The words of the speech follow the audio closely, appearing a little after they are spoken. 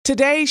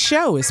Today's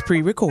show is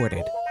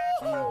pre-recorded.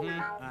 Y'all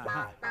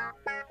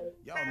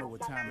know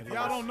what time it is.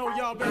 Y'all don't know,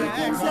 y'all better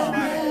ask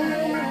somebody.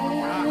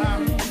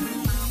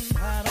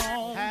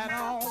 Hat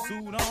on,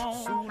 suit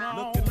on,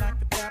 looking like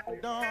the Dapper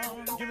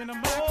Dawn, giving them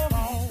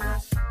microphone,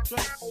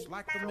 dressed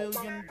like $1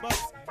 million,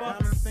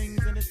 diamond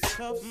things in its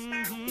cuffs.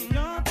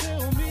 Y'all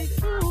tell me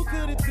who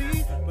could it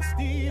be but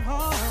Steve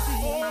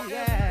Harvey?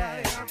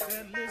 Yeah,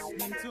 and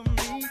listening to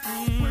me.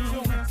 Put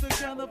your hands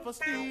together for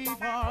Steve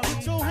Harvey.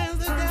 Put your hands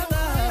together.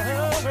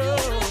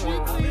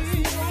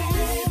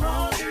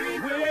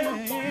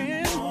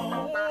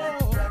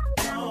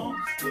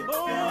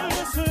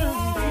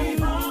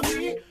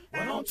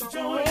 Why don't you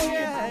join me?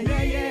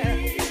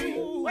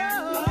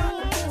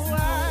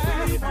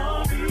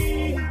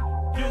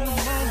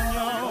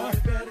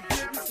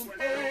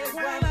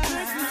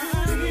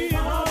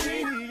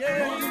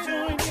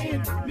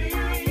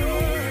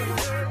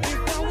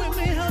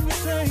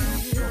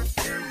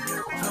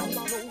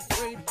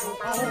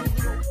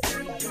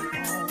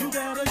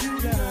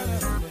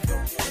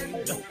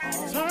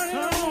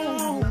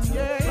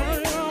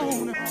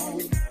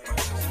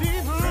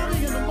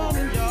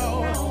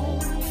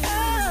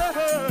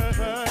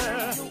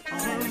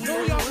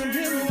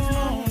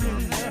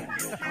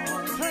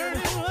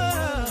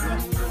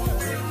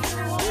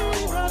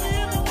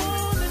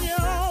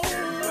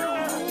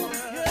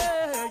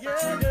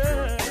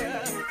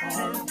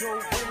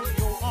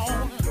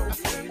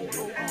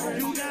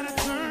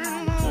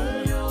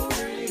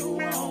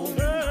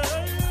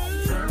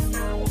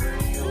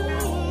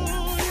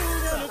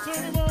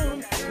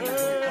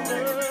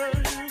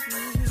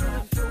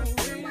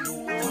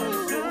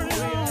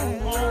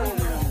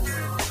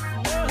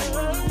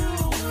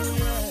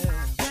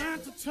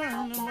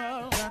 Turn them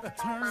out.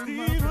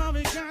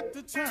 Got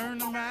to turn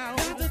them out.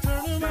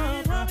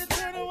 Probably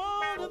turn them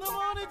on to the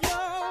morning,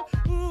 y'all.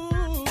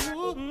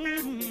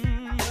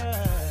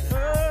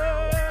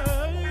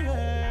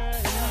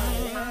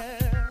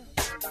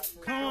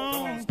 Come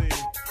on, Steve.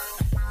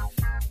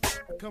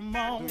 Come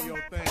on. Do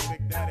your thing,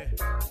 Big Daddy.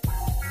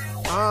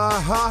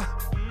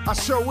 I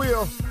sure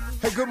will.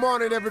 Hey, good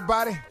morning,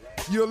 everybody.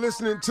 You're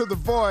listening to The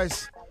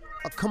Voice.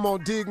 Come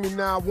on, dig me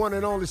now. One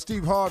and only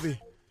Steve Harvey.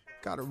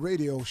 Got a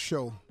radio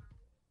show.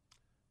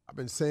 I've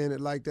been saying it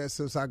like that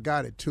since I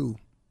got it, too.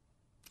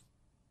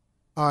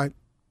 All right,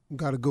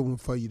 got a good one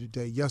for you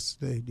today.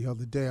 The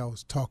other day, I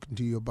was talking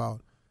to you about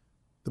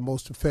the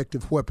most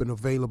effective weapon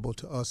available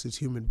to us as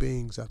human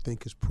beings, I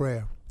think, is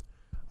prayer.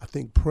 I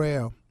think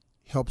prayer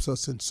helps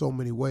us in so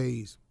many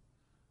ways.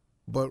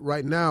 But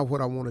right now, what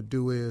I want to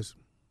do is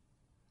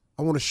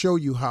I want to show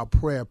you how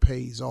prayer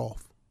pays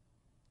off.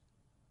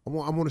 I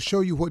want to show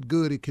you what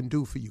good it can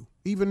do for you.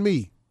 Even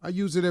me, I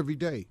use it every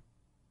day.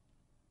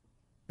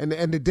 And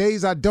the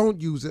days I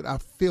don't use it, I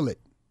feel it.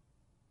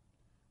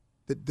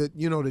 The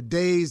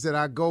days that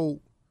I go,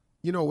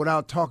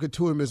 without talking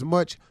to him as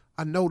much,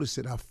 I notice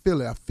it. I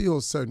feel it. I feel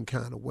a certain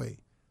kind of way.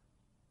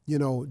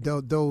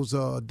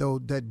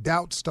 That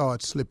doubt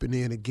starts slipping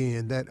in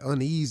again. That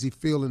uneasy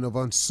feeling of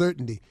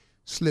uncertainty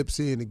slips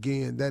in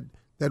again.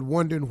 That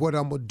wondering what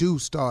I'm gonna do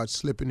starts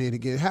slipping in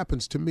again. It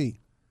happens to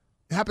me.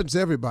 It happens to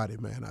everybody,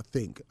 man. I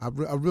think I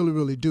really,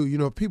 really do.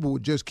 If people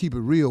would just keep it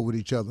real with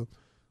each other,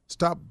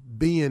 stop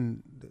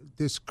being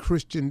this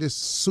Christian, this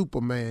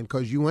Superman,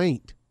 because you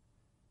ain't.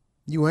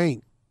 You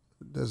ain't.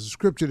 There's a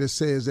scripture that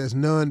says there's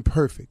none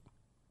perfect.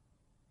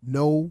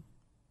 No,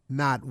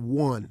 not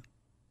one.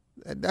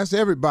 That's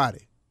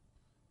everybody.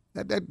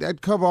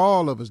 That cover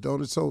all of us,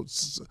 don't it? So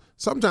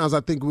sometimes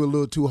I think we're a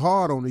little too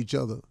hard on each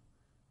other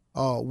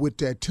with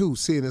that too,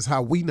 seeing as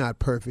how we not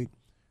perfect.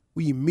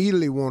 We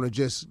immediately want to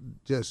just,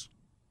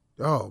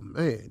 oh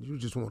man, you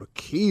just want to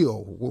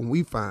kill when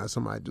we find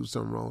somebody do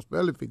something wrong,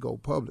 especially if it go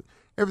public.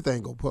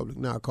 Everything go public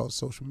now called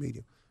social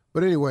media.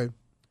 But anyway,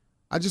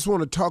 I just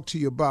want to talk to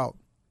you about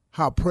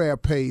how prayer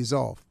pays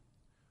off.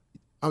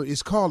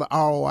 It's called the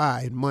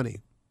ROI in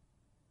money.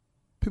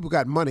 People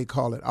got money,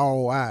 call it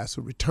ROI,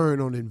 so return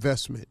on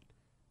investment.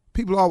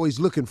 People are always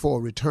looking for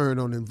a return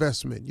on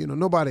investment.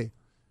 Nobody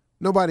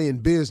in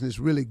business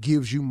really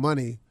gives you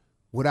money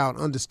without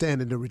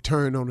understanding the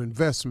return on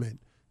investment.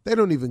 They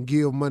don't even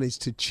give monies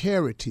to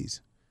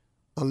charities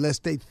unless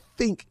they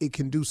think it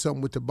can do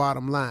something with the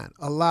bottom line.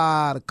 A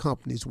lot of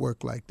companies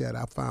work like that.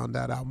 I found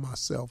that out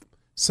myself.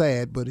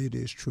 Sad, but it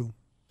is true.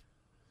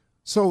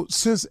 So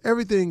since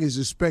everything is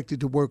expected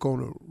to work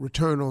on a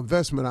return on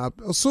investment, I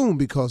assume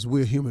because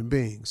we're human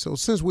beings. So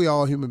since we're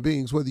all human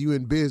beings, whether you're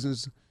in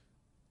business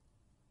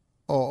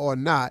or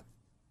not,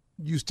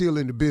 you're still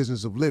in the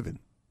business of living.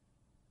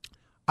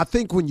 I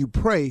think when you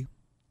pray,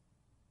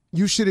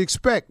 you should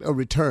expect a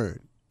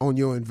return on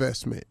your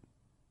investment.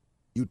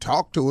 You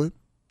talk to him.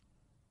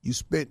 You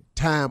spent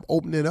time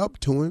opening up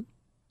to him.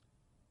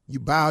 You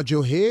bowed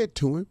your head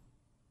to him.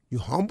 You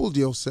humbled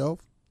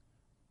yourself.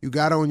 You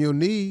got on your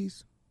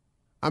knees.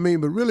 But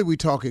really we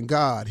talking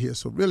God here,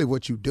 so really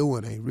what you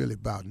doing ain't really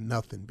about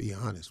nothing, be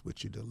honest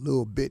with you. The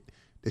little bit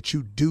that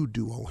you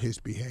do on his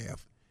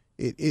behalf,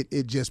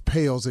 it just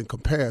pales in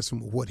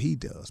comparison with what he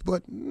does.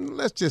 But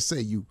let's just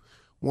say you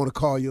want to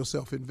call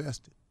yourself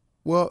invested.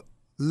 Well,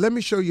 let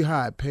me show you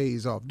how it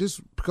pays off.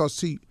 Because,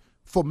 see,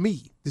 for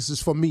me, this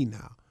is for me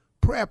now.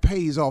 Prayer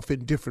pays off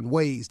in different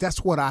ways.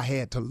 That's what I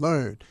had to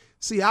learn.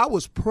 See, I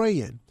was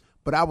praying,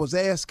 but I was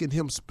asking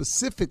him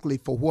specifically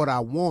for what I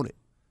wanted.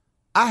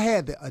 I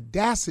had the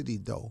audacity,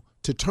 though,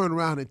 to turn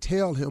around and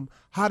tell him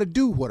how to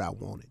do what I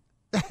wanted.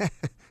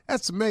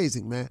 That's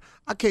amazing, man.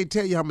 I can't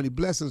tell you how many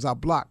blessings I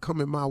blocked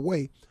coming my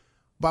way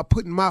by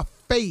putting my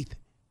faith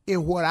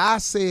in what I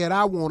said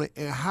I wanted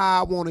and how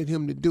I wanted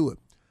him to do it.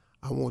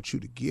 I want you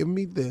to give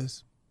me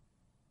this.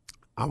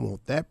 I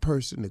want that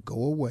person to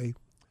go away.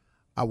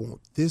 I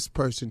want this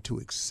person to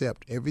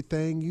accept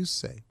everything you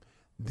say.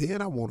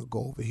 Then I want to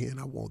go over here and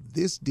I want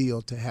this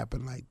deal to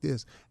happen like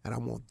this. And I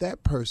want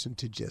that person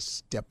to just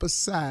step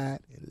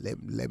aside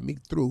and let me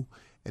through.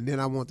 And then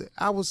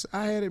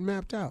I had it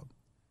mapped out.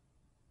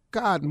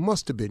 God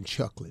must have been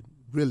chuckling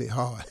really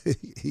hard.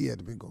 He had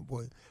to be going,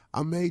 boy,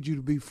 I made you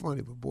to be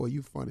funny, but boy,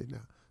 you funny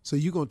now. So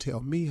you're going to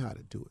tell me how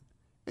to do it.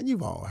 And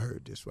you've all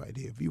heard this right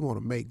here. If you want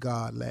to make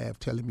God laugh,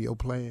 tell him your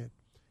plan.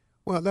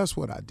 Well, that's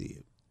what I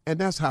did. And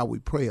that's how we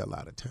pray a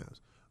lot of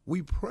times.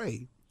 We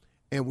pray,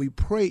 and we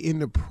pray in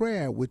the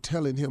prayer, we're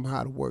telling him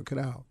how to work it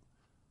out.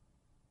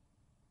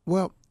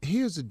 Well,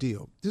 here's the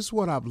deal. This is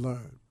what I've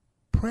learned.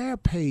 Prayer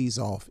pays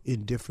off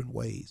in different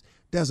ways.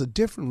 There's a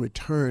different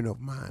return of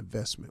my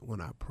investment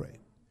when I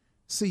pray.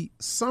 See,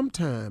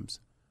 sometimes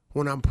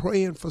when I'm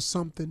praying for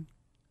something,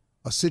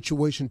 a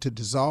situation to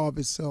dissolve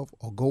itself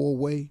or go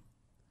away,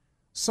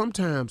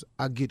 sometimes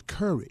I get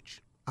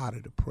courage out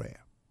of the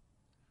prayer.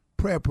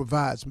 Prayer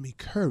provides me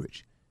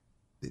courage.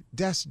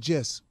 That's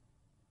just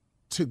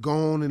to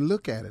go on and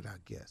look at it, I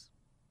guess.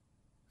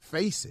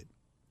 Face it.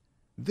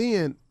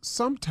 Then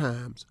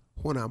sometimes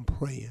when I'm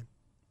praying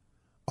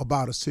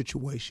about a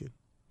situation,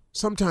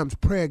 sometimes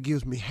prayer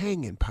gives me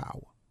hanging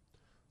power.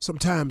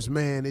 Sometimes,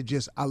 man,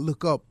 I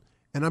look up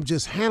and I'm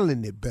just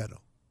handling it better.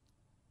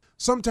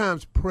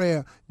 Sometimes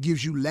prayer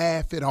gives you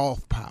laugh it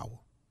off power.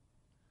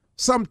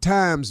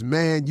 Sometimes,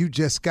 man, you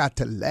just got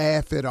to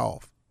laugh it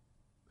off.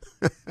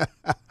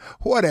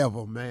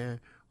 Whatever, man.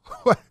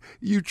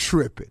 You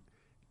tripping.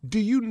 Do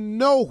you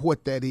know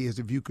what that is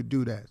if you could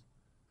do that?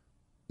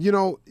 You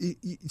know,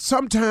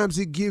 sometimes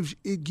it gives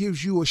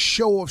you a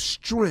show of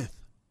strength,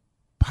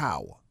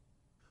 power.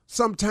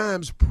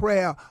 Sometimes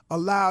prayer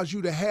allows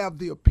you to have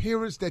the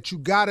appearance that you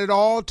got it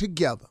all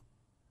together.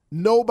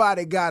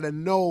 Nobody got to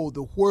know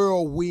the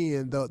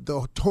whirlwind,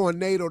 the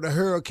tornado, the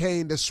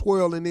hurricane that's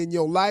swirling in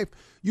your life.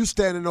 You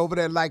standing over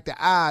there like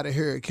the eye of the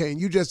hurricane.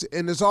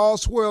 And it's all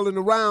swirling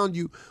around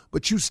you,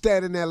 but you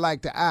standing there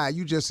like the eye.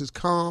 You just as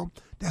calm.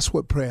 That's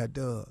what prayer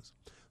does.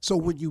 So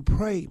when you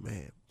pray,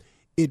 man,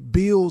 it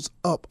builds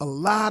up a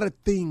lot of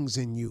things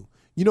in you.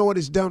 You know what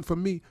it's done for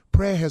me?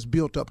 Prayer has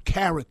built up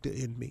character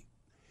in me.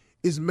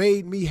 It's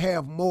made me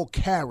have more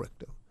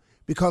character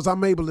because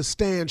I'm able to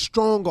stand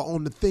stronger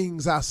on the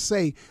things I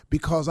say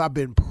because I've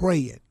been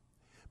praying,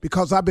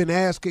 because I've been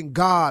asking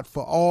God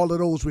for all of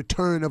those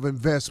return of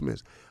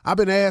investments. I've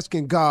been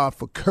asking God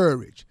for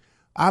courage.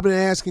 I've been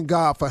asking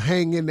God for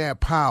hanging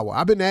that power.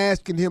 I've been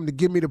asking him to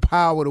give me the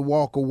power to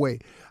walk away.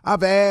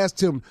 I've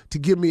asked him to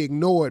give me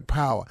ignored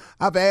power.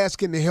 I've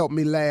asked him to help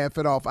me laugh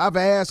it off. I've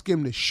asked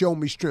him to show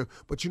me strength.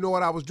 But you know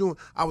what I was doing?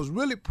 I was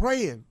really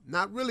praying,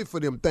 not really for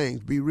them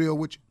things, be real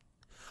with you.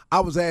 I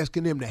was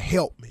asking him to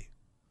help me.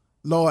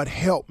 Lord,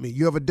 help me.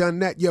 You ever done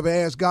that? You ever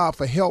asked God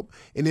for help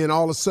and then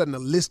all of a sudden a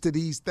list of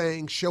these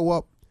things show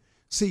up?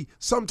 See,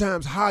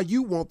 sometimes how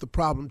you want the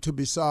problem to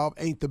be solved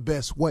ain't the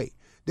best way.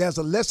 There's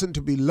a lesson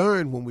to be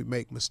learned when we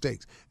make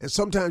mistakes. And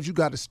sometimes you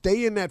got to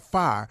stay in that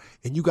fire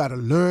and you got to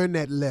learn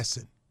that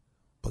lesson.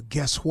 But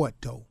guess what,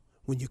 though?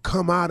 When you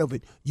come out of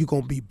it, you're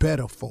going to be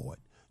better for it.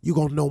 You're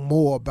going to know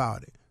more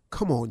about it.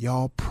 Come on,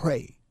 y'all,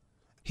 pray.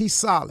 He's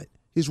solid.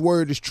 His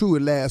word is true.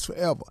 It lasts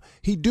forever.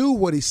 He do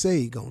what he say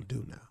he going to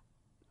do now.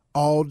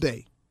 All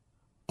day,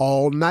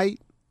 all night,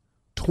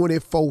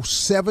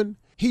 24/7.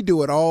 He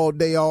do it all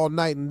day, all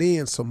night, and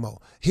then some more.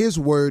 His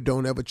word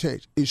don't ever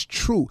change. It's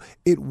true.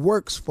 It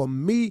works for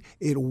me.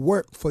 It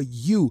worked for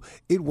you.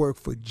 It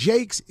worked for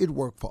Jakes. It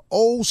worked for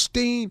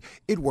Osteen.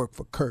 It worked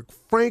for Kirk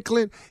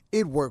Franklin.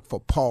 It worked for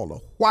Paula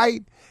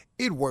White.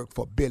 It worked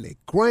for Billy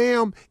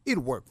Graham. It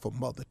worked for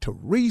Mother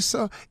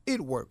Teresa.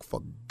 It worked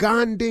for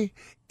Gandhi.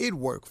 It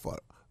worked for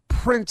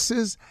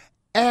princes,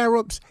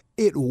 Arabs.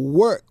 It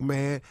worked,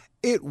 man.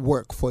 It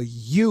worked for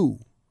you.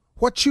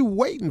 What you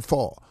waiting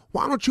for?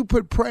 Why don't you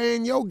put prayer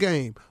in your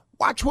game?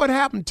 Watch what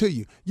happened to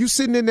you. You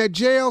sitting in that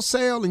jail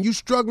cell and you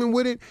struggling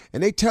with it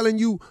and they telling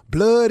you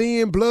blood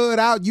in, blood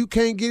out, you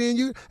can't get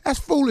in. That's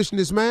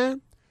foolishness,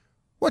 man.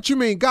 What you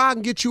mean? God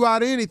can get you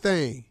out of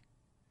anything.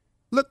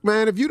 Look,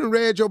 man, if you done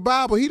read your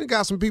Bible, he done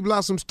got some people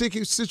out some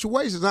sticky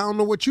situations. I don't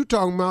know what you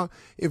talking about.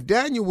 If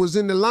Daniel was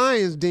in the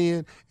lion's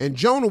den and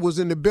Jonah was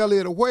in the belly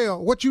of the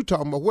whale, what you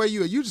talking about? Where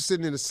you at? You just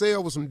sitting in a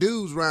cell with some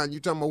dudes around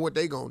you talking about what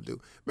they gonna do.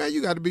 Man,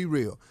 you got to be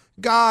real.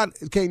 God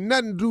can't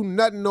do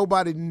nothing do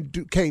nothing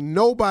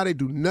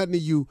to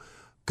you.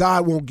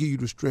 God won't give you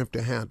the strength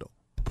to handle.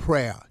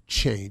 Prayer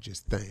changes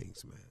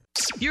things, man.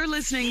 You're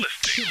listening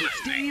to the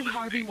Steve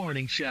Harvey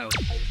Morning Show.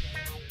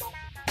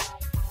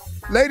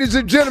 Ladies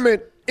and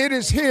gentlemen, it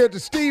is here, the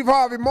Steve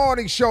Harvey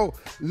Morning Show,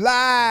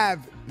 live,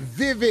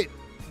 vivid,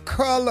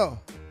 color,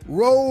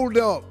 rolled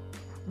up.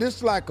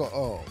 This like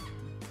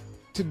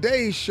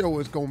today's show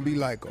is going to be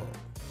like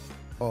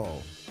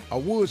I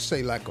would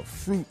say like a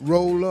fruit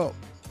roll up,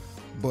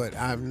 but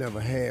I've never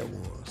had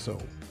one, so,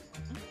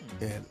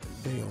 and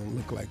they don't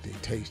look like they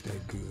taste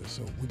that good,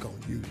 so we're going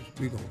to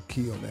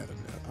kill that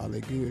enough. Are they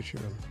good,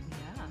 Shirley?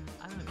 Yeah,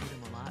 I don't eat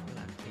them a lot, but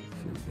I've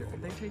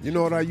tasted them. You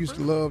know what I used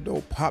to love,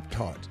 though?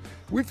 Pop-Tarts.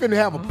 We finna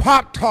have a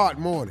Pop-Tart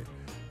morning.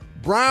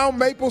 Brown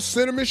maple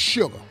cinnamon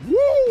sugar.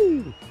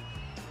 Woo!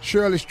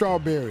 Shirley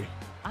strawberry.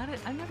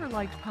 I never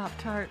liked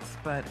Pop-Tarts,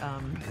 but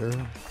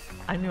Girl.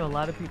 I knew a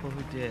lot of people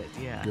who did,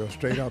 yeah. Girl,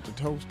 straight out the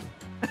toaster.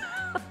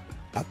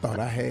 I thought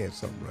I had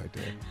something right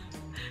there.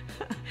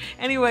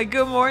 Anyway,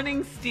 good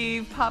morning,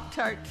 Steve.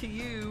 Pop-Tart to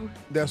you.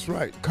 That's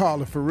right.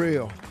 Carla, for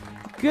real.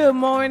 Good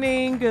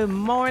morning,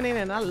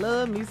 and I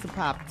love me some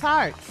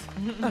Pop-Tarts.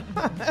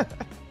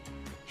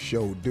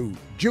 Show dude.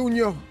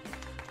 Junior.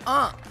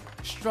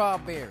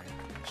 Strawberry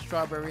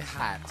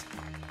hot.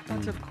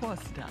 But of course,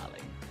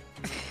 darling.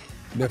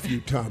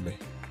 Nephew Tommy.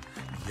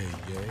 Yeah.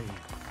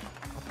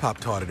 I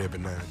Pop-Tart it every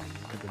now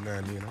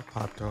and then. I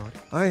Pop-Tart.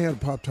 I ain't had a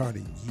Pop-Tart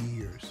in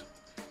years.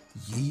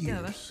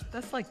 Yeah,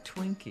 that's like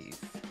Twinkies.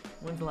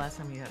 When's the last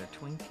time you had a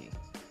Twinkie?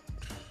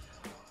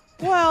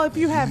 Well, if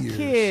you have Years.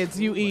 kids,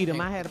 you eat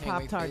them. I had a Can't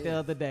wait Pop-Tart for the it.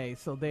 other day,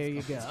 so there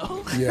you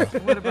go. Yeah.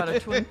 What about a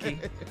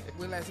Twinkie?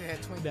 When last you had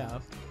Twinkie?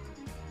 No.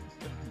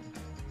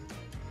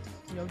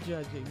 No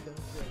judging.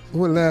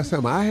 When last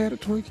time I had a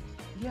Twinkie?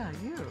 Yeah,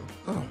 you.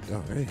 Oh,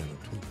 dog, I ain't had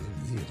a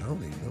Twinkie in years. I don't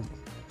even remember.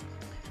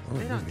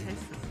 They don't really-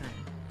 taste the same.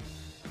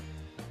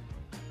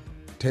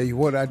 Tell you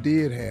what I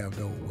did have,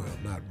 though. Well,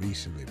 not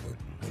recently, but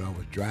when I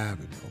was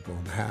driving up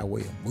on the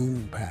highway, a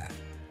moon pie.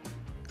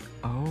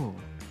 Oh.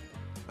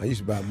 I used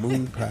to buy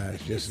moon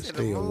pies just to Said a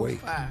stay moon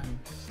awake. pie.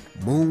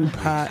 Moon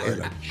pie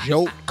and a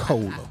joke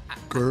cola,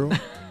 girl.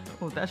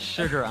 Oh, that's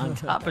sugar on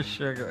top of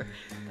sugar.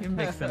 You're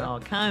mixing all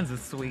kinds of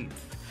sweets.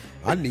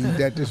 I need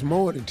that this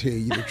morning, tell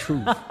you the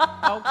truth.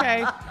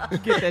 Okay,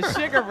 get that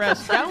sugar rush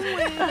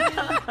going.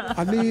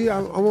 I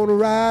want to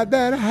ride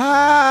that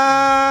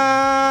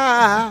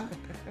high,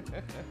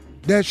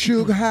 that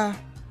sugar high.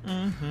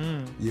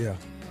 Mm-hmm. Yeah.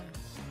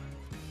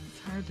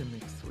 It's hard to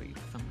mix sweets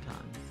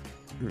sometimes.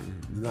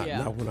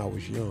 Not when I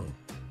was young.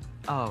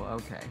 Oh,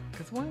 okay.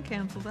 Because one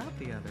cancels out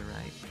the other,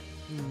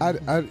 right?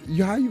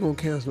 How you gonna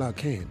cancel out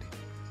candy?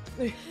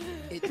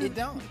 It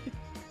don't.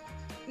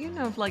 You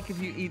know, like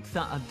if you eat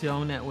a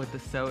donut with a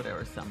soda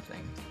or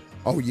something.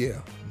 Oh yeah,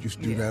 used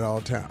to do Yeah. that all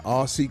the time.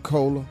 RC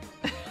cola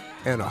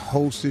and a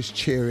Hostess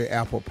cherry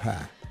apple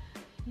pie.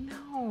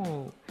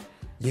 No.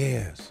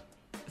 Yes.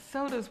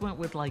 Sodas went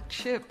with like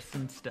chips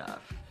and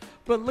stuff.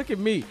 But look at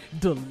me,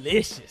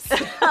 delicious.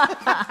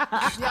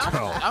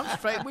 Yeah, I'm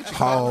straight with you.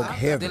 Hog I'm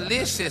heaven.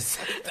 Delicious.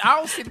 I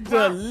don't see the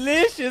problem.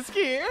 Delicious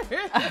here.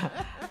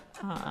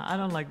 I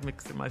don't like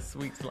mixing my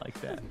sweets like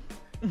that.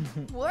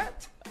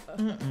 What?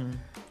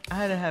 I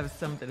had to have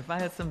something. If I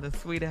had something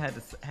sweet, I had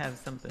to have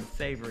something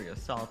savory or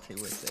salty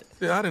with it.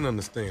 Yeah, I didn't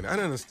understand. I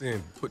didn't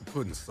understand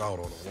putting salt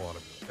on the water.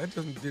 That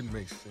didn't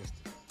make sense.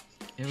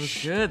 It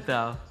was good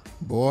though.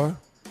 Boy,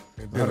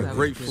 And got then a a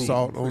grapefruit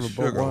salt on the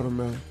sugar.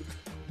 watermelon.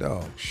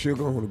 Dog,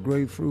 sugar on the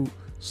grapefruit,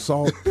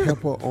 salt,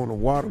 pepper on the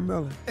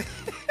watermelon.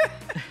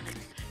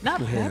 Not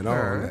We had all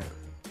pepper.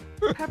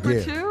 that. Pepper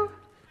Yeah. too?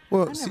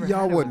 Well, I see, never y'all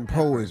had it wasn't with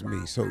poor as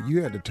me, so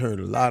you had to turn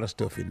a lot of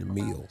stuff into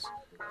meals.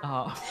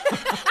 Oh.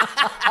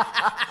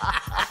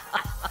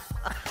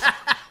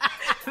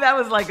 That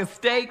was like a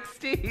steak,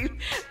 Steve.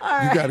 All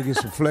right. You got to get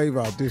some flavor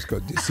out this,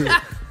 because this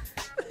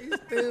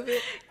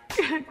is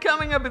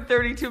Coming up in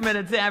 32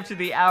 minutes after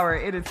the hour,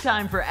 it is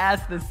time for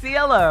Ask the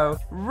CLO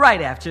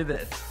right after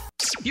this.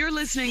 You're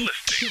listening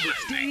to the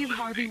Steve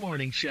Harvey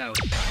Morning Show.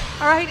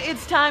 All right,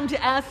 it's time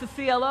to ask the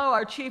CLO.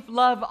 Our Chief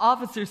Love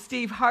Officer,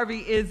 Steve Harvey,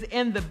 is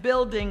in the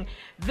building.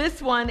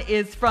 This one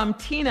is from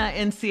Tina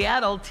in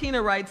Seattle.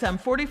 Tina writes, I'm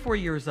 44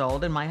 years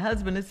old and my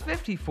husband is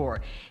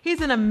 54.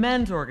 He's in a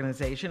men's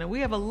organization and we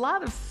have a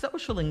lot of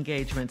social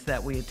engagements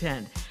that we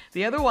attend.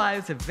 The other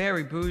wives are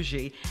very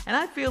bougie, and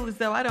I feel as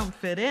though I don't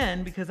fit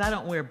in because I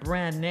don't wear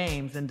brand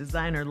names and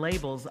designer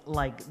labels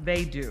like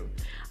they do.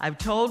 I've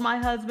told my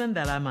husband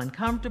that I'm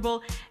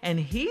uncomfortable, and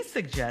he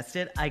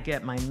suggested I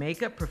get my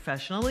makeup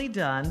professionally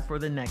done for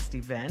the next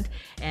event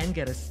and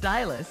get a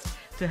stylist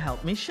to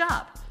help me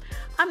shop.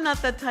 I'm not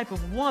that type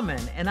of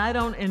woman, and I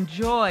don't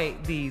enjoy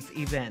these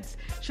events.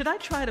 Should I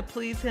try to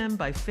please him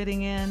by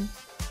fitting in?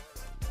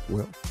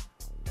 well,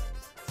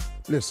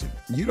 listen,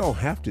 you don't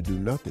have to do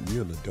nothing.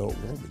 You're an adult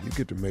woman. You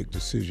get to make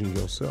decisions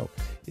yourself.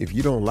 If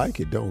you don't like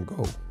it, don't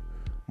go.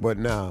 But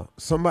now,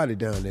 somebody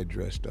down there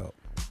dressed up.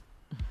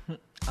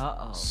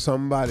 Uh-oh.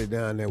 Somebody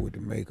down there with the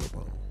makeup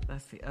on.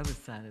 That's the other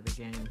side of the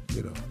game.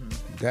 You know,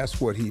 that's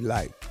what he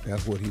liked.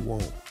 That's what he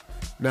wants.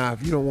 Now,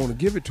 if you don't want to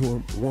give it to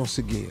him, once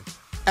again,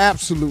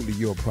 absolutely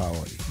your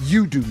priority.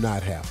 You do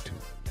not have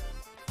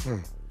to.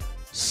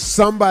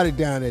 Somebody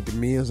down at the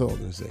men's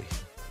organization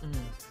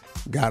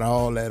got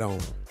all that on,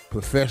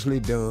 professionally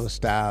done,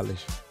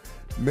 stylish.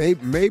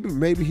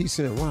 Maybe he's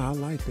saying, wow, I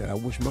like that. I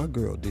wish my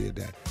girl did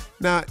that.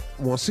 Now,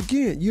 once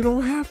again, you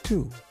don't have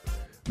to.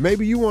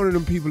 Maybe you one of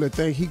them people that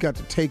think he got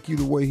to take you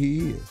the way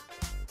he is.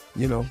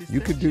 You know, She you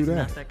said could do she's that.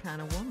 not that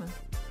kind of woman.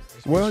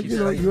 Well, you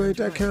know, you ain't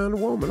that kind of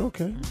woman.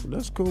 Okay,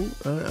 that's cool.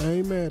 I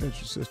ain't mad at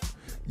you, sister.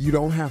 You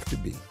don't have to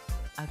be.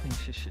 I think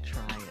she should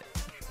try it.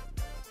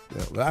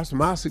 Yeah, well, that's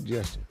my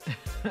suggestion.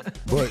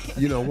 But,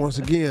 you know, once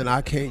again,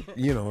 I can't,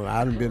 you know,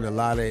 I done been in a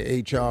lot of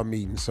HR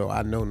meetings, so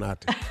I know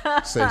not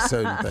to say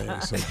certain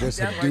things. So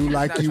just do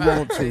like you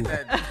want to.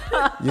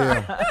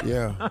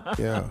 Yeah.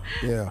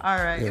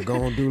 All right. Yeah,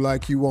 go on, do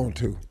like you want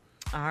to.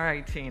 All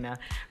right, Tina.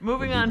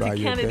 Moving Be on by to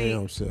your Kennedy.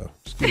 damn self.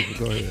 Excuse me,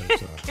 go ahead. I'm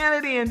sorry.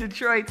 Kennedy in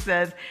Detroit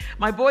says,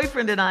 my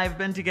boyfriend and I have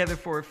been together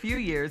for a few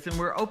years and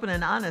we're open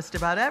and honest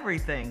about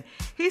everything.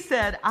 He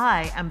said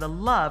I am the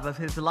love of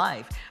his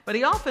life, but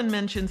he often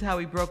mentions how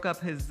he broke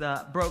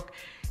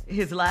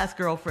his last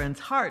girlfriend's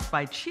heart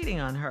by cheating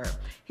on her.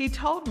 He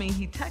told me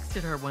he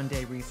texted her one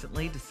day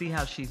recently to see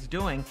how she's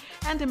doing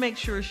and to make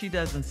sure she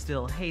doesn't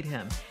still hate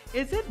him.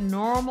 Is it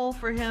normal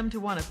for him to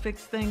want to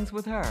fix things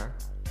with her?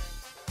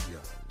 Yeah.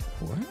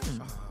 What?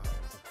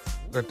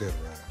 Let that ride.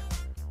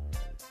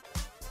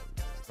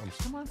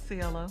 Come on,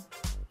 CLO.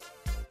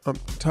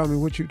 Tommy,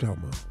 what you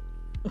talking about?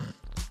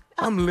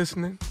 I'm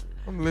listening,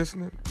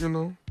 you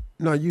know.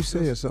 No, you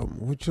said something.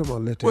 What you talking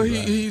about? Let that Well,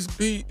 ride?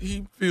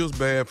 he feels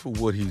bad for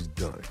what he's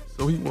done.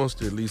 So he wants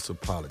to at least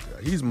apologize.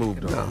 He's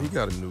moved on. No. He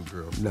got a new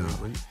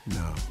girlfriend.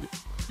 No.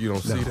 You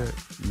don't see that?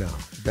 No,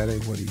 that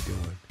ain't what he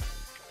doing.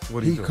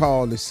 What He doing?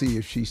 called to see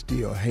if she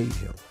still hate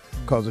him.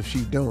 Because if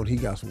she don't, he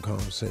got some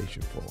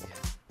conversation for her.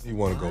 He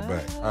want to go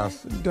back.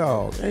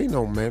 Dog, ain't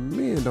no man.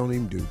 Men don't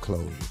even do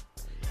closure.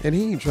 And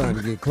he ain't trying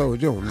to get closure.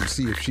 You don't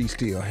see if she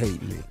still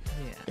hate me.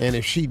 Yeah. And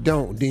if she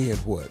don't, then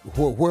what?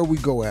 Where we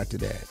go after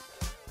that?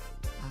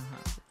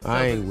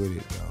 I ain't with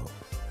it, dog.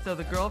 So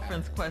the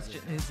girlfriend's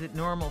question, is it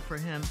normal for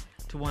him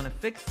to want to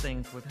fix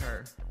things with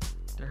her?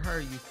 To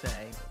her, you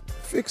say.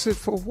 Fix it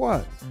for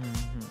what?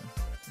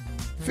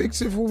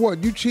 Fix it for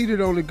what? You cheated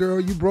on the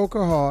girl. You broke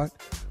her heart.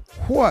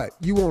 What?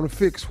 You want to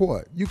fix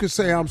what? You could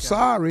say, I'm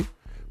sorry,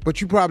 but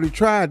you probably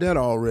tried that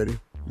already.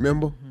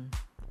 Remember?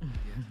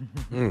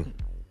 You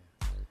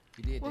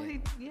did Well,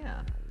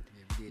 that.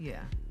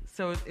 yeah.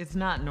 So it's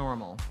not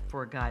normal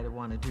for a guy to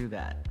want to do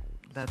that.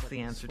 That's the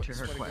answer to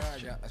her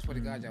question. I swear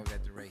to God, y'all was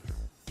at the race.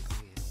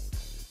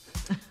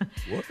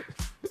 What?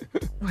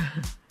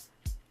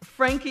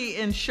 Frankie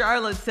in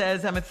Charlotte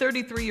says, I'm a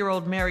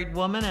 33-year-old married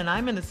woman and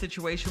I'm in a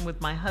situation with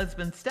my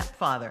husband's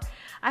stepfather.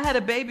 I had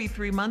a baby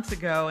 3 months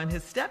ago and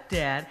his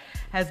stepdad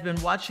has been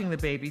watching the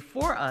baby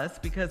for us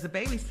because the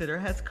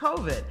babysitter has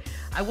COVID.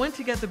 I went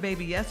to get the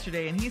baby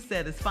yesterday and he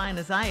said, as fine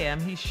as I am,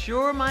 he's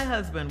sure my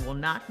husband will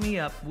knock me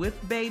up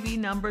with baby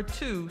number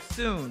 2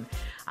 soon.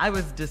 I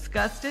was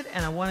disgusted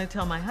and I want to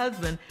tell my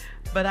husband,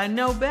 but I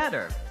know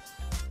better.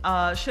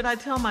 Should I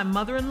tell my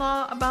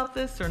mother-in-law about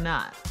this or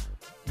not?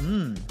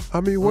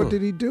 I mean, what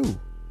did he do?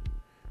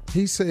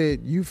 He said,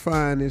 you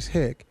fine as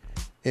heck,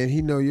 and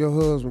he know your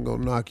husband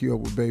gonna knock you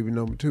up with baby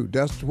number 2.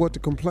 That's what the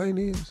complaint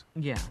is?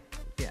 Yeah.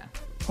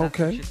 That's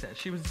Okay. what she said.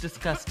 She was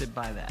disgusted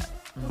by that.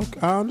 Okay,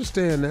 I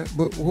understand that,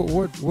 but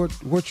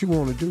what you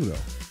want to do, though?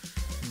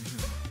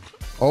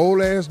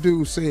 Old ass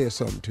dude said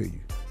something to you.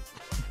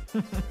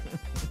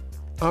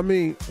 I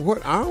mean,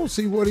 I don't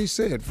see what he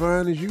said.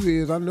 Fine as you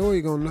is, I know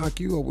he gonna knock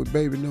you up with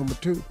baby number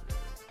 2.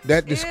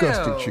 That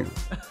disgusted Ew. you.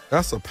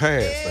 That's a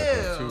pass.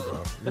 That too,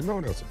 dog. You know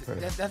that's a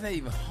pass. That's not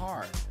even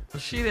hard.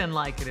 She didn't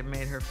like it. It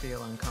made her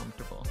feel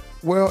uncomfortable.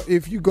 Well,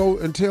 if you go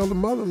and tell the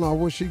mother-in-law,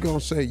 what she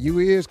gonna say? You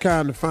is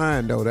kind of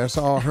fine, though. That's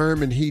all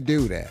Herman, he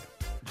do that.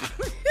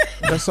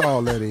 That's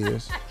all that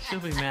is.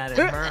 She'll be mad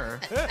at her.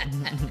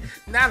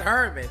 Not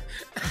Herman.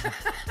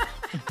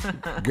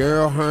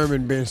 Girl,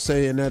 Herman been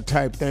saying that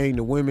type thing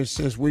to women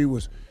since we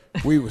was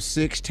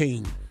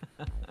 16.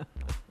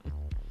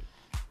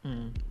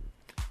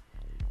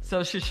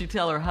 So should she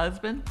tell her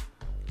husband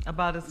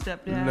about his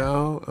stepdad?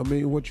 No, I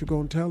mean, what you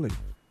gonna tell him?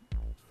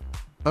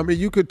 I mean,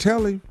 you could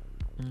tell him.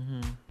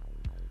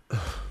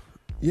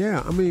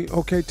 Yeah, I mean,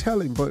 okay, tell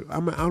him, but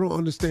I don't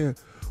understand.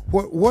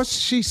 What's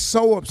she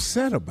so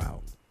upset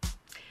about?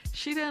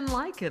 She didn't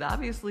like it.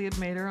 Obviously, it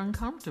made her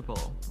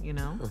uncomfortable, you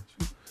know?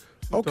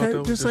 Okay, that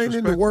was this ain't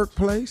in the disrespectful.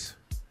 workplace.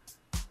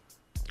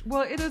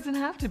 Well, it doesn't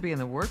have to be in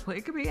the workplace.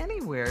 It could be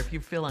anywhere if you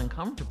feel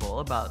uncomfortable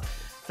about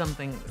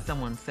something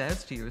someone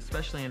says to you,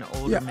 especially an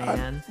older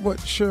man. But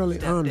Shirley,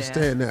 I stepdad.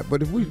 understand that.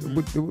 But if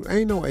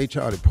ain't no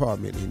HR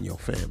department in your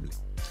family.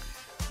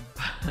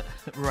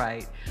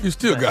 Right. You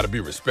still got to be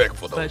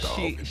respectful, though, But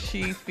dog.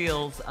 she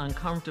feels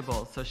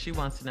uncomfortable, so she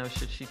wants to know,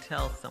 should she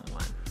tell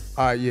someone?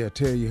 All right, yeah,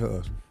 tell your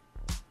husband.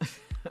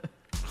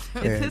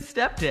 It's his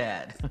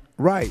stepdad.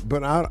 Right,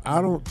 but I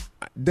don't.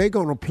 They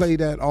gonna play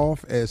that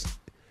off as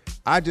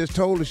I just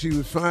told her she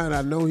was fine.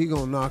 I know he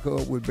gonna knock her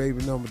up with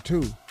baby number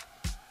 2.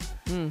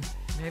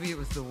 Maybe it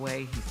was the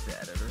way he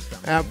said it or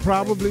something. I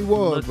probably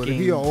was, but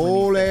he an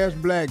old-ass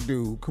black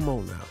dude. Come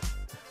on now.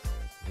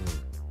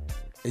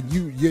 And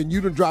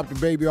you done dropped the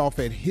baby off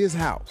at his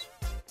house.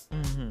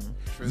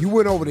 Mm-hmm. You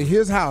went over to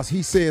his house.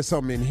 He said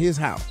something in his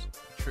house.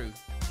 True.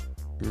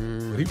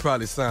 But he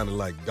probably sounded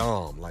like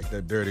Dom, like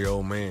that dirty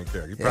old man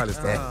character. He probably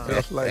sounded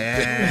just like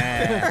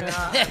that.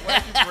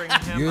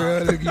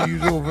 Girl, look at you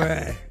so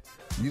fine.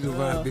 You so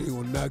fine, baby,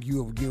 will knock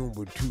you up again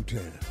but 2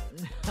 times.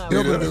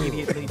 Double up.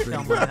 Immediately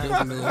tell my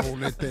husband. Double up on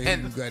that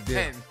thing you got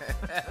there.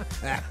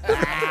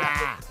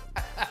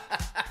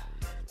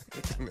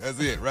 That's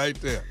it, right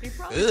there.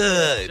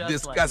 Ugh,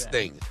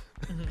 disgusting.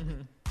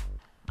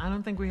 I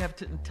don't think we have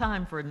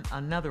time for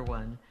another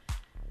one.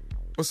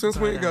 Well, since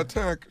we ain't got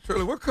time,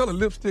 Shirley, what color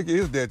lipstick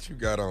is that you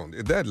got on?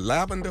 Is that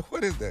lavender?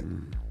 What is that?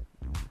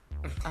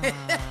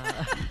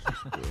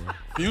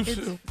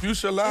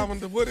 Fuchsia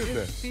lavender? What is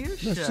that?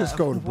 Fuchsia. Let's just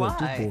go to break.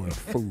 This boy a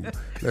fool.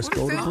 Let's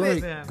go to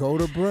break. Go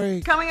to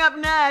break. Coming up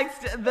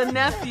next, the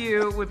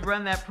nephew with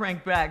Run That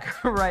Prank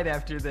Back right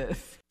after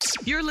this.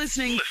 You're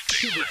listening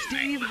to the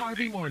Steve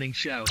Harvey Morning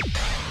Show.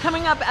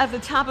 Coming up at the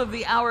top of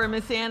the hour,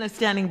 Miss Anna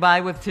standing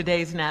by with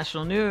today's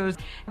national news.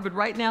 But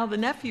right now, the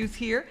nephew's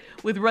here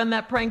with Run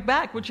That Prank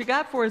Back. What you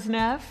got for us,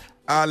 Neff?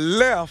 I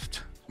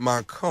left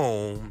my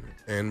comb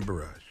and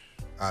brush.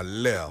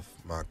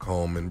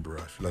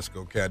 Let's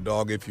go, cat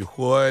dog, if you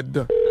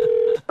would.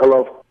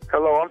 Hello,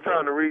 I'm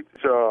trying to reach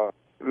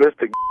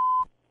Mr.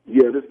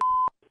 Yeah, this.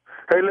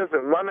 Hey,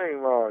 listen, my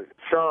name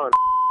Sean.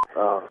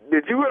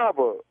 Did you have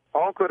a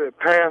uncle that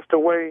passed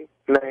away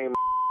named?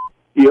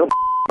 Yep.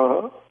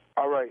 Uh-huh.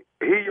 All right,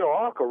 he your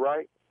uncle,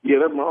 right? Yeah,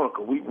 that's my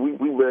uncle. We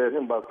read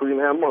him about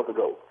 3.5 months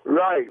ago.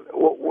 Right.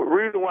 Well, the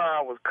reason why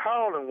I was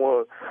calling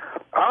was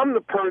I'm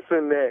the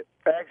person that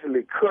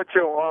actually cut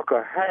your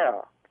uncle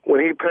hair when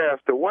he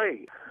passed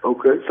away.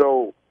 Okay.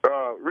 So,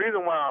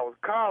 reason why I was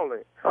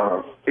calling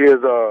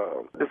is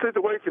the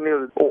situation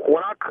is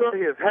when I cut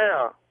his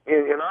hair,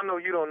 and I know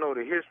you don't know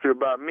the history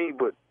about me,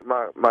 but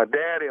my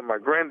daddy and my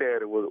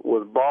granddaddy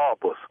was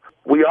barbers.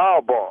 We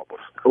all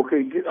barbers.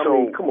 Okay,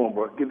 come on,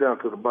 bro. Get down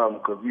to the bottom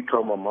because you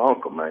talking about my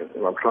uncle, man,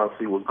 and I'm trying to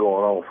see what's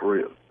going on for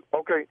real.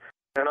 Okay,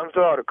 and I'm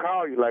sorry to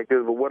call you like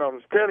this, but what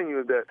I'm telling you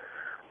is that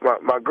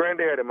my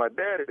granddad and my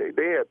daddy,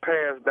 they had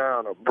passed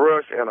down a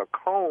brush and a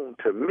comb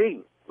to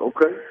me.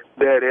 Okay.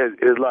 That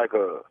is like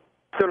a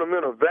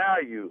sentimental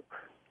value.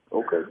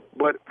 Okay.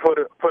 But for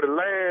the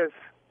last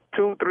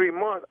 2-3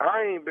 months,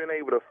 I ain't been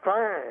able to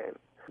find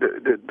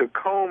the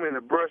comb and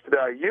the brush that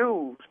I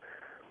used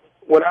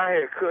when I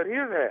had cut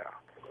his hair.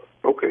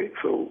 Okay,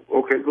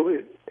 go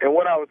ahead. And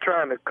what I was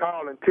trying to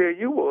call and tell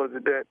you was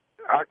that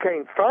I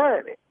can't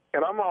find it,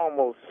 and I'm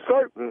almost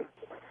certain.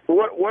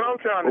 What I'm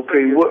trying to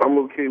say.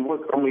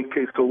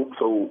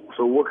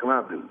 So what can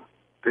I do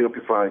to help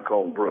you find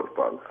comb and brush,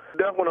 partner?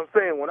 That's what I'm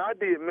saying. When I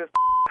did Mr.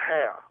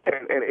 hair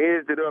and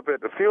edged it up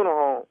at the funeral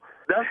home,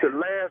 that's the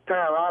last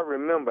time I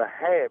remember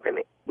having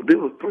it. But this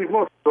was 3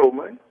 months ago,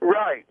 man.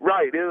 Right.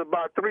 It was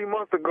about 3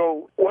 months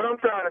ago. What I'm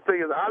trying to say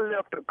is I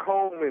left the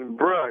comb and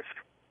brush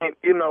and,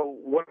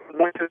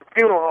 went to the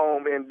funeral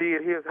home and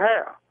did his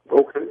hair.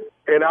 Okay.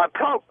 And I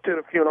talked to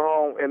the funeral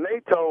home, and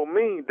they told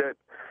me that,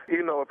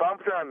 if I'm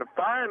trying to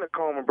find the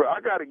comb and brush, I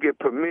got to get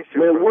permission.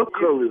 Man, what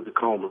color is the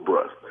comb and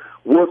brush?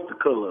 What's the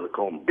color of the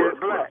comb and brush?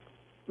 It's black.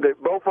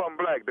 Both of them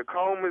black. The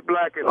comb is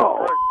black and the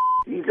brush.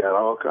 You got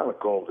all kind of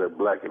combs that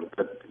black and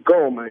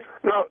go on, man.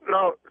 No.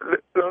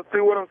 See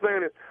what I'm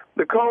saying is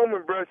the comb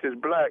and brush is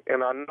black,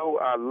 and I know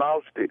I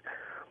lost it,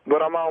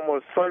 but I'm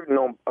almost certain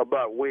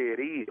about where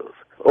it is.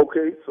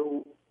 Okay,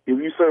 so if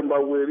you're certain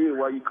about where it is,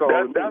 why you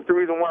calling? That's the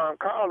reason why I'm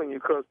calling you,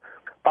 because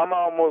I'm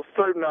almost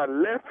certain I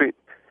left it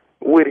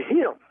with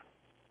him.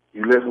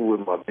 You left it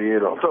with my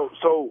dead uncle.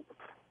 So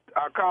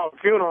I called the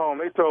funeral home.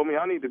 They told me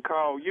I need to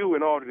call you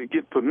in order to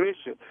get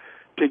permission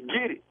to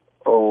get it.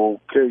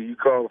 Okay, you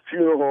call the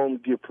funeral home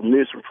to get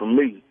permission from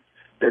me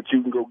that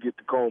you can go get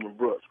the comb and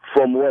brush.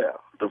 From where?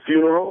 The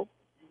funeral home?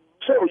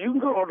 Sure, you can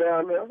go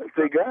down there if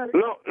they got it.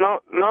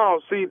 No.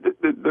 See,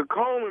 the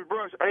comb and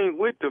brush ain't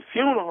with the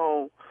funeral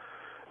home.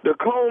 The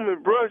comb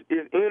and brush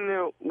is in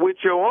there with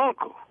your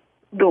uncle.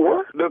 The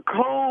what? The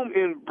comb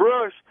and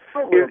brush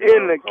is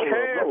in the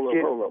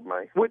casket. Hold up,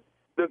 man. With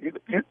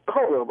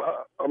hold up.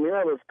 I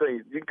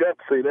understand. You got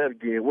to say that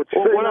again. What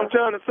I'm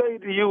trying to say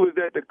to you is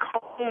that the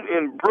comb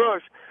and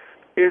brush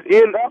is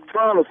in. I'm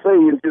trying to say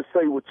it. Just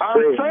say what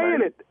you're saying. I'm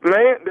saying it,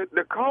 man.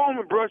 The comb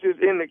and brush is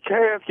in the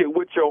casket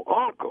with your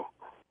uncle.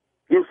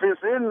 If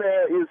it's in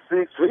there, it's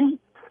 6 feet.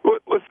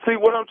 See,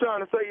 what I'm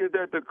trying to say is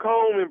that the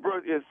comb and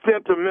brush is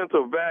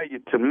sentimental value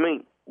to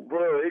me.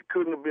 Bro, it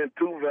couldn't have been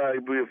too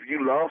valuable if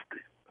you lost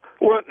it.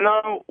 Well,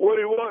 no, what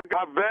it was,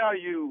 I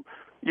value,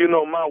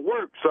 my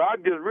work, so I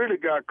just really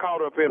got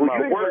caught up in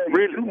my work,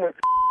 really. Too much.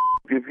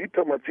 If you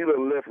talking about you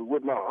done left it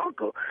with my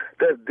uncle,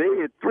 that's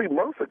dead 3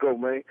 months ago,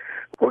 man.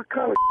 What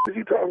kind of is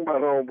you talking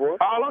about, homeboy?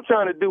 All I'm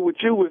trying to do with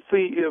you is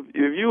see if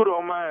you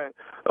don't mind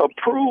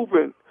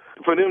approving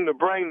for them to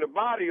bring the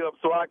body up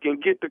so I can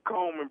get the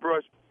comb and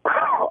brush.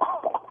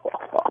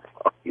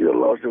 You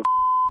done lost your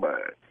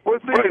mind. Well,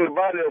 see, bring the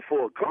body up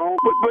for a comb.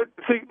 But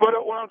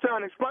what I'm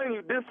trying to explain to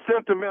you, this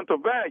sentimental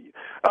value.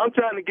 I'm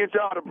trying to get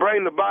y'all to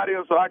bring the body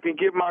up so I can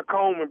get my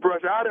comb and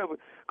brush out of it.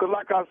 Because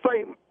like I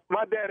say,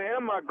 my daddy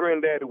and my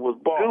granddaddy was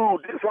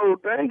bald. Dude, this whole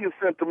thing is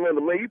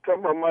sentimental, man. You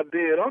talking about my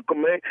dead uncle,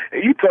 man,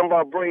 and you talking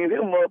about bringing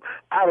him up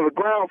out of the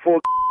ground for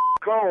a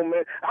comb,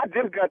 man. I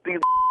just got these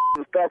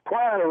to stop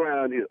crying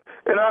around here.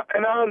 And I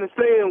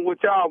understand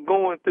what y'all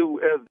going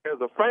through as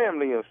a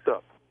family and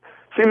stuff.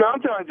 See, man,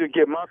 I'm trying to just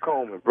get my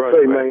comb and brush.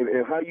 Hey, man,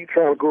 and how you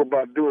trying to go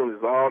about doing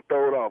this? All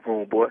throw it off,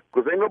 homeboy.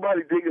 Because ain't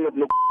nobody digging up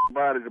no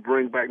body to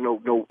bring back no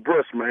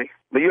brush, man.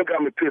 But you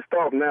got me pissed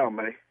off now,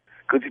 man.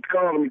 Because you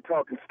calling me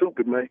talking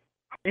stupid, man.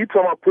 You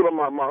talking about putting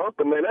my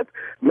uncle, man. That's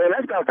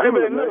not hey,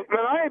 feeling, man. Look,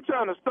 man, I ain't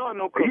trying to start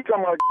no. You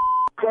talking about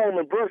comb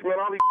and brush, man.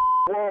 All these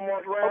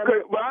Walmarts around.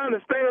 Okay, but I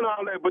understand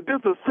all that, but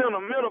this is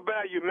sentimental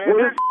value, man.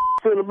 Well, this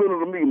sentimental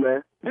to me,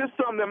 man. This is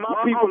something that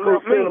my people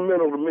love me.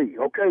 Sentimental to me,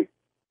 okay?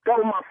 That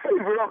was my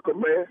favorite uncle,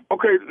 man.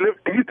 Okay,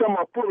 you talking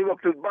about pulling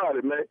up this body,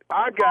 man.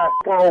 I got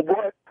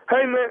boy.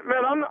 Hey, man,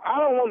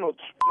 I don't want no.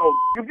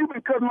 If you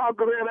been cutting my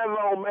uncle hair that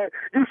long, man,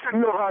 you should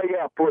know how he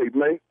operate,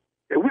 man.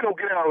 And we don't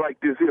get out like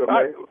this here,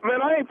 man.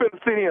 I ain't finna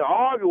sit here and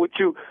argue with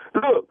you.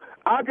 Look,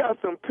 I got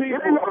some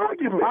people.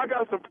 I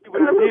got some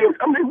people that's here.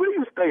 I mean, where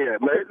you stay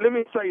at, man? Let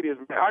me say this,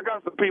 man. I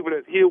got some people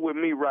that's here with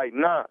me right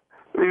now.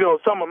 You know,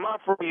 some of my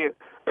friends,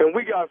 and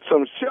we got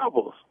some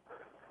shovels.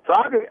 So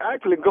I can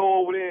actually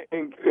go over there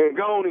and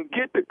go on and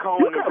get the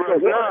comb and brush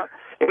now.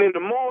 And in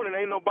the morning,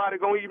 ain't nobody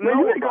going to even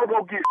know. You ain't going to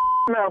go get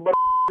now, but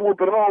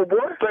whooping on,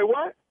 boy. Say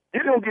what?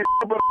 You don't get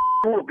but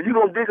whooping. You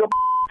going to dig up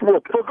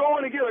whooping. For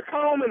going to get a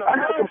comb and a I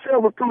got some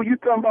shovels, too. You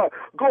talking about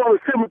going to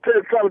the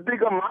cemetery trying to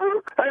dig up my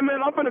house? Hey, man,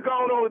 I'm finna go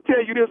on and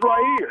tell you this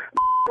right here.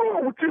 What's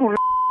wrong with you,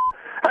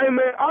 Hey,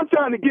 man, I'm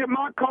trying to get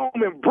my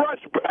comb and brush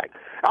back.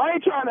 I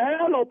ain't trying to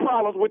have no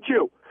problems with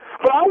you.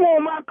 But I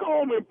want my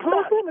comb and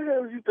brush. Who the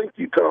hell do you think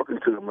you talking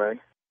to,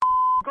 man?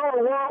 Go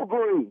to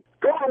Walgreens.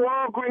 Go to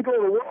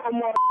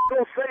Walmart.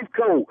 Go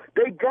Safeco.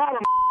 They got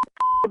them.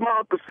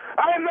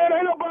 Hey, man,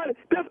 ain't nobody.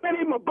 This ain't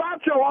even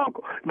about your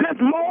uncle.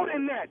 There's more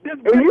than that.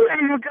 And you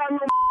ain't even got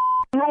no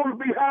room to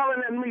be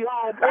hollering at me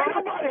all day. Ain't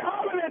nobody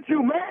hollering at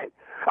you, man.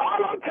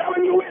 All I'm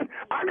telling you is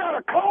I got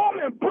a comb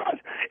and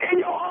brush in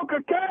your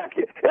uncle's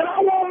casket, and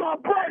I want my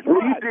brush.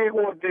 Well, you dig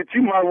one ditch,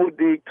 you might as well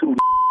dig two.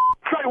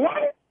 Say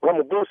what? I'm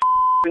a brush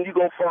and you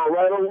gonna fall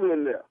right over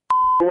in there.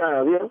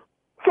 Around here.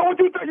 So what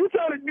you think? You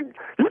trying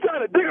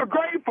to dig a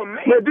grave for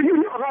me? Man, do you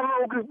know how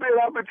long it's been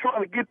I've been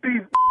trying to get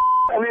these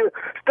out here?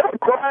 Stop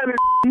crying,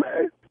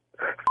 man.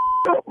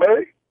 Stop,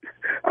 man.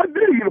 I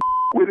dare you to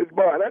with his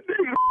body. I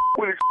dare you to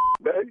with his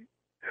man.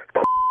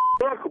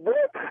 Stop, boy.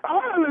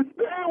 I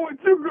understand what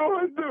you're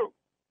going through.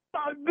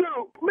 I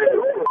do. Man,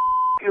 who the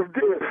is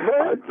this,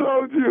 man? I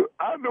told you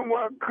I don't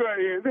want to cut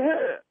his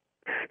hair.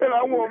 And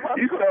I want my...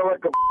 You sound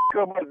like a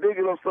somebody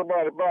digging up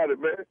somebody's body,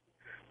 man.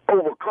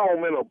 Over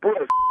comb and a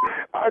brush.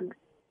 I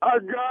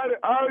got it.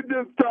 I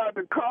just tried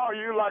to call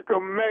you like a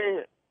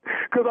man.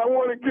 Because I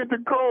want to get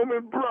the comb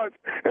and brush.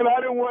 And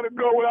I didn't want to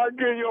go without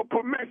getting your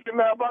permission.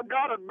 Now, if I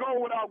got to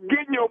go without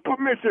getting your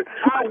permission,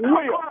 I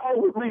will. Cry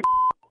with me.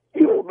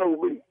 You don't know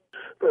me.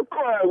 Don't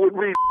cry with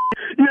me.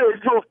 You ain't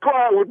supposed to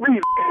cry with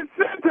me. It's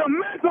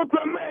sentimental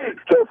to me.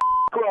 Just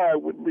cry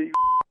with me.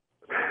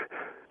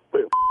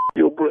 Man,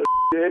 your brush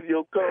and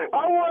your comb.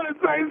 I want to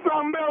say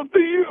something else to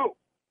you.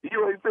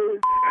 You ain't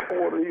saying I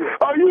want to hear.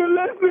 Are you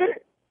listening?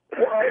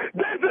 What?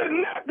 This is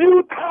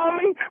nephew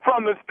Tommy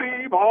from the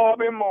Steve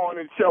Harvey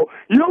Morning Show.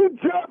 You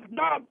just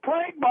got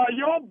pranked by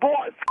your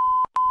boy,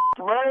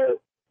 man.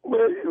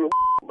 Man, you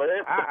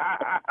man.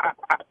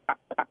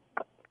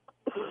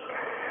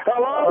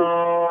 Hello?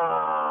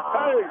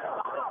 Hey.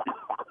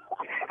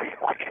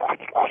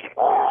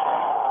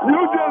 You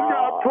just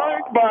got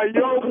pranked by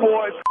your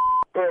boy.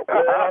 I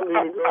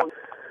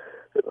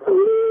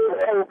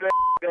hope that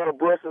got a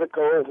brush in the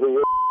car.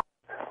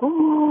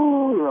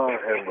 Ooh, Lord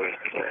have mercy.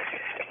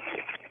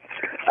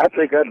 I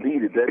think I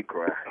needed that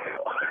cry.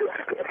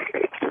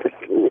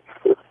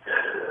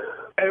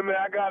 Hey, man,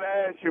 I got to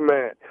ask you,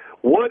 man,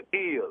 what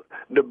is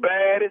the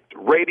baddest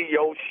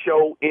radio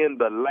show in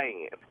the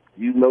land?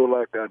 You know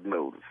like I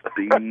know, the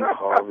Steve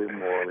Harvey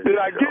Morning Did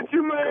I Show get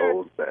you, man?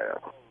 Goes down.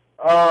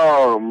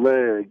 Oh,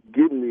 man,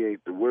 getting me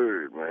ain't the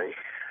word, man.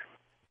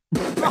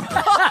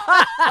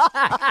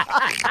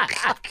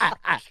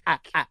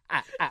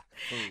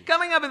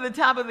 Coming up at the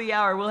top of the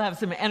hour, we'll have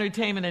some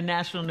entertainment and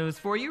national news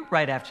for you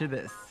right after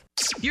this.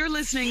 You're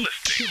listening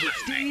to the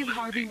Steve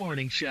Harvey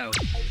Morning Show.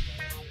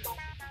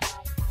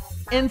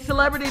 In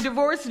celebrity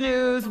divorce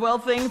news, well,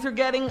 things are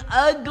getting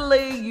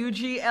ugly,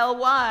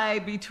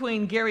 UGLY,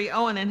 between Gary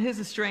Owen and his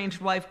estranged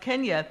wife,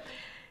 Kenya.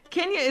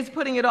 Kenya is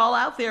putting it all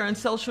out there on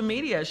social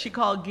media. She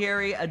called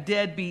Gary a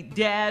deadbeat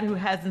dad who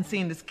hasn't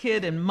seen his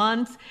kid in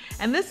months.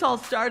 And this all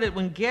started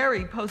when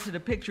Gary posted a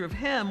picture of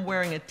him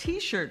wearing a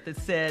T-shirt that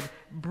said,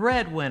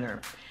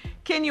 breadwinner.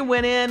 Kenya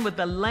went in with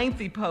a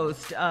lengthy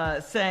post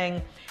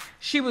saying,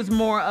 She was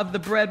more of the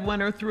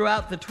breadwinner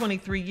throughout the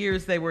 23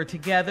 years they were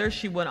together.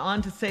 She went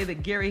on to say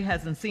that Gary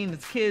hasn't seen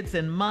his kids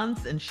in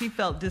months, and she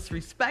felt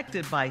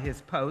disrespected by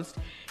his post.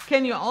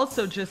 Kenya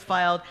also just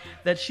filed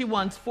that she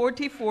wants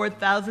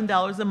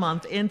 $44,000 a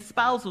month in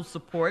spousal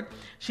support.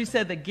 She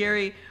said that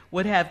Gary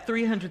would have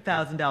 $300,000,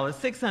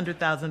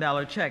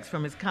 $600,000 checks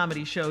from his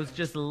comedy shows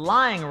just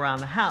laying around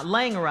the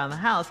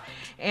house,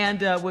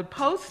 and would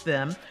post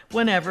them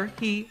whenever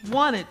he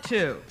wanted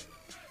to.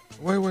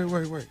 Wait.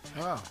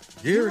 Oh.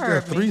 Gary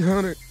got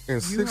 300 and You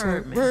 600.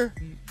 heard me. Where?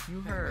 You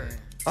heard.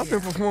 I've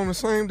been performing the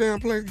same damn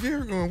place.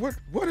 Gary going,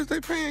 what is they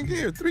paying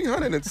Gary?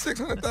 $300 and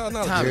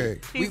 $600,000. Tommy,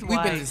 He's we've been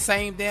white. in the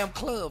same damn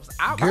clubs.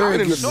 I've Gary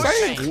been in the gets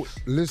same. same.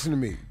 Listen to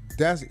me.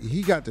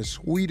 He got the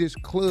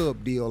sweetest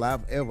club deal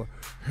I've ever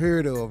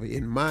heard of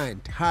in my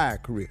entire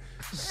career.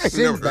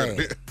 never heard of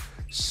it.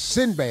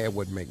 Sinbad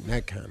wouldn't make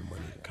that kind of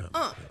money in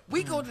comedy.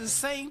 We go to the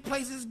same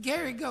places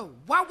Gary go.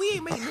 Why we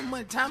ain't making no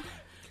money, Tommy?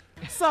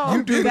 So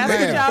You do the that's what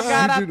math. y'all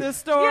got You out do the- this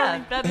story?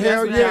 Yeah, that's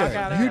Hell what y'all yeah.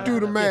 got You out do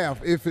of the it.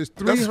 math. If it's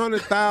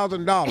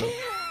 $300,000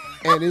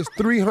 and it's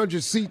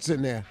 300 seats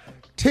in there,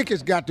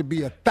 tickets got to be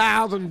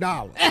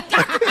 $1,000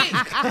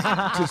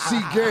 to see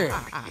Gary.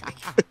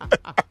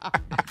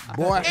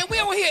 Boy, And we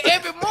over here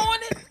every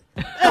morning.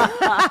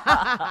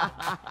 A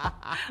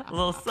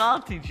little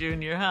salty,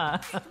 Junior, huh?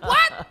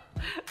 What?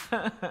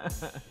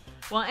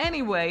 Well,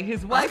 anyway,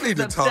 his I wife need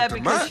is to talk upset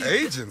to my because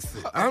agency.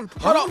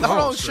 Hold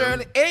on,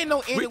 Shirley. Ain't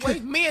no anyway.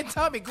 Me and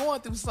Tommy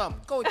going through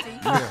something. Go, T.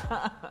 Ain't no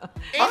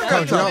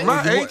gotta talk anyway.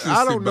 my agency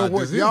I don't know about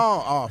what this.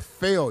 y'all are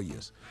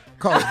failures.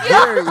 Cause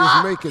Gary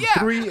is making Yeah.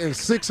 $300,000 and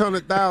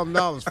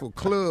 $600,000 for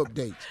club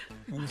dates.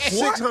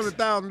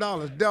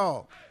 $600,000,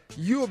 dog.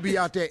 You'll be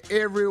out there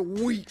every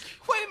week.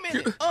 Wait a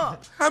minute. How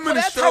for many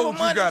that type of shows you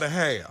money- gotta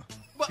have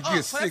But, to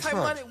get for that type of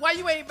 600? money, why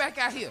you ain't back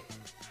out here?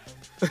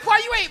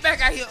 Why you ain't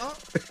back out here,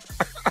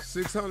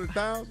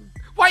 600,000.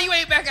 Why you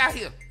ain't back out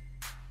here?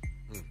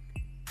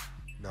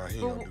 No, he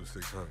ain't gonna do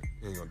 600.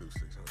 He ain't gonna do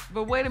 600.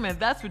 But wait a minute,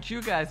 that's what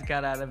you guys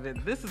got out of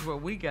it. This is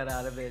what we got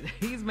out of it.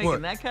 He's making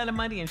What? that kind of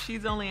money, and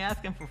she's only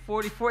asking for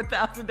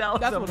 $44,000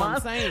 That's a what month.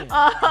 I'm saying.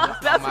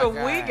 That's my what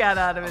we gosh. got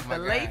out of it. Oh, my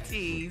The gosh.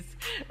 ladies.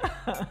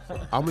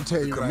 I'm gonna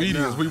tell you right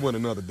Comedians, now. we went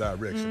another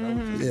direction. I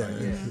would just Yeah,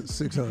 say.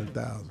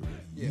 600,000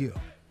 a year.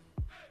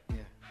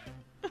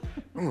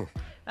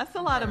 That's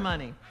a lot of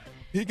money.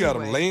 He got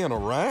him Anyway. laying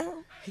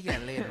around? He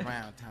got laid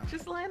around, Tommy.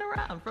 Just laying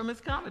around from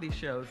his comedy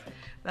shows.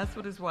 That's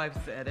what his wife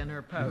said in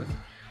her post.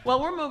 Well,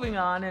 we're moving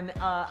on. In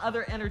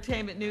other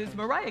entertainment news,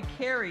 Mariah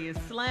Carey is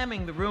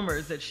slamming the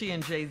rumors that she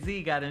and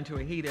Jay-Z got into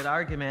a heated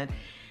argument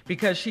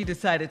because she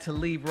decided to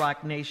leave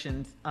Roc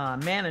Nation's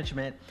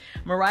management.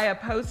 Mariah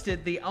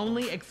posted, "The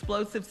only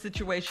explosive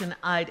situation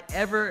I'd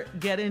ever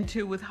get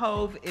into with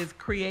Hove is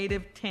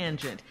creative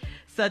tangent,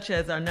 such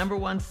as our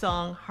 #1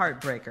 song,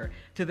 Heartbreaker.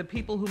 To the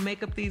people who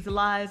make up these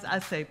lies, I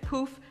say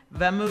poof,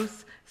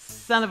 vamoose,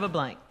 son of a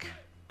blank."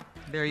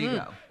 There you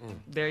go.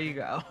 There you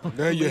go.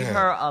 There you Leave have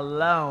her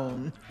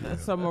alone.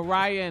 So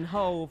Mariah and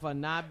Hove are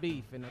not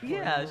beefing. according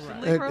Yeah, to she Mariah.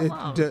 leave her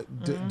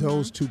alone.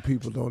 Those two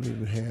people don't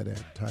even have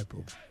that type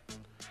of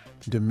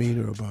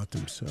demeanor about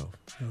themselves.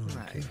 They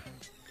don't care.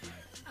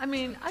 I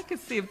mean, I could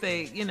see if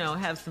they,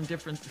 have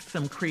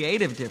some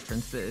creative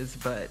differences,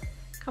 but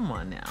come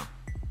on now.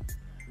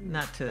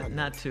 Not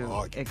to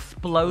argue.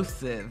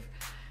 explosive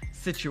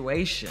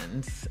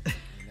situations.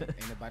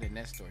 Ain't nobody in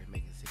that story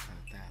making 600,000.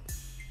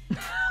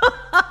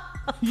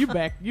 You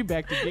back to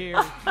Gary.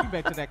 You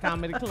back to that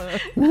comedy club.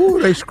 Ooh,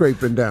 they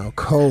scraping down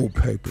cold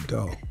paper,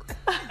 dog.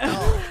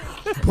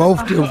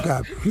 Both of them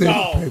got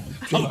plenty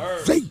of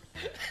paper. Jay-Z.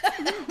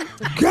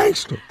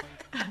 Gangster.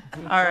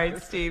 All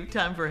right, Steve,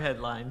 time for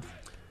headlines.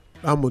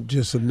 I'm going to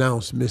just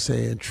announce Miss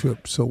Ann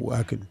Tripp so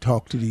I can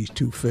talk to these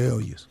two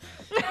failures.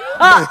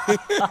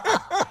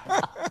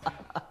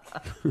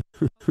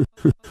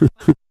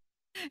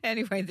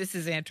 Anyway, this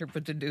is Ann Tripp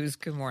with the news.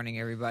 Good morning,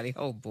 everybody.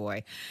 Oh,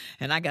 boy.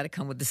 And I got to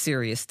come with the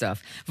serious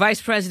stuff.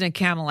 Vice President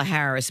Kamala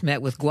Harris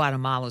met with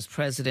Guatemala's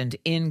president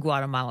in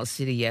Guatemala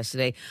City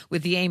yesterday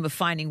with the aim of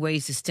finding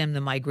ways to stem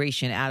the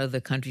migration out of the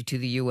country to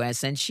the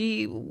U.S., and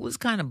she was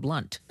kind of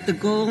blunt. The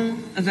goal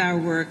of our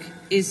work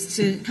is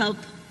to help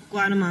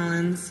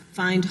Guatemalans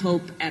find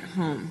hope at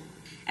home.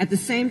 At the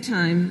same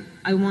time,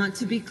 I want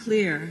to be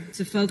clear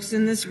to folks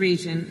in this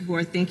region who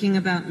are thinking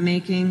about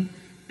making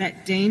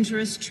that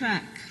dangerous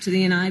trek to the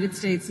United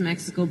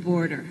States-Mexico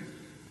border.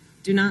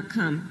 Do not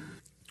come.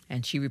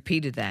 And she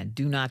repeated that,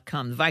 do not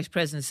come. The vice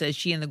president says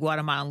she and the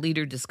Guatemalan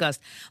leader discussed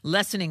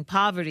lessening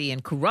poverty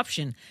and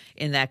corruption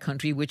in that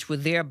country, which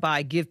would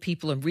thereby give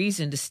people a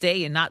reason to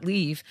stay and not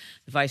leave.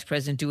 The vice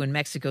president due in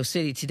Mexico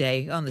City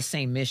today on the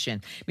same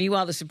mission.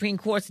 Meanwhile, the Supreme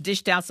Court's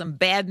dished out some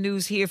bad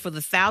news here for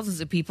the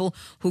thousands of people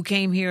who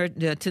came here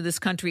to this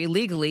country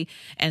illegally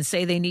and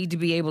say they need to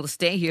be able to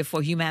stay here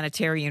for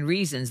humanitarian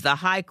reasons. The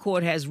High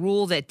Court has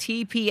ruled that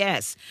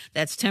TPS,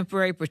 that's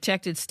temporary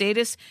protected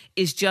status,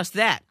 is just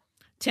that.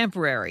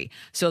 temporary,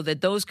 so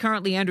that those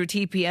currently under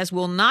TPS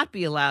will not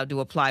be allowed to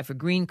apply for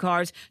green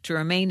cards to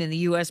remain in the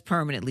U.S.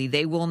 permanently.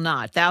 They will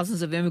not.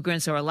 Thousands of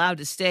immigrants are allowed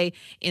to stay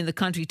in the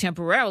country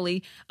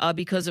temporarily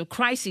because of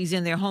crises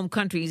in their home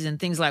countries and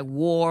things like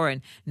war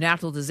and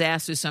natural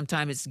disasters.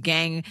 Sometimes it's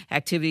gang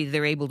activity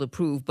they're able to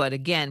prove. But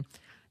again,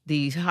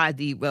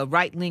 the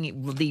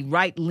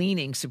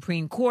right-leaning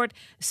Supreme Court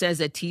says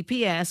that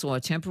TPS, or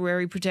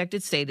temporary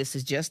protected status,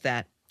 is just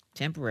that,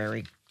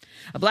 temporary.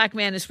 A black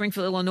man in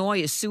Springfield,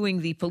 Illinois, is suing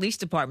the police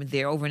department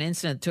there over an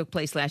incident that took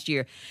place last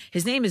year.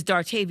 His name is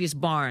Dartavius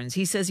Barnes.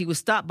 He says he was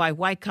stopped by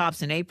white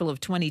cops in April of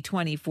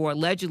 2020 for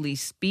allegedly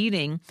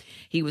speeding.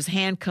 He was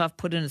handcuffed,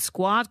 put in a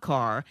squad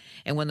car,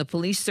 and when the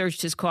police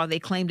searched his car, they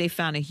claimed they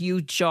found a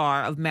huge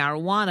jar of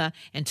marijuana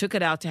and took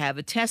it out to have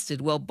it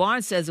tested. Well,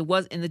 Barnes says it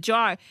was in the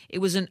jar. It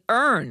was an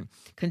urn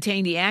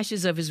containing the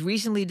ashes of his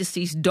recently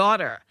deceased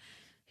daughter.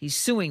 He's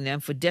suing them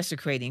for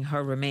desecrating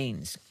her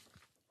remains.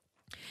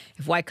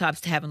 If white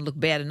cops haven't looked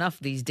bad enough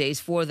these days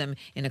for them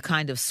in a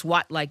kind of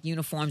SWAT-like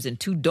uniforms and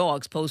two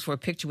dogs posed for a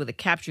picture with a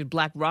captured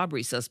black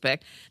robbery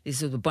suspect.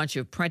 This is a bunch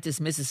of Prentice,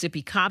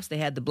 Mississippi cops. They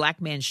had the black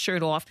man's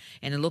shirt off,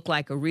 and it looked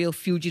like a real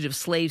fugitive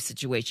slave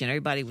situation.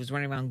 Everybody was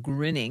running around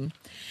grinning.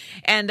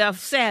 And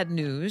sad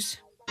news.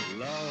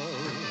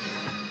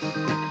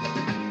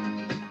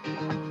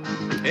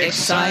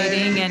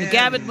 Exciting. And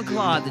Gavin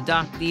McLeod,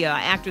 the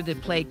actor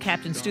that played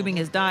Captain Steubing,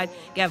 has died.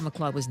 Gavin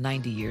McLeod was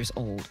 90 years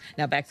old.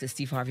 Now back to the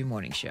Steve Harvey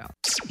Morning Show.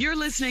 You're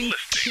listening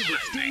to the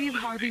Steve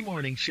Harvey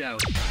Morning Show.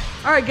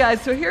 All right,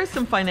 guys, so here's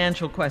some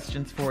financial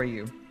questions for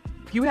you.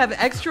 If you have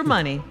extra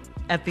money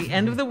at the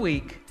end of the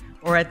week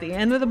or at the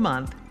end of the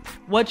month,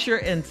 what's your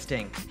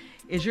instinct?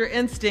 Is your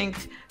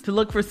instinct to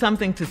look for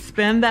something to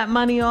spend that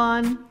money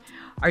on?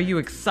 Are you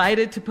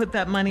excited to put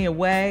that money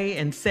away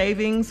in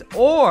savings?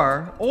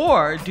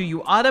 Or do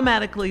you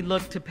automatically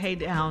look to pay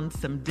down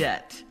some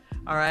debt?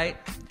 All right?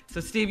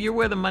 So, Steve, you're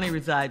where the money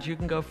resides. You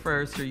can go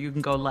first or you can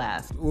go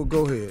last. Well,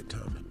 go ahead,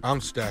 Tommy. I'm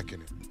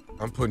stacking it.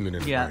 I'm putting it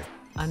in the bank.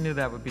 I knew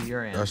that would be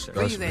your answer.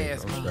 That's me. I'm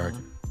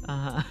stacking.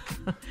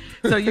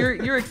 So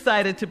you're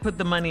excited to put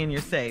the money in your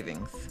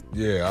savings.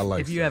 Yeah, I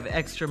like if you have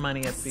extra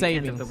money at the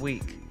end of the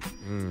week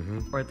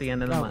or at the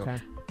end of the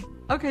month.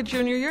 Okay,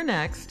 Junior, you're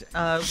next.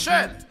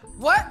 Shirley,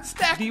 what?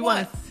 Stack do you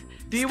what?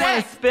 Do you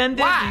want to spend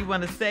it? Why? Do you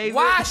want to save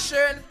Why, it?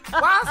 Shirley?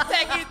 Why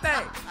stack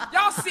anything?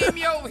 Y'all see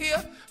me over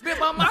here, been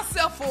by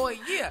myself for a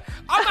year.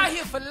 I'm out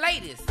here for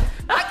ladies.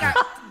 I got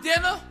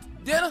dinner.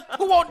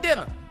 Who want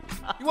dinner?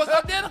 You want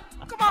some dinner?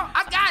 Come on,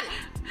 I got it.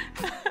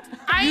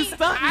 You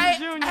stunting,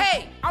 Junior.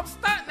 Hey, I'm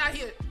stunting out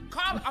here.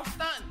 I'm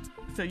stunting.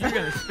 So you're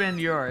going to spend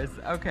yours.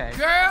 Okay.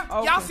 Girl,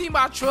 okay. Y'all see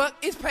my truck.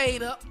 It's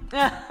paid up.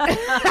 That's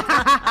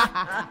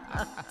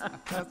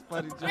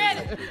funny,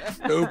 Ready.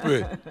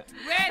 Stupid.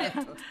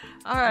 Ready.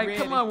 All right,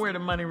 come on, where the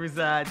money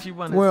resides. You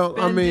want to Well,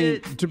 spend I mean,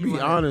 it? to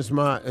be honest,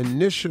 my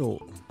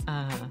initial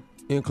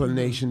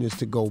inclination is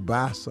to go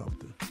buy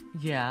something.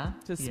 Yeah.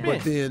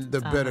 But then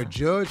the better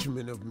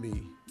judgment of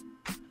me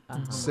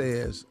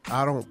says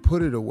I don't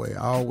put it away.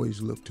 I always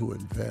look to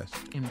invest.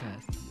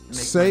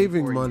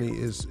 Saving money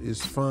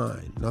is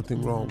fine.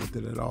 Nothing wrong with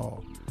it at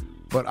all.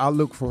 But I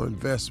look for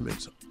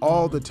investments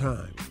all the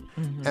time.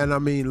 And I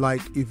mean,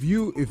 like, if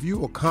you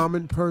a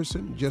common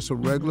person, just a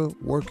regular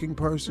working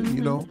person,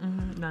 you know,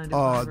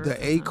 the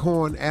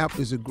Acorn app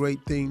is a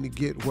great thing to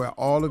get, where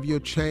all of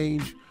your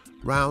change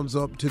rounds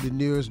up to the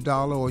nearest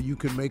dollar, or you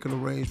can make an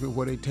arrangement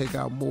where they take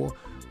out more,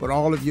 but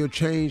all of your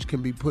change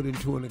can be put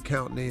into an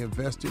account and they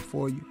invest it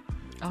for you.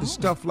 There's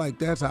stuff like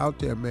that's out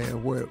there,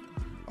 man, where,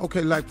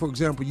 okay, like, for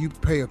example, you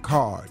pay a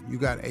card, you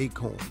got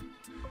Acorn,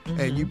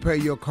 and you pay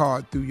your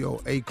card through your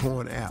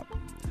Acorn app.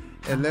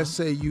 And let's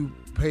say you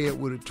pay it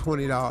with a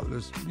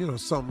 $20, you know,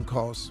 something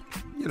costs,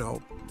 you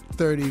know,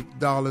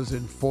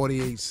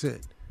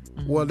 $30.48.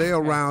 Well,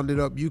 they'll round it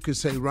up. You could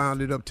say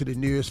round it up to the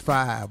nearest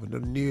 $5 or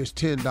the nearest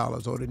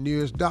 $10 or the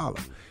nearest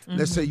dollar.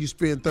 Let's say you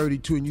spend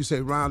 $32 and you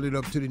say round it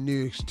up to the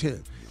nearest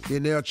 10.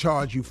 Then they'll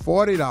charge you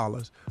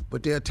 $40,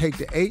 but they'll take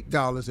the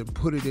 $8 and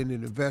put it in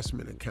an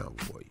investment account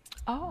for you.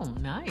 Oh,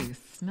 nice.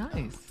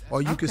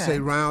 Or you could say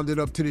round it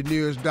up to the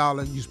nearest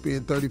dollar and you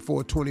spend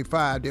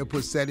 $34.25. They'll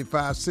put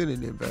 75 cents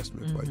in the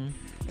investment for you.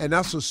 And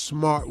that's a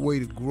smart way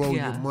to grow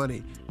your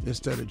money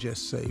instead of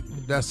just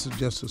saving. That's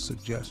just a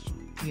suggestion.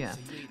 Yeah.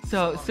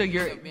 So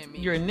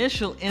your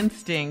initial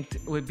instinct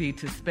would be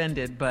to spend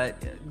it,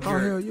 but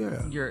hell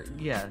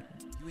yeah.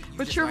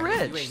 But you're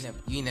rich.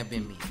 You ain't never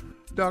been me.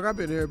 Dog, I've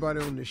been everybody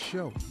on this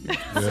show.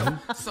 Yeah.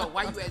 So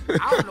why you ask?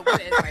 I don't know where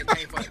everybody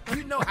came from.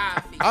 You know how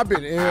I feel. I've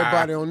been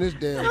everybody on this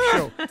damn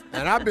show.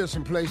 And I've been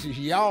some places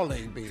y'all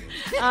ain't been.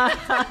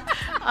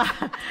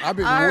 I've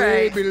been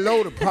way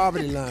below the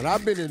poverty line.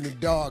 I've been in the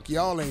dark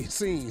y'all ain't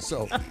seen.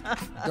 So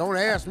don't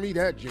ask me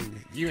that,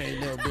 Junior. You ain't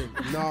never been.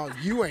 No,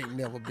 you ain't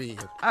never been.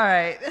 All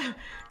right.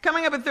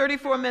 Coming up at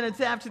 34 minutes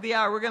after the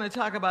hour, we're going to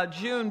talk about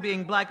June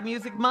being Black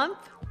Music Month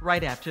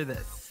right after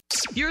this.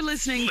 You're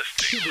listening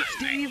to the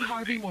Steve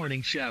Harvey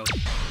Morning Show.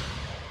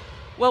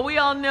 Well, we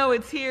all know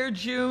it's here.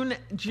 June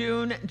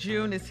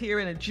is here,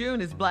 and June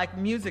is Black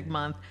Music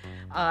Month.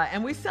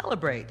 And we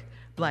celebrate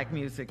Black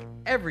music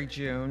every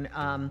June.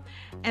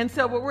 And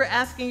so what we're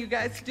asking you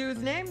guys to do is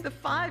name the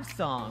 5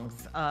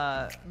 songs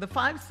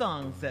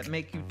that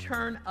make you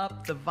turn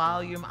up the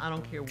volume. I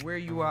don't care where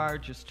you are,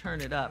 just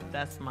turn it up.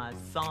 That's my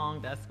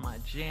song, that's my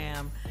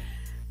jam,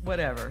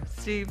 whatever.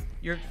 Steve,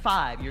 your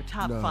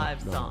top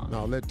 5 songs.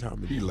 No, let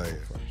Tommy He do it laughs.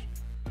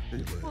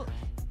 first. Well,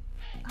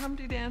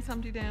 Humpty Dance,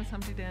 Humpty Dance,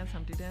 Humpty Dance,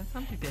 Humpty Dance,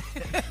 Humpty Dance.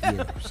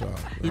 Yeah, sorry.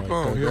 Keep All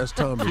right, on here. That's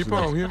Tommy's Keep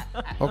on list.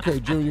 here. Okay,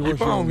 Junior, what's Keep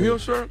your on here,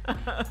 list? sir.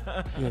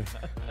 Yeah.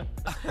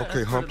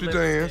 Okay, Humpty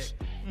Dance.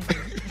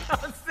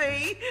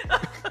 See?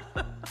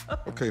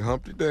 Okay,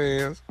 Humpty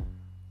Dance.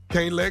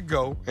 Can't Let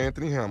Go,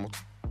 Anthony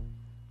Hamilton.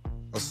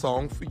 A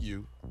Song for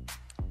You,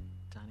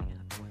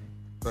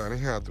 Donny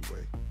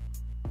Hathaway.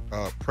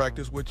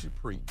 Practice What You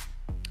Preach,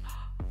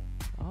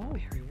 Oh,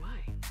 Barry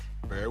White.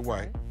 Barry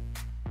White.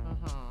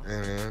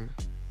 And,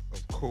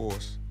 of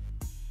course,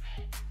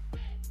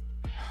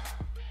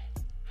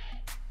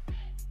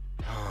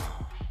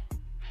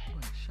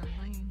 What,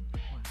 Charlene?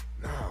 What?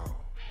 no.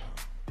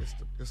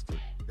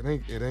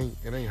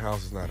 It ain't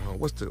House Is Not Home.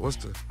 What's the? I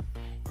can't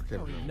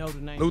don't even remember. know the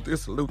name. Luther,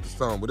 it's the Luther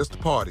song, but it's the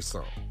party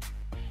song.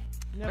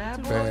 Never Bad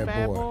Too Boy? Much,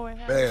 Bad Boy.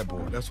 Bad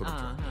Boy. That's what I'm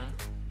trying to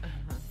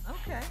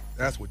Okay.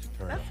 That's what you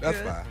turn That's up. That's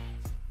good. 5.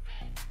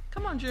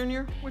 Come on,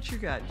 Junior. What you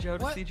got?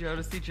 What?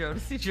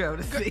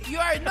 Jodeci. You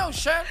already know,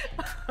 Shirley.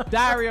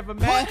 Diary of a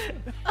Man.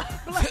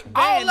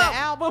 All the of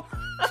album.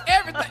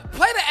 everything.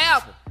 Play the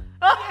album.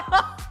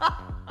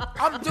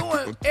 I'm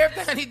doing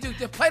everything I need to do.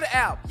 Just play the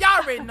album.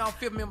 Y'all already know I'm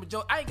filming member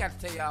Joe. I ain't got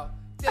to tell y'all.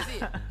 That's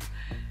it.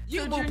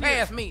 You So, move Junior,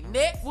 past me.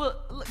 Next. Well,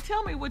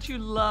 tell me what you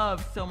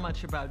love so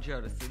much about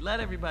Jodeci. Let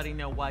everybody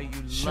know why you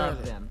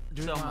love them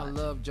The so reason why I much.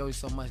 love Joey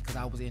so much because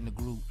I was in the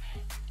group.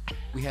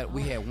 We had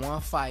one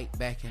fight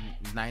back in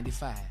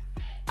 '95.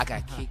 I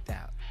got kicked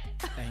out.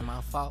 Ain't my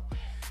fault.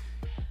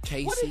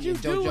 Casey What did you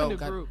and do JoJo in the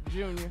got. group,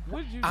 Junior?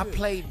 What did you I do?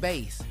 played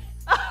bass.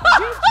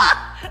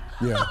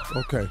 Yeah,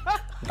 okay.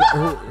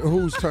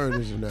 Whose turn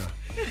is it now?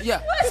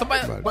 Yeah,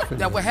 somebody. About But to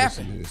that what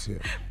listen happened. to this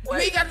here. You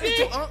ain't got to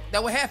do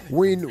that. What happened?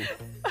 We knew.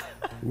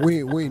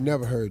 We ain't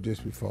never heard this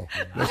before.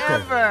 Let's go.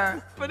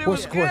 Ever. But it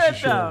What's was the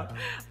question, good, though. Shirley?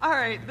 All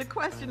right, the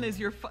question is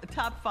your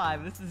top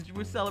 5.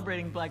 We're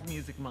celebrating Black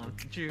Music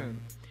Month, June.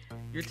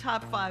 Your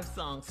top 5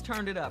 songs.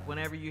 Turn it up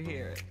whenever you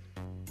hear it.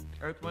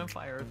 Earth, Wind,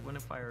 Fire, Earth, Wind,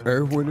 and Fire.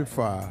 Earth, Wind, and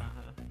Fire.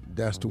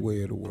 That's the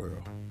way of the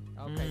world.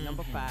 Okay,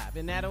 number 5.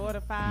 In that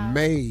order, 5?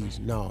 Maze.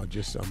 No,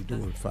 just I'm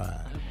doing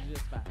 5.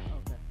 Just 5.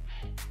 Okay.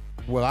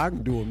 Well, I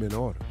can do them in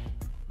order.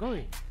 Go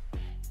ahead.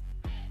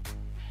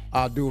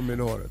 I'll do them in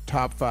order.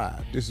 Top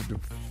 5. This is the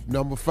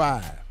number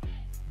 5.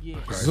 Yeah.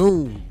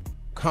 Zoom,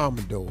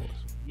 Commodores.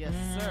 Yes,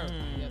 sir.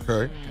 Yes,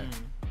 Okay.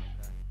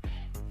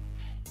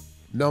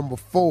 Number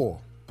 4,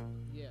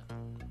 Yeah.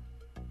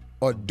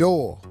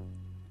 Adore,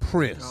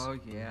 Prince. Oh,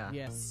 yeah.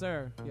 Yes,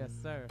 sir. Yes,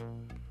 sir.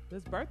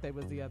 His birthday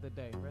was the other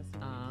day. Rest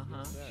in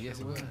peace. Yes,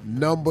 it was.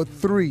 Number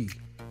 3,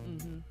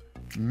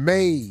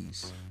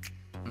 Maze,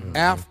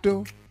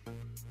 After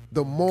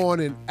the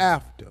Morning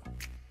After.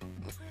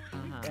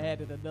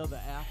 Added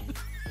another after.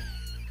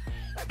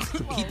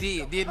 He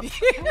did, didn't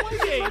he?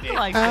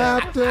 Like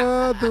that.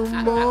 After the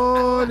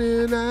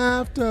morning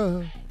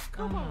after.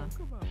 Come on.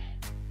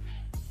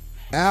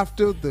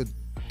 After the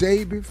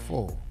day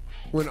before,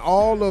 when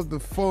all of the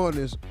fun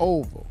is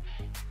over,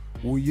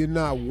 will you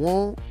not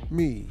want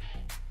me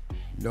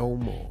no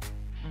more?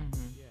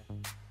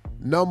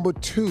 Number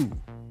 2,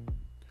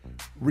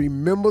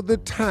 Remember the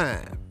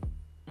Time,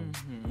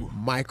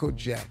 Michael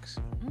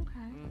Jackson.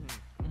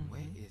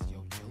 Where is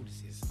your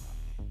Jodeci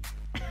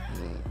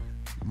song?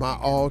 My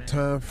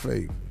all-time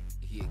favorite.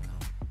 Here it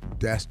comes.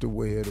 That's the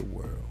way of the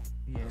world.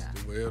 Yeah.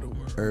 The way of the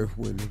world. Earth,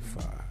 Wind, and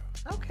Fire.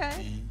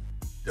 Okay.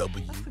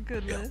 W. That's a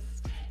good list.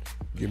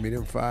 Give me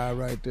them 5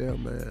 right there,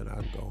 man.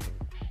 I go.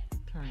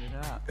 Turn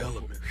it up.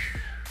 Element.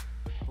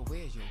 But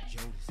where's your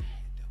Jodeci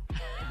at,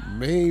 though?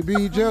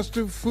 Maybe just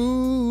a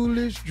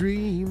foolish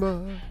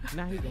dreamer,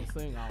 Now he gonna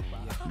sing all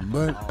 5.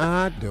 but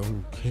I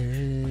don't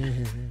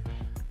care.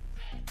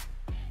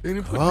 Then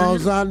he put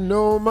Cause I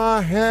know my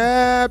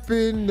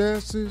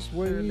happiness is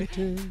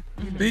waiting.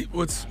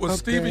 was up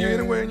Stevie there.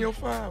 anywhere in your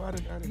 5? I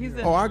didn't He's hear.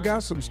 in- Oh, I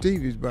got some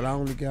Stevies, but I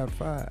only got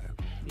 5.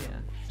 Yeah.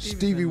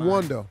 Stevie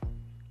Wonder,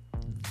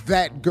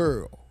 That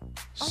Girl.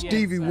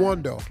 Stevie sir.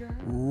 Wonder,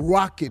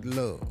 Rocket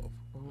Love.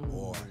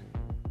 Boy.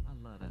 I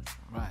love that song.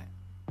 Right.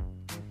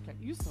 Okay,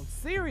 you so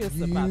serious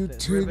about You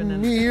this. took Ribbon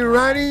in me the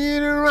right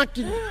in a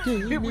rocket.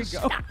 Here we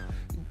go.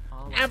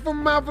 And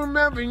from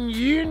heaven,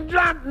 you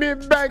dropped me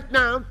back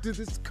down to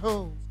this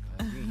cold.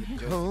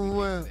 Oh,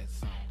 well. That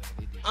song, though,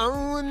 they did.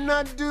 I would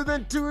not do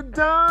that to a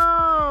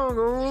dog.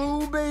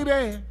 Oh,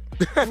 baby.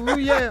 Oh,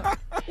 yeah.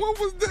 What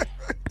was that?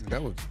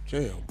 That was a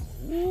jam.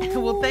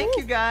 Well, thank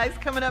you guys.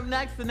 Coming up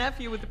next, the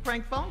nephew with the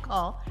prank phone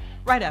call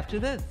right after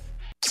this.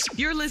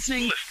 You're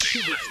listening to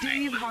the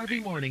Steve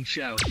Harvey Morning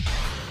Show.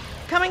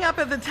 Coming up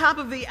at the top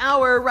of the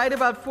hour, right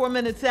about 4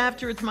 minutes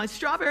after, it's my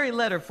strawberry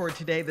letter for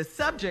today. The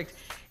subject,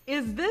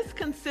 is this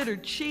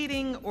considered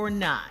cheating or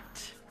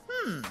not?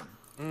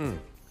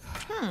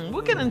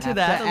 We'll get into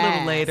that a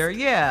little later.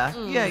 Yeah.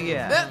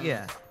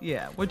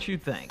 What you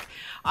think?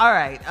 All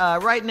right.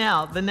 Right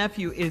now, the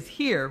nephew is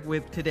here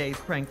with today's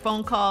prank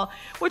phone call.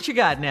 What you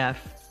got, Neff?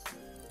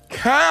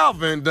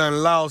 Calvin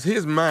done lost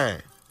his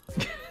mind.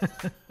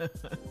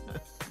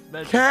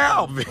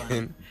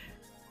 Calvin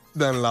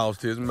done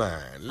lost his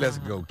mind. Let's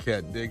go,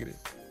 Cat Diggity.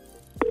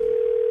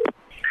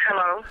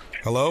 Hello.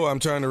 Hello, I'm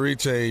trying to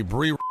reach a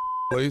Bree,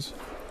 please.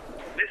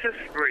 This is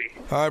Bree.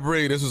 Hi,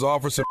 Bree. This is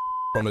Officer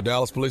from the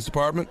Dallas Police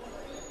Department.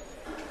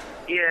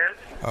 Yes.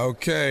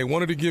 Okay,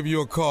 wanted to give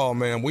you a call,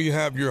 ma'am. We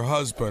have your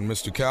husband,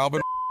 Mr.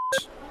 Calvin.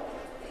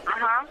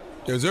 Uh-huh.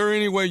 Is there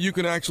any way you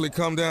can actually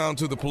come down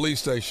to the police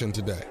station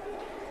today?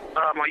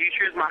 Are you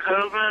sure it's my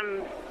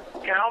husband,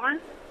 Calvin?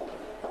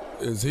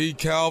 Is he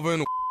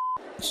Calvin?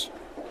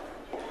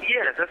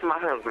 Yes, that's my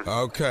husband.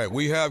 Okay,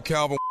 we have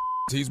Calvin.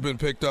 He's been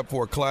picked up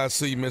for a Class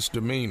C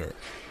misdemeanor.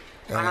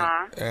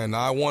 And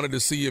I wanted to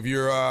see if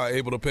you're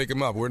able to pick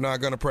him up. We're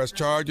not going to press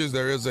charges.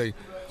 There is a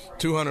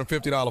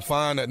 $250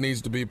 fine that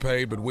needs to be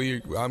paid, but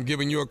I'm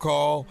giving you a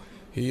call.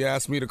 He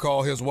asked me to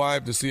call his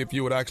wife to see if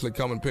you would actually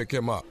come and pick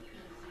him up.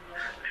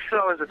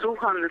 So is the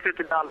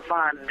 $250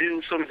 fine due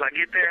as soon as I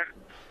get there?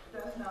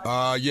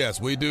 Yes,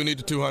 we do need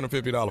the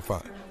 $250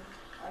 fine.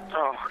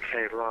 Oh,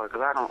 okay, Lord,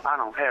 because I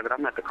don't have it.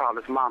 I'm going to have to call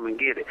his mom and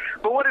get it.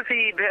 But what is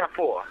he there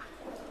for?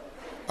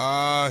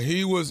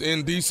 He was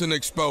indecent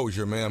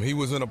exposure, ma'am. He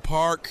was in a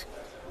park.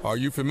 Are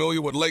you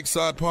familiar with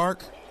Lakeside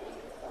Park?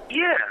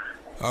 Yeah.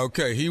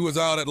 Okay, he was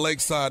out at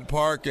Lakeside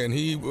Park, and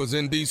he was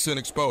indecent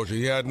exposure.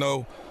 He had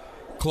no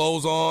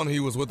clothes on. He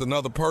was with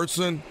another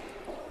person,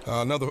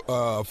 another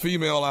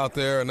female out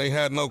there, and they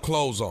had no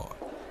clothes on.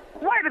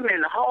 Wait a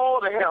minute.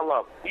 Hold the hell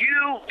up.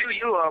 You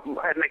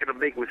had making a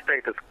big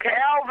mistake, because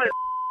Calvin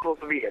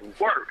supposed to be at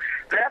work.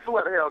 That's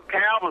where the hell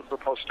Calvin's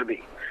supposed to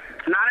be,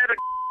 not at a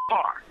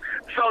park.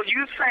 So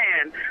you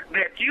saying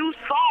that you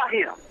saw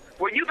him?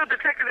 Were you the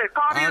detective that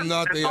caught him? I'm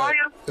not saw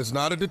him? It's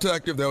not a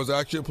detective. There was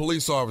actually a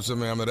police officer,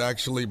 ma'am, that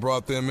actually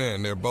brought them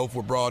in. They both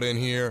were brought in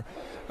here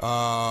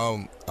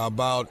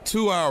about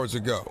 2 hours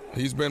ago.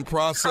 He's been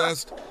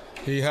processed.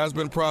 He has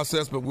been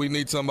processed, but we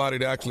need somebody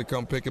to actually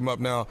come pick him up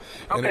now.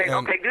 Okay.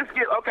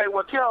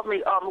 Well, tell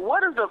me,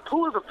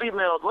 who is the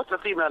female? What's the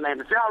female name?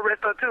 Did y'all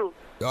arrest her too?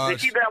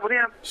 Is she there with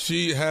him?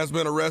 She has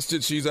been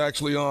arrested. She's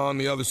actually on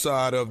the other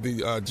side of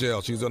the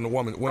jail. She's on the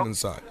women's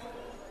side.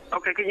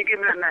 Okay, can you give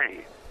me her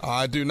name?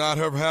 I do not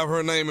have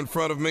her name in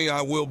front of me.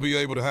 I will be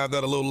able to have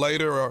that a little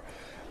later.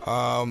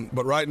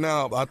 But right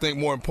now, I think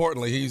more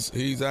importantly,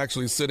 he's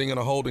actually sitting in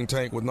a holding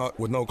tank with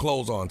no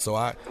clothes on. So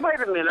Wait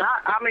a minute.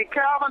 I mean,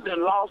 Calvin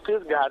done lost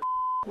his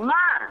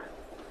mind.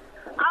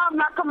 I'm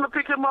not coming to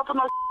pick him up for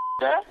no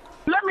that.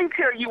 Let me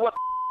tell you what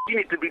you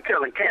need to be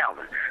telling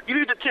Calvin. You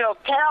need to tell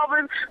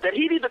Calvin that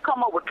he need to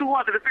come up with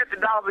 $250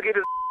 to get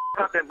his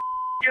out that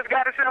just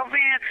got himself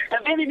in,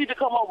 and then he need to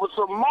come up with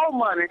some more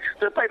money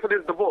to pay for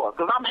this divorce,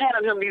 because I'm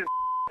handing him these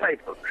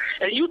papers.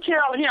 And you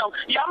tell him,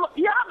 I'll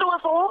do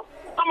it for him.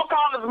 I'm going to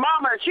call his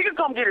mama, and she can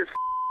come get his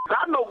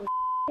I know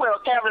well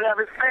Calvin have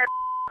his fat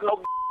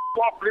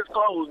walk with his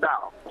clothes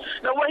down.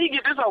 Now, where he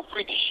get this old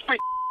freaky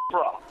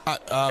from?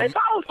 If I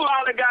was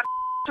all that got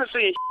to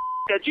see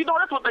that, you know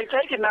that's what they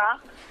taking now.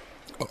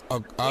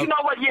 You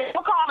know what? Yeah,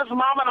 I'll call his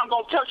mama, and I'm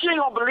going to tell. She ain't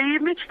going to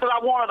believe me, because I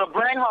want her to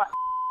bring her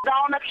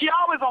down there. She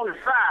always on his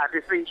side,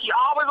 you see. She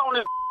always on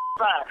his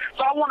side.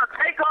 So I want to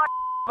take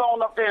her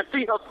on up there and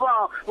see her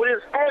son with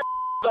his head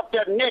up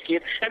there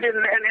naked, and then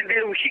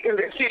she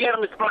let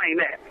him explain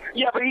that.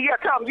 Yeah, but you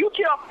got to tell him, you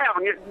tell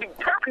Calvin, you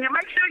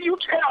make sure you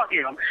tell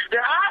him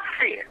that I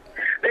said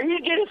that he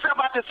get himself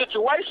out this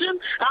situation.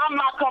 I'm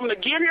not coming to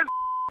get his,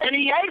 and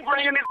he ain't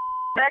bringing his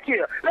back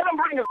here. Let him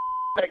bring his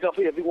back up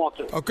here if he wants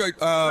to. Okay,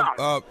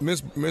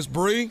 Miss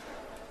Bree?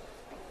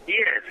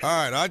 Yes. All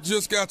right, I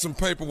just got some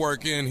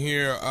paperwork in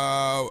here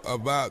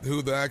about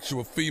who the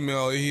actual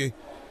female he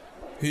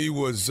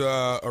was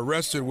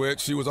arrested with.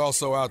 She was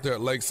also out there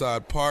at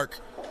Lakeside Park.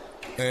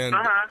 And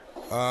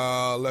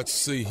let's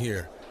see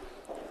here.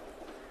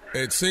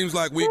 It seems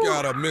like we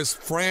got a Miss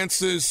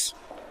Francis.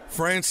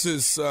 Who?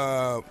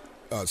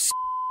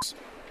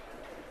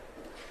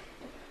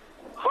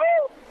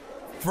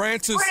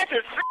 Francis.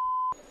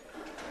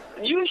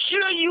 You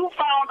sure you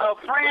found a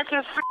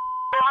Francis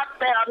out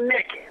there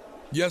naked?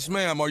 Yes,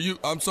 ma'am.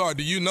 I'm sorry,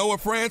 do you know a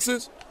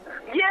Francis?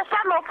 Yes,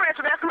 I know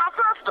Francis. That's my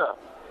sister.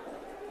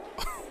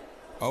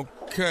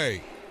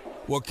 Okay.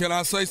 Well, can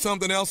I say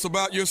something else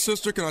about your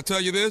sister? Can I tell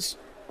you this?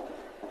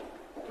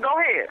 Go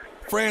ahead.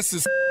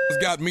 Francis has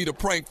got me to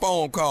prank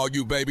phone call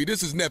you, baby.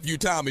 This is Nephew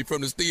Tommy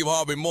from the Steve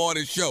Harvey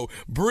Morning Show.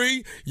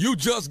 Bree, you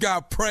just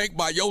got pranked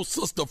by your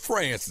sister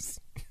Francis.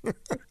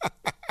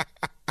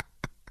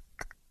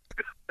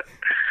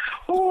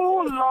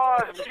 Oh,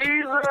 Lord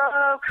Jesus.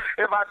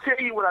 If I tell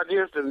you what I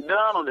just done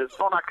on this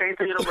phone, I can't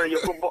tell you nobody.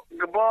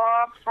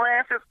 Bob,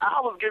 Francis, I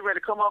was getting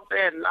ready to come up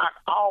there and knock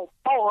all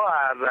 4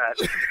 eyes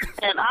out.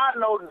 And I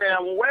know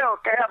damn well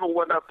Calvin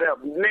wasn't up there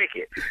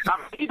naked. I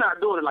mean, he's not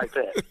doing it like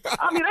that.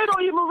 I mean, they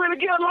don't even really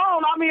get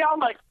along. I mean, I'm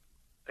like,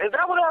 Is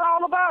that what that's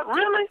all about?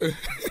 Really?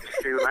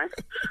 Shoot, I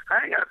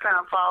ain't got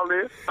time for all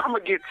this. I'm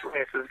going to get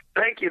Francis.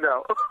 Thank you,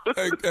 though.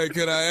 Hey,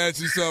 can I ask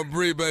you something,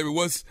 Bree, baby?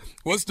 What's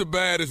the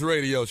baddest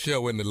radio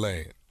show in the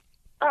land?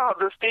 Oh,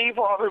 the Steve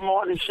Harvey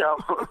Morning Show.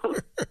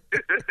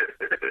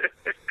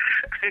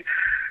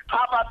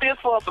 How about this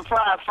for a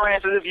surprise,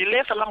 Francis? If you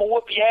listen, I'm going to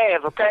whoop your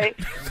ass, okay?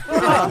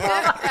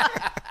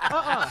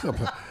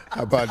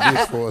 How about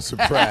this for a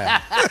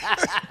surprise?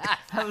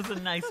 That was a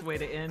nice way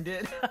to end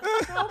it.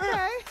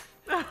 Okay.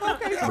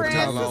 Okay,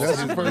 Francis.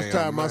 That's the first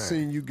time I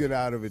seen you get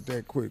out of it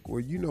that quick. Well,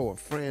 you know what,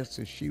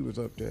 Francis, she was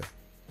up there.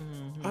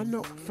 Mm-hmm. I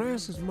know,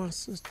 Francis, my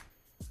sister.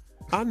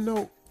 I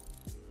know.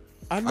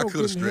 I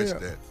could have stretched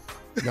that.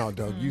 No,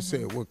 Doug, you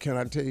said, well, can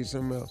I tell you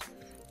something else?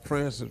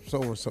 Francis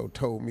so-and-so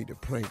told me to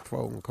prank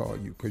phone call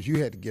you because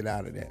you had to get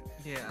out of that.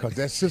 Yeah. Because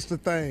that sister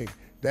thing,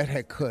 that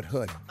had cut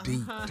her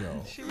deep,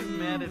 dog. She was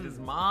mad at his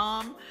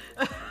mom.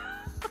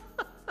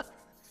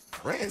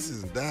 Francis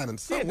is down in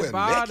She had somewhere to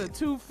borrow the naked.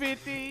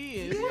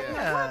 $250.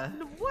 Yeah.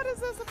 What is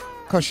this about?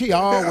 Because she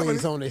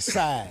always on his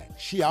side.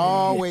 She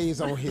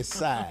always on his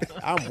side.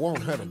 I want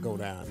her to go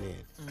down there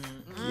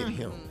and get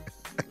him.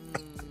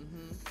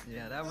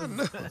 Yeah, that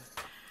was...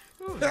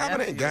 Ooh,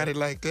 Calvin ain't got it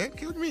like that. What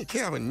do you mean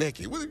Calvin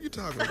naked? What are you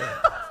talking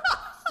about?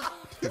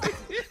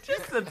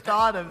 Just the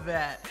thought of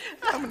that.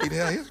 I'm gonna need to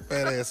have his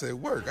fat ass at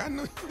work. I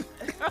know.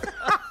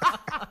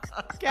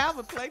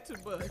 Calvin played too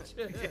much.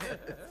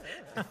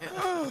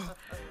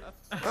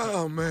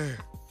 Oh man,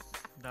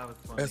 That was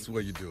funny. that's the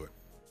way you do it.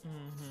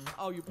 Mm-hmm.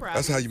 Oh, you proud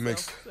That's of how you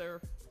yourself, make.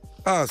 sir?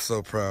 I'm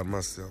so proud of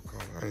myself,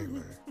 Carla. I ain't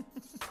man.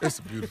 It's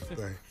a beautiful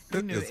thing.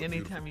 You knew It's a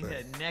anytime you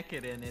beautiful thing. had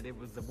naked in it, it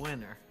was a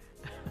winner.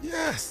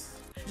 Yes.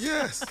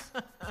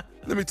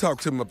 Let me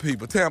talk to my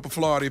people. Tampa,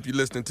 Florida, if you're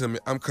listening to me,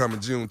 I'm coming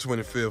June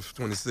 25th,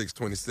 26th,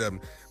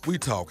 27th. We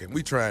talking.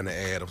 We trying to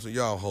add them, so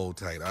y'all hold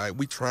tight, all right?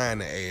 We trying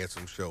to add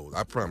some shows.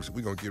 I promise you,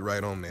 we're going to get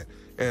right on that.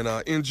 And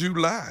in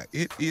July,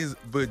 it is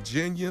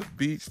Virginia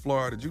Beach,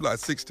 Florida, July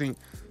 16th,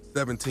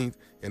 17th,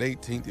 and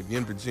 18th. If you're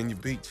in Virginia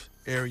Beach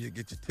area,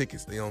 get your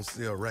tickets. They're on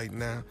sale right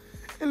now.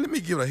 And let me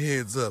give a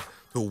heads up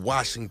to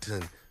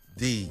Washington,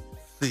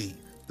 D.C.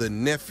 The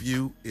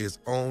nephew is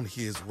on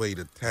his way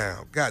to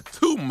town. Got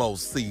 2 more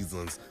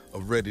seasons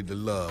of Ready to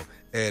Love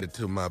added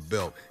to my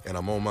belt, and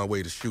I'm on my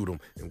way to shoot them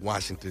in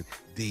Washington,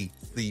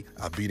 D.C.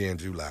 I'll be there in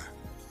July.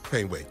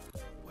 Can't wait.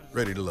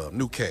 Ready to Love.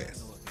 New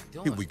cast.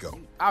 Here we go.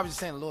 I was just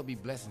saying the Lord be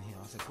blessing him.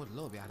 I said, what the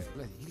Lord be out there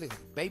blessing? He looks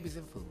at babies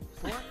and food.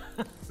 Boy,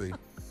 See?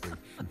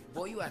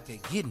 boy, you out there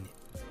getting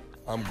it.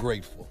 I'm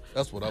grateful.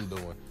 That's what I'm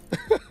doing.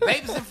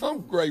 Babies and food.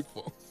 I'm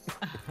grateful.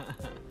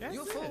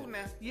 You a fool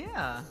now.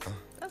 Yeah,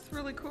 that's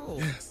really cool.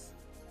 Yes.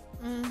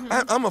 Mm-hmm.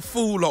 I'm a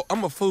fool.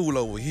 I'm a fool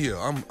over here.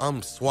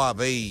 I'm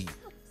suave,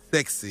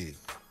 sexy,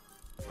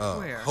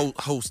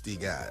 hosty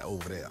guy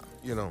over there.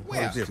 You know,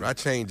 Where? different. I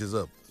changes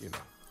up. You know.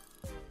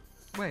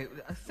 Wait,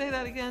 say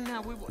that again.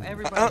 Now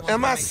everybody. wants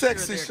Am to I make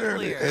sexy, sure they're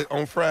Shirley, clear.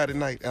 on Friday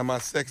night? Am I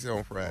sexy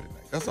on Friday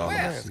night? That's all I'm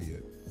Where?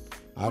 asking.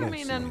 I What do don't you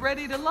mean? see And it.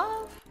 Ready to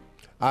Love?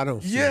 I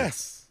don't see it.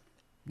 Yes.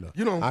 No.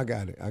 You don't. I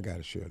got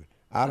it, Shirley.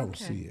 I don't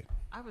Okay. see it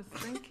I was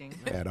thinking.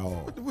 at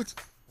all.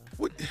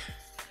 What?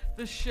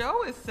 The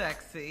show is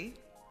sexy.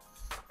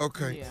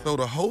 Okay, Yeah. so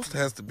the host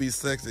has to be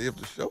sexy if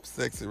the show's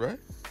sexy, right?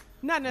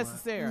 Not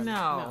necessarily.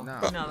 No,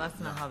 that's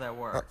not how that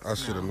works. I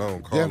should have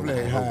known. Carla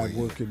Definitely was how on her it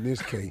way. work in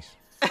this case.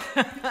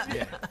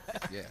 Yeah,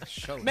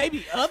 show.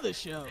 Maybe other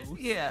shows.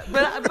 Yeah,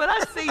 but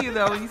I see you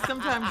though.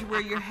 Sometimes you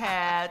wear your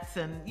hats,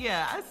 and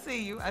yeah, I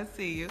see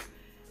you.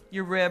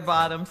 Your red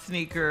bottom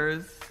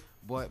sneakers.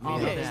 Boy, All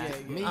me, of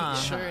that. me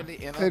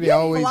Shirley, and And they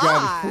always got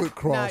fly. his foot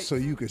crossed Nice. so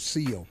you could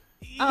see them.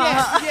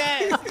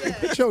 Yes.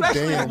 Put your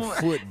Especially damn more-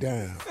 foot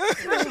down.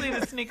 Especially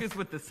the sneakers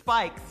with the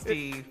spikes,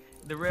 Steve.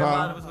 The red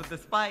bottoms with the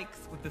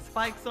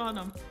spikes on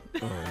them.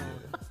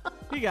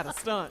 He got a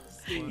stunt.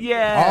 Steve.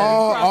 Yeah.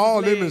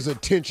 All them legs. is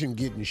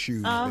attention-getting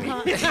shoes. man.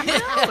 You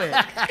know it.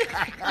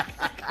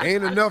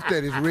 Ain't enough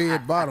that it's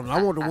red bottoms.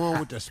 I want the one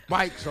with the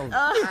spikes on it.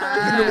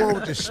 Give me the one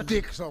with the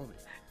sticks on it.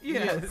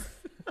 Yes.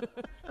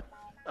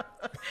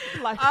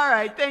 Like, All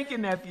right, thank you,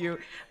 nephew.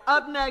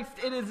 Up next,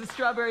 it is a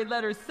Strawberry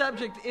Letter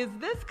subject. Is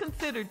this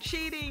considered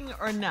cheating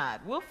or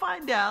not? We'll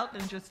find out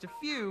in just a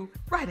few,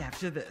 right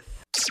after this.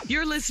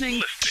 You're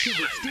listening to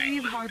the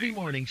Steve Harvey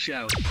Morning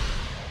Show.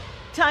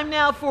 Time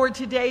now for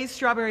today's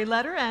Strawberry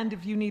Letter, and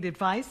if you need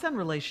advice on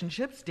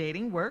relationships,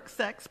 dating, work,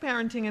 sex,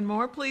 parenting, and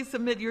more, please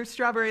submit your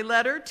Strawberry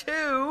Letter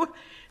to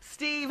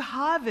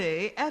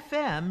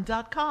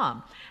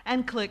steveharveyfm.com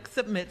and click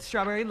Submit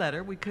Strawberry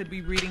Letter. We could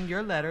be reading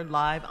your letter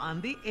live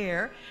on the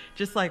air,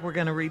 just like we're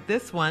going to read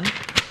this one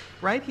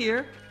right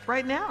here,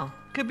 right now.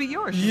 Could be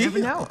yours. You never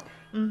know.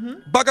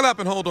 Buckle up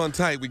and hold on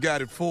tight. We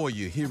got it for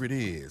you. Here it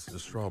is, the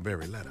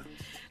Strawberry Letter.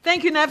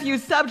 Thank you, nephew.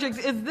 Subject,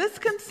 is this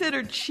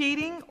considered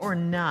cheating or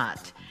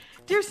not?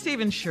 Dear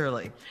Steve and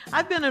Shirley,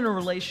 I've been in a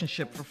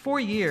relationship for 4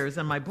 years,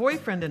 and my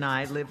boyfriend and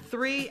I live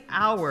 3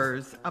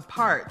 hours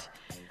apart.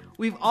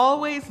 We've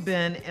always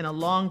been in a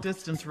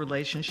long-distance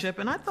relationship,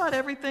 and I thought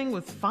everything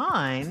was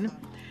fine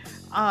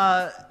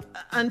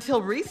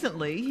Until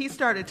recently, he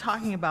started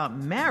talking about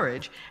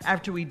marriage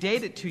after we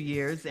dated 2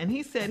 years, and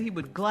he said he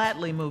would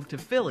gladly move to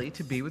Philly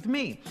to be with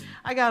me.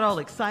 I got all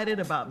excited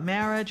about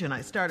marriage, and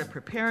I started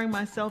preparing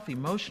myself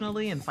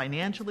emotionally and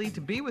financially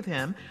to be with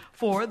him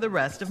for the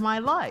rest of my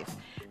life.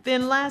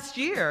 Then last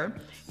year,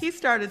 he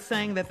started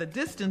saying that the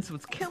distance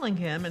was killing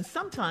him, and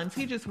sometimes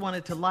he just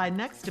wanted to lie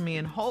next to me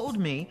and hold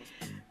me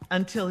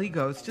until he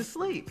goes to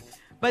sleep.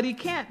 But he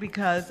can't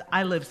because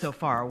I live so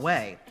far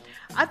away.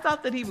 I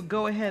thought that he would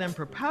go ahead and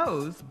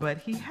propose, but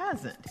he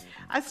hasn't.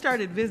 I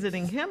started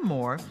visiting him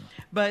more,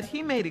 but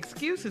he made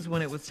excuses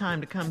when it was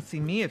time to come see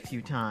me a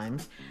few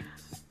times.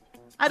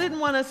 I didn't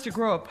want us to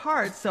grow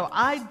apart, so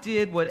I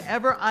did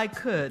whatever I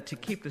could to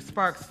keep the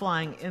sparks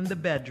flying in the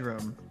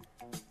bedroom.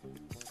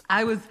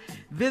 I was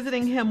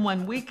visiting him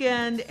one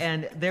weekend,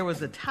 and there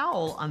was a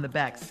towel on the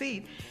back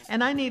seat,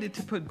 and I needed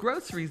to put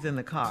groceries in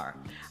the car.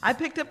 I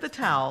picked up the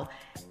towel,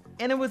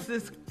 and it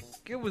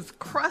was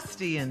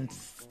crusty and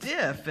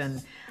stiff,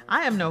 and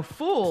I am no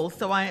fool,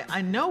 so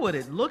I know what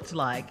it looked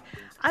like.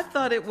 I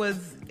thought it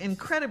was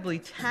incredibly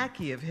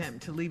tacky of him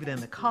to leave it in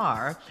the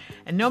car,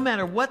 and no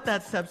matter what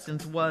that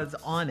substance was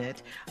on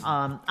it,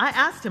 I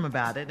asked him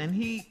about it, and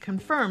he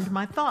confirmed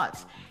my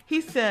thoughts.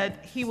 He said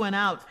he went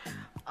out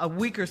a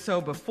week or so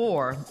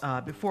before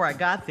I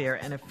got there,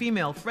 and a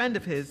female friend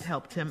of his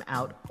helped him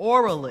out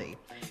orally.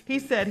 He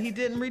said he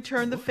didn't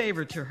return the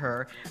favor to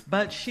her,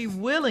 but she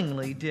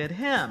willingly did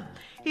him.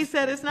 He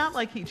said it's not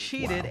like he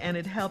cheated, and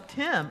it helped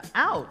him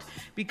out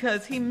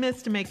because he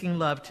missed making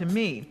love to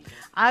me.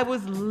 I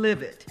was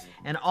livid,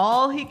 and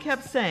all he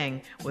kept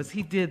saying was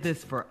he did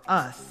this for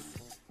us,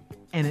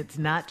 and it's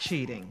not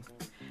cheating.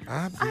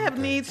 I have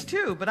needs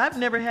too, but I've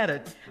never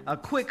had a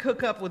quick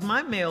hookup with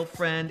my male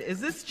friend. Is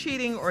this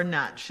cheating or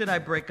not? Should I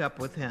break up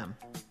with him?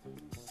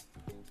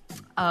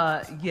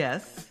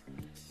 Yes.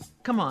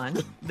 Come on,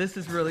 this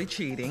is really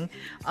cheating.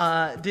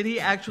 Did he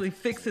actually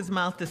fix his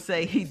mouth to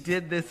say he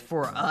did this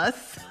for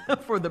us,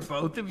 for the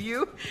both of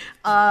you?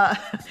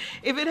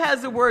 If it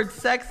has the word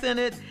sex in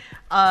it,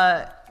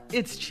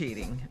 it's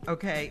cheating,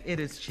 okay?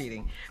 It is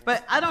cheating.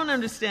 But I don't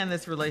understand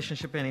this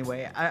relationship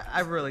anyway.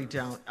 I really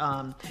don't.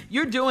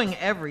 You're doing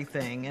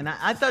everything, and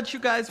I thought you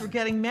guys were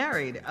getting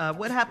married.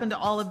 What happened to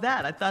all of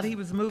that? I thought he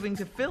was moving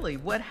to Philly.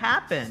 What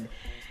happened?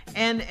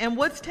 And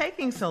what's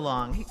taking so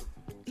long?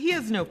 He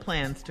has no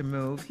plans to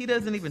move. He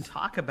doesn't even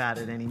talk about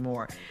it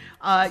anymore.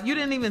 You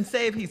didn't even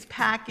say if he's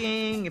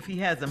packing, if he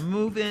has a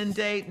move-in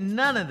date,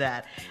 none of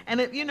that.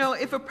 And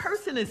if a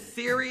person is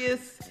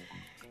serious,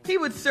 he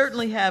would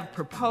certainly have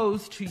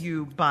proposed to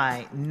you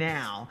by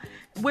now.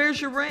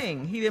 Where's your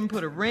ring? He didn't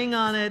put a ring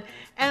on it.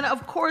 And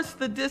of course,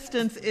 the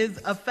distance is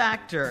a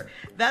factor.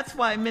 That's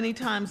why many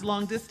times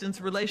long-distance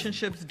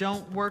relationships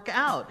don't work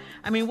out.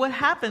 I mean, what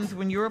happens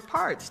when you're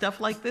apart? Stuff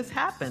like this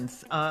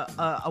happens.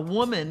 A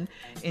woman,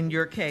 in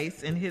your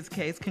case, in his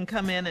case, can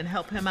come in and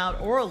help him out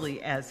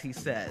orally, as he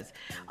says.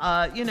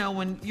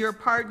 When you're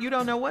apart, you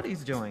don't know what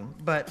he's doing.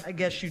 But I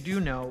guess you do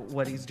know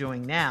what he's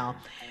doing now.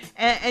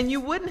 And you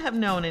wouldn't have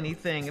known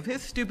anything if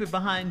his stupid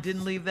behind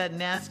didn't leave that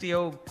nasty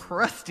old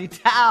crusty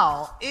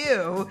towel,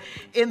 ew,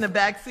 in the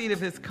back seat of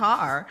his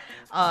car.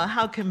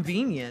 How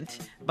convenient,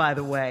 by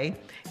the way.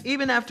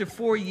 Even after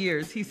 4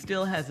 years, he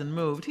still hasn't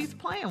moved. He's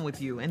playing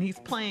with you, and he's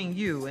playing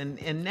you,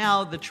 and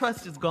now the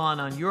trust is gone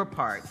on your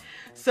part.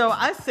 So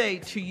I say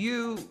to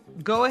you,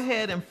 go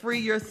ahead and free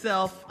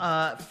yourself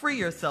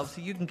so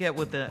you can get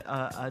with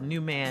a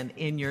new man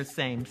in your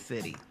same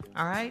city.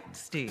 All right,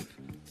 Steve?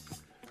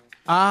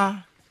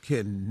 I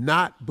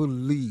cannot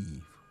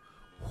believe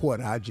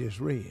what I just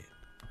read.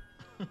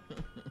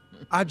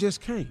 I just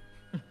can't.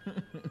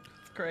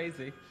 It's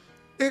crazy.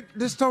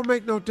 This don't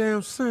make no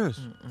damn sense.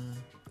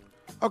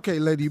 Okay,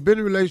 lady, you've been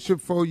in a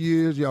relationship 4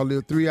 years. Y'all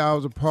live 3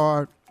 hours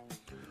apart.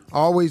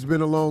 Always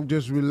been a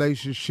long-distance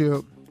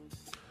relationship.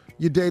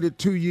 You dated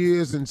 2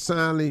 years, and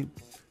finally,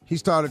 he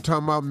started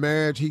talking about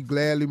marriage. He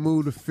gladly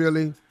moved to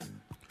Philly.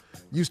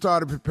 You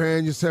started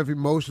preparing yourself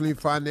emotionally,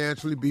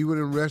 financially, be with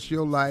him the rest of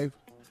your life.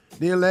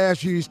 Then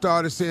last year, he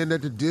started saying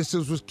that the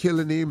distance was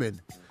killing him,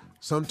 and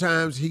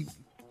sometimes he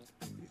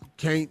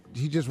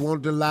just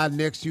wanted to lie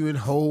next to you and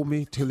hold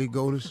me till he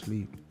go to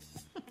sleep.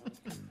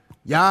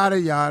 Yada,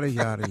 yada,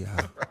 yada,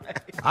 yada.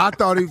 Right. I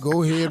thought he'd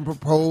go ahead and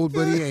propose,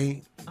 but he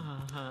ain't.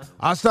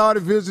 I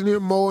started visiting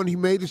him more, and he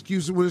made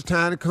excuses when it's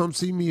time to come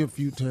see me a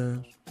few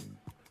times.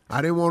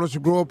 I didn't want us to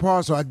grow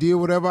apart, so I did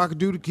whatever I could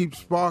do to keep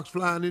sparks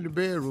flying in the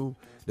bedroom.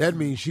 That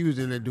means she was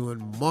in there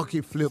doing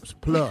monkey flips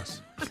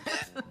plus.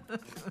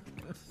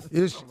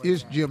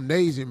 It's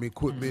gymnasium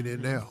equipment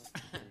in there.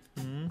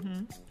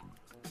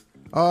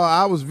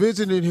 I was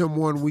visiting him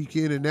one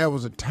weekend, and there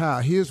was a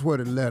towel. Here's what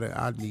a letter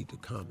I need to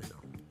comment on.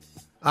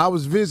 I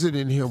was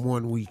visiting him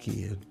one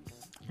weekend.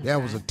 There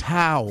was a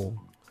towel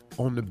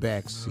on the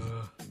back seat.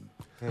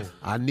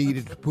 I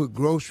needed to put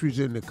groceries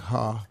in the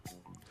car.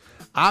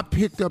 I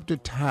picked up the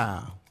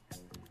towel,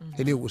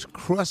 and it was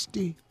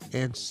crusty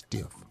and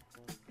stiff.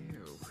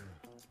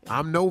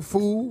 I'm no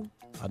fool.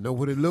 I know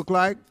what it looked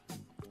like.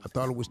 I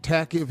thought it was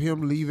tacky of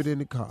him to leave it in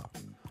the car.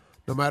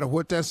 No matter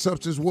what that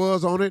substance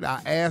was on it,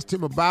 I asked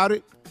him about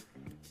it,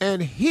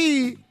 and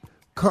he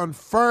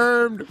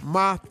confirmed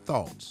my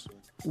thoughts.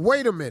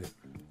 Wait a minute.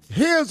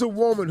 Here's a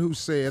woman who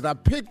said, I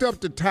picked up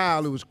the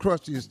towel, it was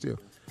crusty and still.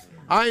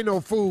 I ain't no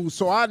fool,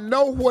 so I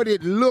know what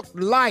it looked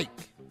like.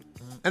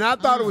 And I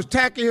thought it was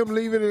tacky him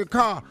leaving in the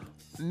car.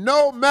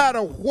 No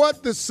matter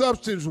what the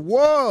substance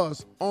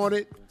was on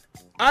it,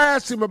 I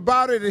asked him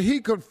about it and he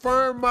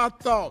confirmed my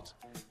thoughts.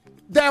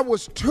 There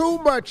was too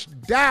much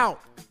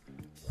doubt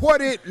what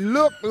it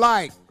looked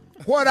like,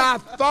 what I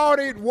thought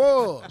it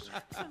was,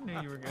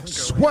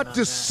 what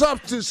the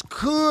substance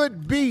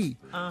could be.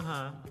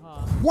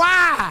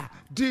 Why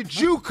did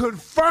you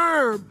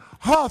confirm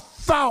her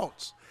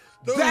thoughts?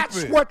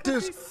 That's what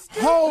this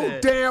whole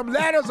damn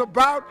letter's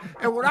about.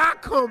 And when I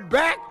come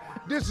back,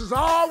 this is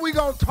all we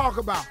gonna talk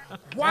about.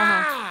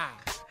 Why?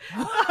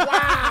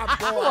 Why,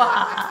 boy?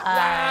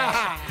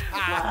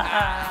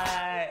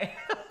 Why?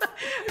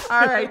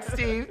 All right,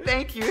 Steve,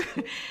 thank you.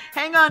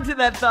 Hang on to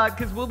that thought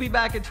because we'll be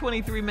back at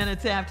 23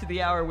 minutes after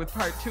the hour with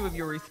part 2 of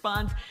your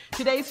response.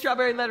 Today's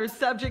Strawberry Letter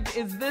subject,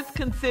 is this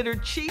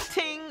considered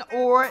cheating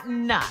or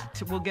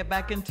not? We'll get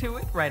back into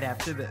it right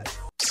after this.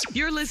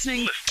 You're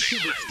listening to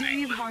the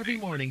Steve Harvey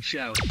Morning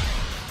Show.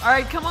 All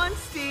right, come on,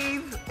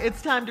 Steve.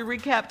 It's time to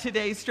recap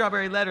today's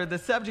Strawberry Letter. The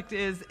subject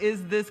is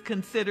this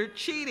considered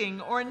cheating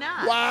or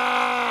not?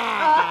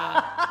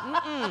 Wow!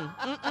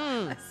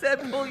 I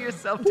said pull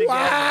yourself together.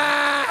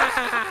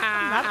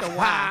 Not the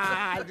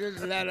why. This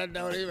letter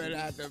don't even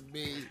have to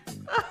be.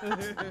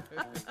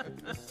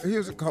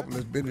 Here's a couple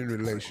that's been in a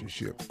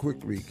relationship. Quick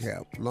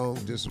recap. Long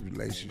distance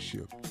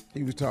relationship.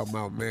 He was talking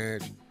about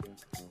marriage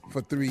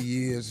for 3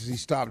 years. He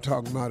stopped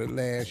talking about it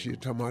last year,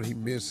 talking about he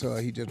miss her.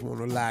 He just want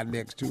to lie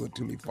next to her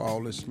till he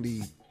fall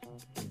asleep.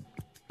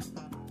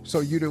 So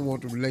you didn't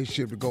want the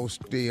relationship to go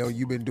stale.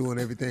 You've been doing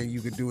everything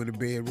you could do in the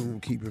bedroom,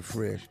 keep it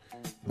fresh.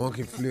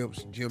 Monkey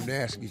flips,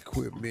 gymnastic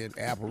equipment,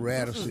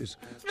 apparatuses,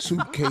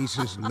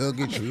 suitcases,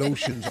 luggage,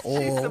 lotions,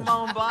 oils.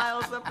 Simone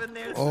Biles up in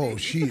there. Oh,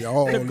 she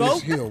all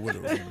this here with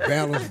a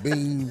balance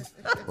beam,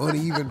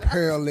 uneven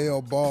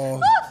parallel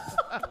bars.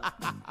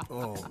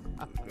 Oh,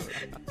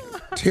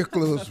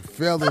 ticklers,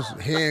 feathers,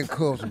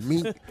 handcuffs,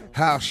 mink,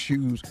 house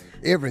shoes,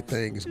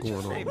 everything is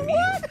going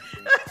on.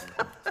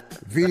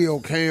 Video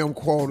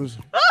camcorders.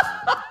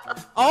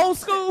 Old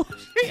school.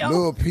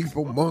 Little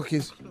people,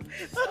 monkeys.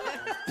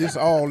 It's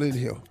all in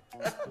here.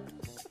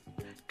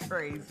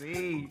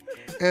 Crazy.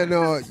 And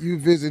you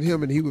visit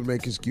him and he would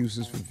make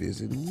excuses for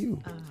visiting you.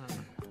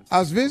 I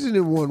was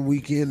visiting one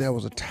weekend. There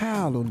was a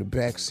towel on the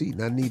back seat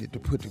and I needed to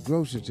put the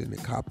groceries in the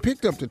car.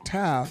 Picked up the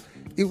towel.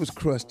 It was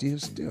crusty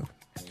and stiff.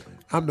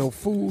 I'm no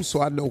fool,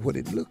 so I know what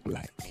it looked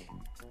like.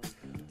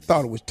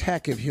 Thought it was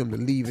tacky of him to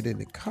leave it in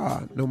the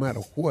car. No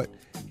matter what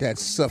that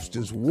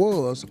substance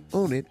was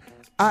on it,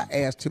 I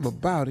asked him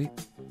about it.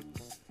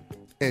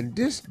 And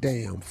this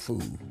damn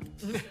fool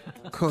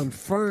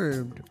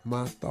confirmed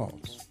my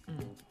thoughts.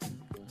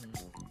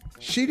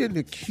 She didn't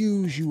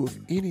accuse you of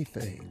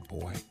anything,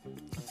 boy.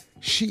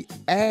 She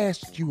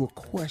asked you a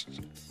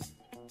question.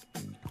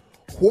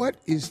 What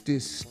is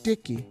this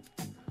sticky,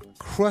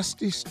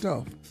 crusty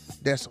stuff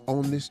that's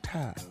on this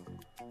towel?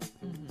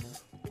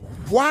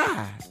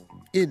 Why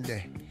in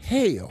the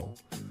hell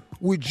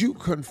would you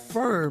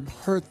confirm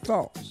her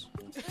thoughts?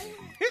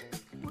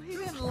 Well, he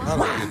didn't I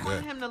lie. don't get Want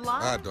that. him to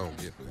lie? I don't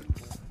get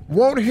that.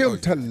 Want him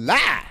to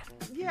lie?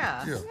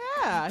 Yeah.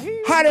 Yeah.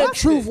 How that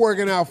truth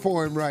working out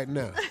for him right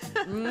now?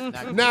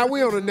 Now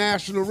we on a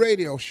national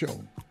radio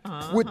show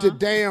with the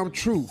damn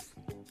truth.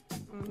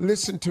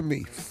 Listen to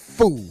me,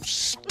 fool,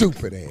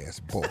 stupid ass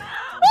boy.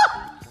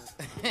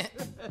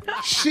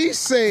 She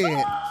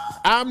said,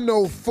 I'm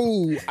no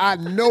fool. I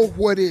know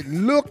what it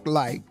looked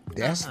like.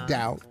 That's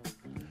doubt.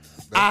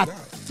 I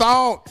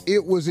thought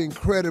it was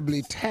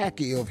incredibly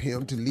tacky of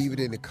him to leave it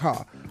in the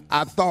car.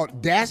 I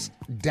thought that's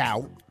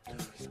doubt.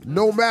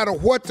 No matter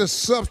what the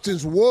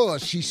substance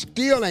was, she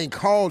still ain't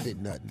called it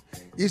nothing.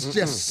 It's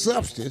just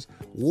substance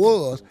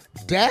was.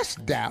 That's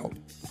doubt.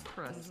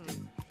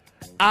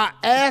 I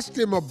asked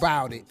him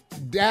about it.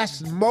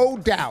 That's more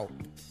doubt.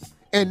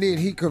 And then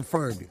he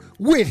confirmed it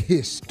with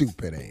his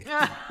stupid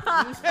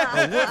ass.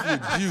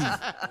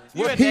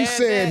 He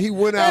said he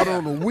went out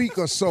on a week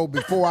or so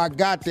before I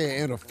got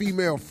there and a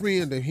female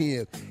friend of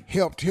his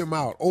helped him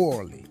out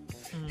orally.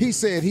 He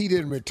said he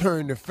didn't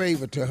return the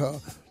favor to her,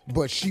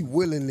 but she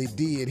willingly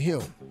did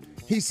him.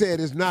 He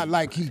said it's not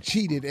like he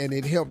cheated and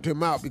it helped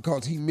him out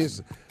because he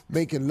missed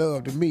making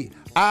love to me.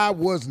 I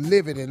was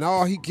livid and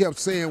all he kept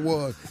saying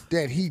was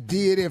that he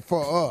did it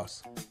for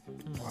us.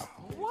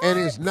 And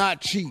it's not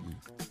cheating.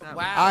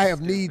 Wow. I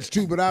have needs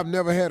too, but I've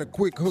never had a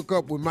quick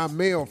hookup with my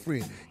male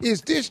friend. Is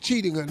this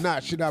cheating or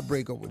not? Should I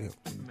break up with him?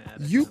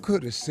 You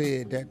could have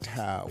said that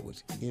towel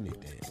was any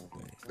damn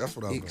thing. That's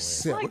what I was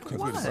except like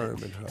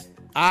confirming her.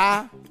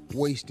 I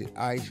wasted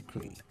ice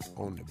cream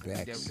on the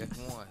back seat. That's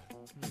one.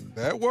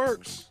 That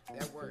works.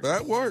 That works.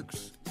 That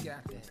works. You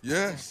got that.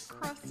 Yes.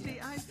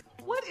 Crusty ice.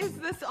 What is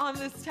this on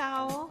this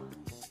towel?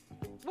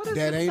 What is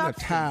That this ain't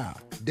substance? a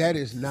towel. That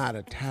is not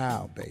a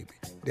towel, baby.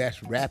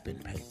 That's wrapping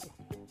paper.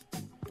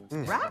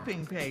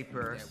 Wrapping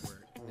paper.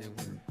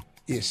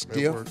 It's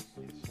stiff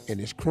and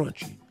it's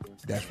crunchy.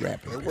 That's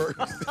wrapping. It works.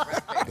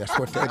 That's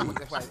what that is.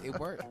 That's why it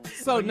worked.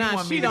 So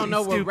now she don't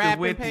know what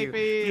wrapping paper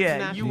is. Yeah,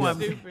 now you she's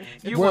want stupid.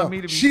 you Well, want me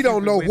to be she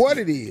don't stupid know with what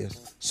you. it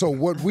is. So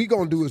what we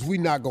gonna do is we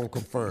not gonna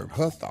confirm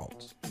her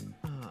thoughts.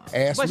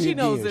 Ask But me she again,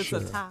 knows it's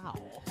Shirley. a towel.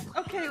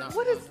 Okay,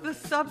 what is the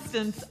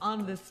substance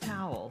on this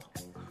towel?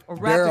 Or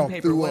wrapping Daryl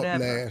paper, threw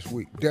whatever. up last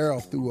week.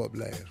 Daryl threw up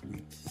last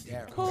week.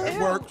 That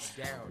works.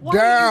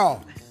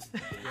 Daryl.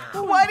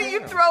 Why do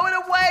you throw it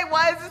away?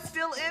 Why is it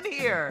still in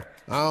here?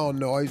 I don't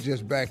know. He's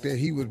just back there.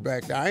 He was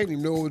back there. I didn't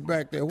even know it was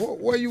back there.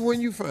 Where you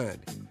when you find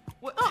it?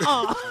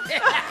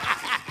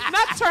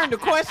 Not turn the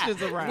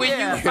questions around. When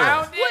you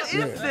found it, What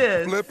is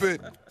this? Flip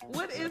it.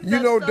 What is You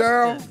that know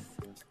Daryl? substance?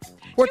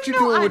 What you know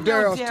doing I with know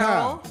Daryl's Daryl.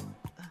 towel?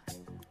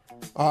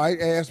 All right,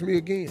 ask me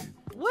again.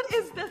 What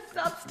is the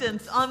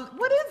substance on?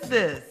 What is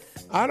this?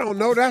 I don't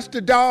know. That's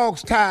the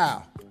dog's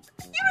towel. You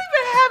don't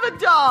even have a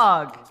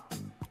dog.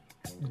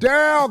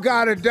 Daryl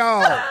got a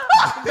dog.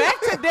 Back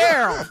to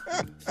Daryl.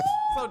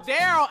 So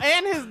Daryl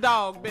and his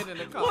dog been in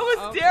the car. What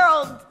was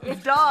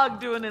Daryl's dog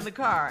doing in the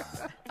car?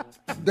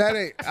 That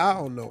ain't. I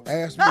don't know.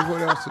 Ask me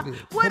what else it is.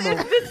 What Come is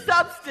on. this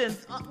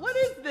substance? What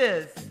is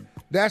this?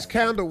 That's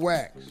candle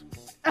wax.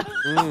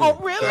 Oh,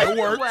 really? That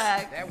works.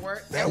 Wax. that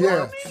worked. That Yeah.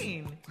 works. What do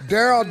you mean?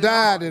 Daryl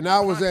died and I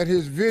was at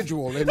his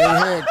vigil and they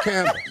had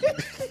candles.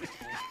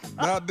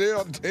 Now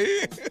Dale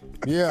dead.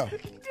 Yeah.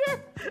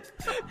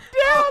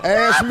 Daryl,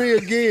 Ask me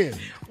again.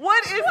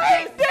 what is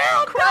this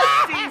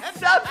crusty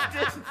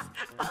substance?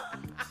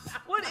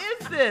 What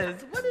is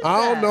this? What is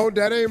I don't that? know.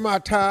 That ain't my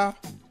towel.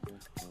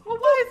 Well,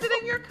 why is it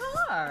in your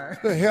car?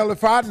 The hell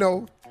if I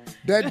know.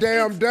 That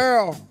damn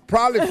Daryl,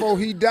 probably before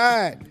he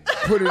died,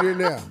 put it in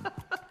there.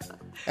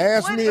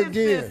 Ask What me is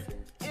again.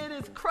 this? It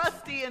is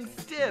crusty and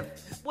stiff.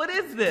 What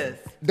is this?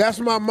 That's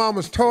my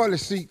mama's toilet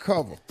seat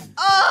cover.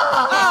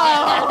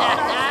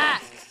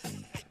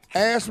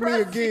 Ask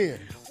me again.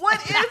 What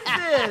is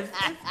this?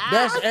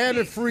 That's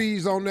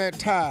antifreeze on that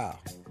tile.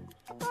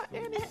 I thought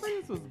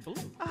antifreeze was blue.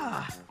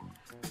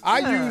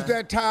 I use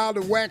that tile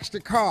to wax the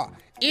car.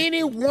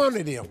 Any one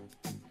of them,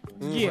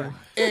 Yeah.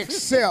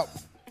 except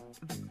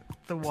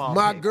The wall.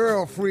 my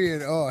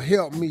girlfriend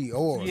helped me.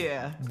 Or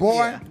Yeah.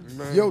 boy,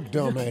 your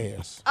dumb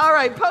ass. All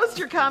right, post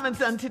your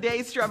comments on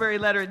today's Strawberry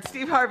Letter at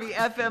Steve Harvey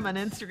FM on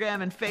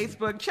Instagram and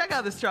Facebook. Check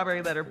out the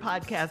Strawberry Letter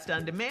podcast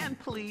on demand,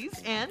 please.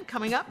 And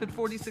coming up at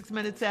 46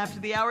 minutes after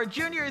the hour,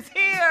 Junior is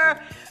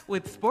here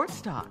with Sports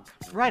Talk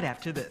right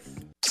after this.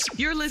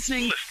 You're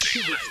listening to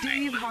the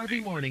Steve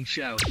Harvey Morning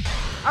Show.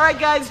 All right,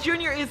 guys,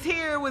 Junior is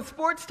here with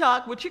Sports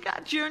Talk. What you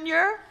got,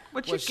 Junior?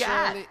 What you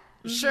got?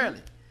 Shirley,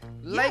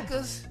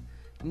 Lakers,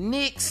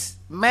 Knicks,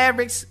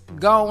 Mavericks,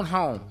 gone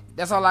home.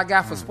 That's all I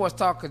got for Sports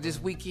Talk, because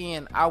this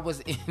weekend I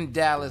was in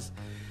Dallas.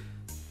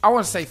 I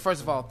want to say,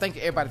 first of all, thank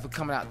you everybody for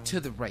coming out to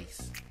the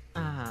race.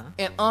 Uh-huh.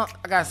 And I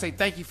got to say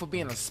thank you for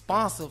being a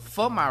sponsor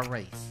for my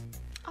race.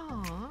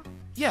 Aw.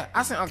 Yeah,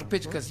 I sent Uncle a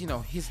picture because,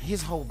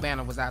 his whole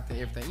banner was out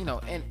there, everything,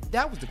 and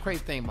that was the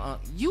crazy thing, my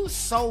you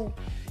so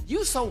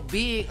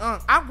big,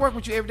 I work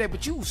with you every day,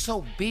 but you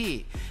so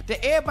big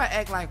that everybody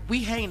act like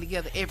we hang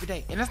together every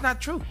day, and that's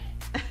not true.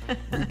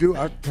 You do.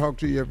 I talk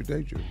to you every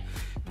day, Drew.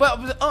 But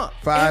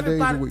 5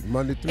 days a week,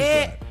 Monday through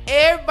Friday.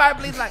 Everybody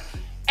believes like,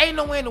 ain't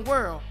no way in the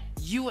world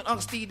you and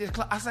Uncle Steve did.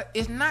 I said,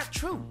 it's not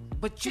true,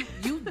 but you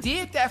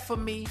did that for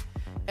me,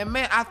 and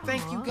man, I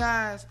thank you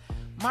guys.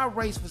 My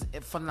race was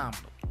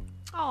phenomenal.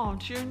 Oh,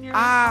 Junior.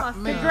 Man.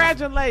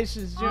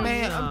 Congratulations, Junior.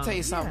 Man, I'm gonna tell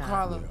you something,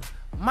 Carla.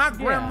 My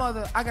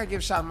grandmother, I gotta give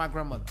a shout out to my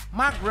grandmother.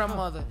 My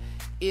grandmother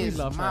is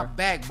my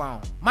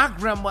backbone. My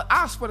grandmother,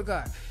 I swear to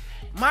God,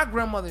 my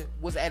grandmother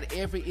was at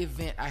every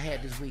event I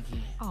had this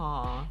weekend.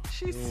 Aw,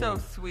 she's so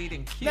sweet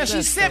and cute. Now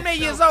she's 78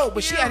 years old,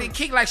 but she had to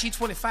kick like she's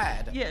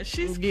 25. Yeah,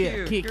 she's Yeah,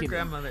 cute. kicking Your it.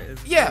 grandmother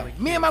is really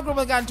Me and my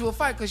grandmother got into a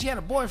fight because she had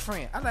a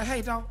boyfriend. I was like,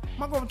 hey, dog,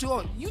 my grandma too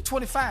old. You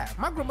 25.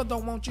 My grandma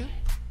don't want you.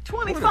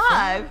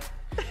 25?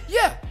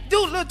 Yeah,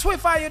 dude, little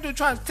 25-year-old dude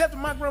trying to step to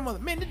my grandmother.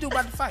 Man, this dude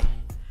about to fight.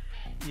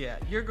 Yeah,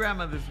 your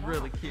grandmother's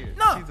really cute.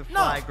 No, She's a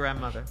fly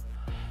grandmother.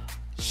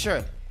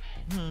 Shirley,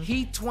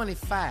 he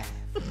 25.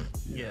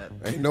 Yeah.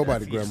 Ain't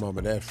nobody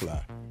grandmama that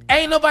fly.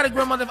 Ain't nobody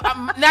grandmother,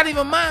 not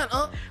even mine,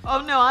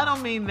 Oh no, I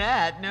don't mean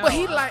that. No. But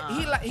he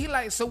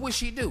like. So what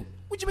she do?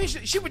 What you mean?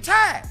 She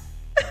retired.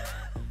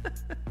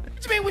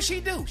 What you mean? What she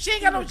do? She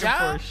ain't got no Looking for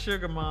a job.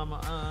 sugar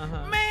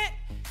mama. Man,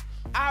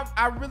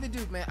 I really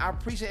do, man. I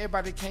appreciate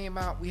everybody that came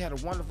out. We had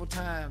a wonderful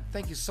time.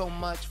 Thank you so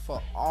much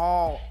for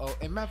all.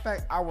 And matter of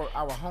fact,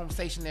 our home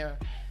station there,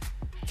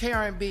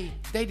 KRNB,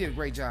 they did a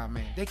great job,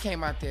 man. They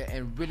came out there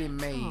and really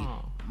made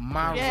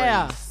my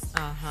race.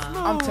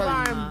 I'm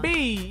telling you,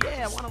 R&B.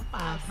 Yeah,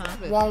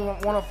 105.7.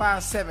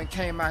 105.7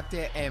 came out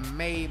there and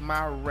made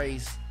my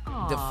race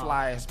the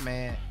flyest,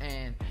 man.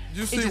 And Did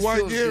you it see just White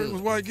feels Gary? good.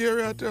 Was White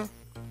Gary out there?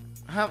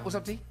 Huh? What's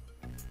up, T?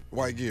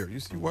 White Gary. You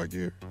see White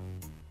Gary?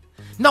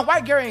 No,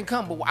 White Gary ain't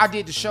come, but I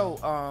did the show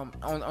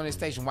on this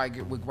station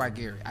with White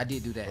Gary. I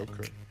did do that.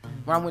 Okay.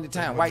 When I went to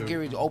town, White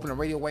Gary opened the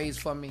radio waves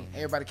for me.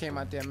 Everybody came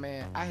out there,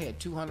 man. I had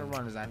 200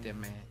 runners out there,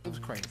 man. It was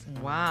crazy.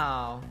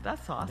 Wow,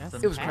 that's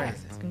awesome. It was crazy.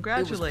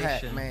 Congratulations, it was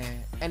packed,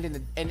 man. And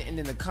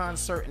then the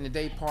concert and the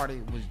day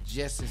party was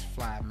just as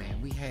fly,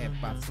 man. We had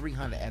about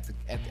 300 at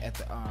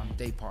the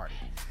day party.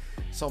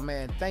 So,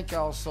 man, thank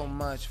y'all so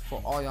much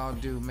for all y'all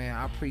do, man.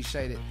 I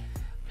appreciate it.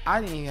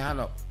 I didn't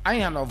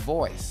have no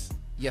voice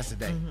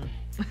yesterday.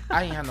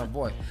 I ain't have no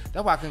voice.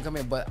 That's why I couldn't come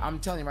in. But I'm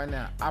telling you right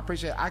now, I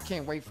appreciate it. I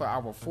can't wait for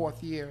our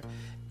 4th year.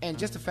 And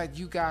just the fact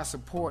you guys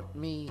support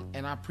me,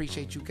 and I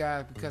appreciate you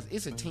guys because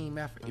it's a team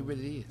effort. It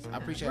really is. I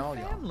appreciate all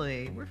y'all.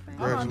 We're family.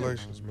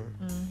 Congratulations,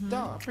 man.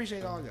 Dog, I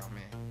appreciate all y'all,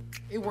 man.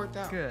 It worked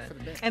out. Good. For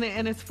the best.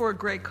 And it's for a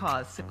great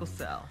cause, sickle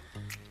cell.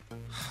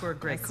 For a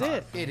great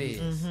cause. It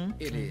is.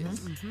 It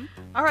is.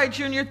 All right,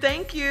 Junior,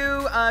 thank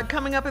you.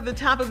 Coming up at the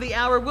top of the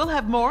hour, we'll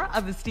have more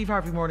of the Steve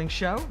Harvey Morning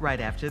Show right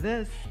after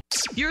this.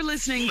 You're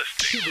listening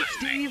to the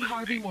Steve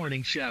Harvey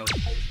Morning Show.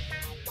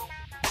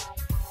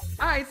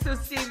 All right, so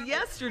Steve,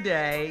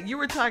 yesterday you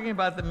were talking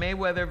about the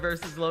Mayweather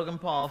versus Logan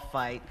Paul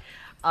fight.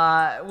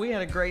 We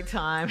had a great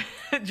time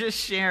just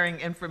sharing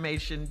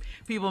information.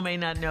 People may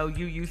not know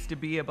you used to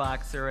be a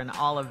boxer and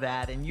all of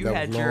that, and you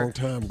had was a your long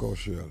time ago,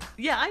 Shirley.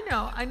 Yeah, I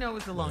know it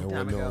was a long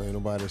time ago. Ain't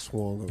nobody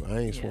swung. I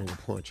ain't swung a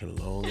punch in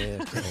a long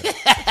ass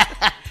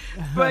time.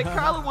 But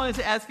Carla wanted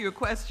to ask you a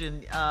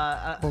question,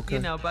 Okay.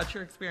 about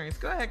your experience.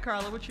 Go ahead,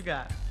 Carla. What you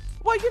got?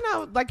 Well,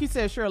 like you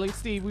said, Shirley,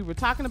 Steve, we were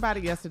talking about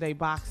it yesterday,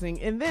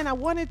 boxing, and then I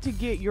wanted to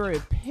get your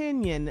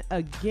opinion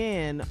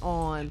again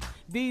on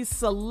these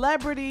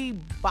celebrity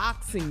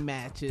boxing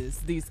matches,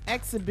 these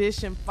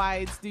exhibition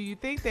fights. Do you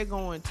think they're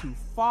going too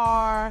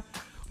far?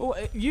 Well,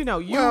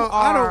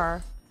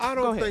 I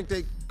don't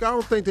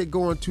think they're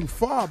going too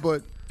far,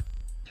 but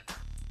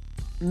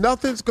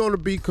nothing's going to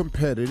be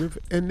competitive,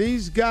 and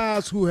these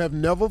guys who have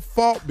never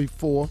fought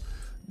before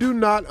do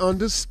not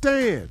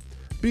understand.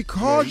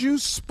 Because you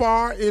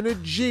spar in a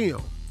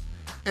gym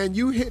and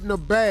you hitting a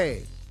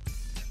bag,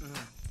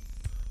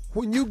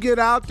 when you get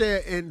out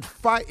there and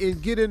fight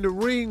and get in the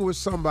ring with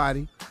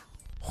somebody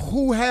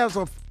who has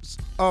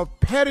a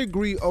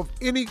pedigree of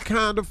any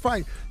kind of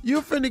fight,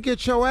 you're finna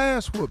get your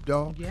ass whooped,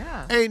 dog.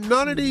 Yeah. Ain't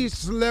none of these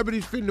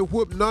celebrities finna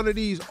whoop none of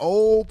these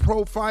old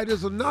pro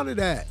fighters or none of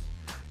that.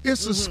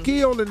 It's a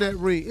skill in that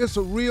ring. It's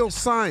a real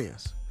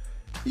science.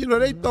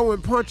 They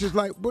throwing punches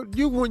but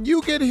when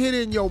you get hit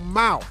in your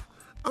mouth,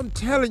 I'm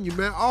telling you,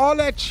 man, all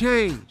that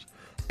change.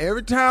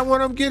 Every time one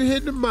of them get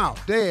hit in the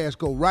mouth, their ass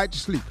go right to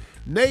sleep.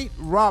 Nate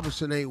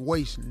Robinson ain't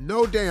wasting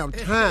no damn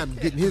time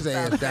getting his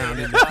ass down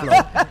in the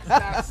floor.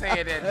 Stop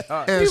saying that.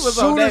 As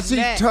soon as he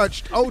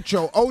touched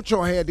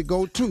Ocho had to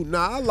go too.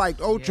 Now, I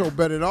liked Ocho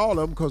better than all of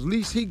them because at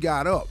least he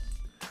got up.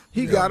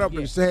 He got up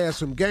and had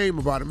some game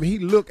about him. He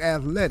looked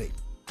athletic.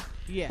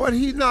 Yeah. But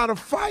he's not a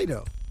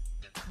fighter.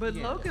 But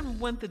Logan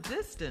went the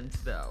distance,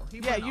 though.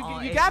 You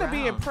got to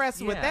be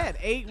impressed with that.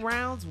 8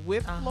 rounds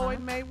with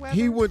Floyd Mayweather.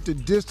 He went the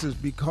distance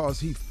because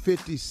he's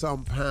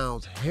 50-some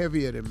pounds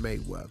heavier than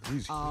Mayweather.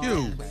 He's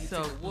huge.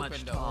 So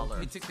much taller.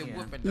 He took the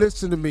whooping,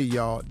 Listen to me,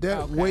 y'all.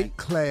 That weight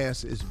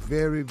class is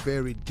very,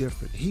 very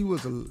different. He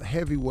was a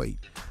heavyweight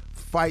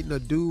fighting a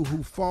dude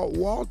who fought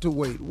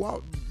welterweight.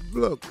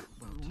 Look,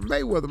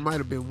 Mayweather might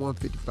have been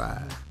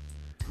 155.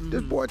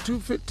 This boy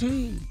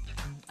 215.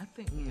 I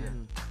think, they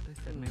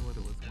said Mayweather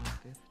was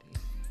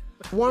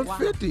 150.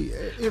 150,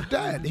 if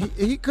that.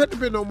 He couldn't have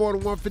been no more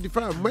than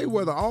 155.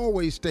 Mayweather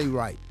always stay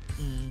right.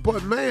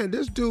 But, man,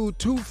 this dude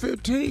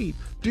 215.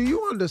 Do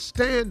you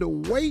understand the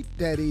weight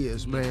that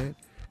is, man?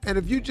 And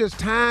if you just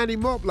tying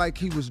him up like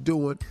he was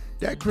doing,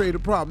 that created a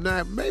problem.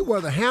 Now,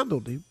 Mayweather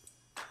handled him,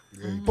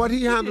 but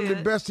he handled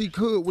it best he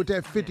could with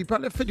that 50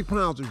 pounds. That 50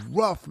 pounds is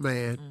rough,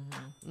 man.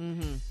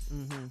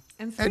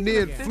 And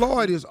then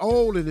Floyd is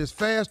old and his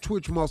fast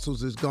twitch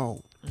muscles is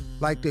gone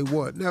like they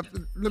were. Now,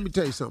 let me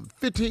tell you something.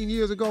 15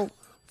 years ago,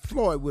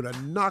 Floyd would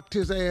have knocked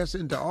his ass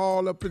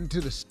all up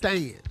into the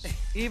stands.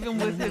 Even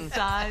with his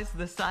size,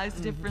 the size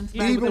difference?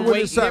 Even with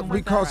his size,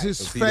 because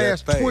his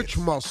fast twitch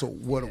muscle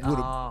would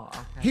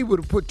have, he would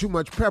have put too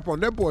much pepper on.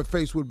 That boy's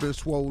face would have been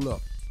swole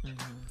up.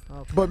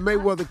 But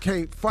Mayweather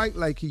can't fight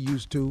like he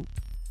used to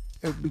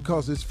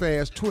because his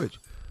fast twitch.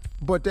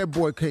 But that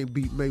boy can't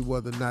beat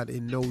Mayweather not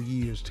in no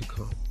years to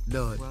come.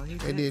 None. Well,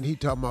 and then he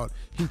talking about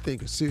he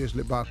thinking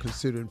seriously about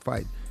considering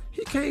fighting.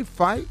 He can't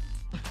fight.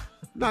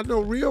 Not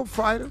no real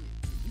fighter.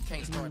 You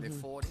can't start at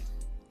 40.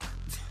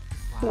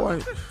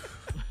 Boy.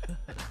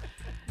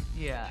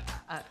 Yeah.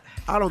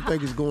 I don't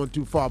think it's going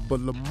too far, but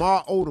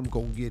Lamar Odom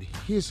gonna get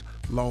his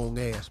long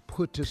ass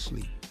put to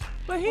sleep.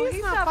 But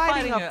he's not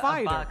fighting a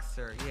fighter. A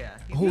boxer, yeah.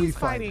 He's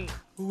fighting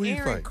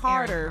Aaron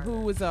Carter,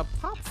 who was a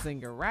pop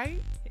singer,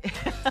 right?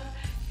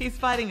 He's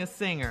fighting a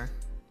singer.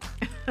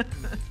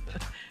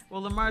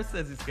 Well, Lamar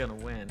says he's going to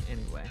win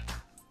anyway.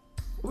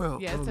 Well,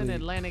 yeah, it's in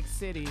Atlantic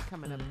City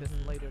coming up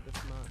later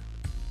this month.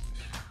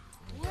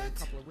 What? A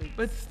couple of weeks.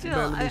 But still,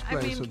 I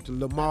mean,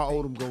 Lamar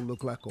Odom gonna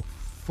look like a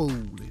fool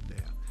in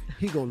there.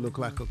 He gonna look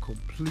like a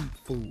complete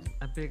fool.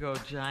 A big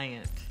old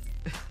giant.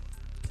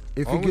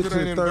 If he gets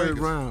to the third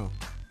round,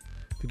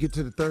 to get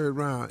to the third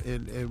round,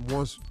 and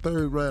once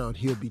third round,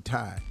 he'll be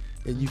tied.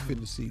 And you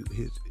finna see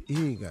he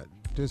ain't got,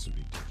 this will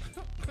be different.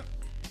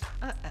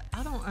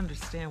 I don't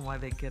understand why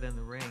they get in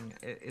the ring.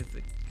 Is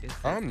it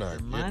I'm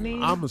not money?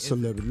 I'm a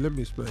celebrity. Let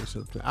me explain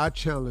something. I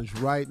challenge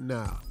right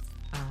now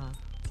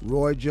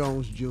Roy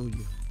Jones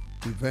Jr.,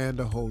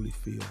 Evander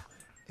Holyfield,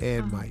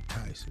 and Mike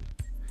Tyson.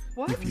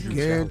 What? If you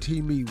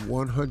guarantee me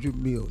 $100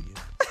 million,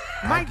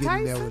 I'll get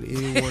in there with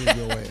any one of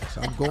your ass.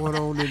 I'm going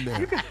on in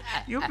there.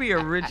 You'll be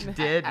a rich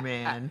dead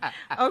man.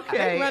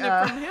 Okay. They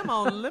running from him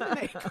on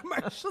lemonade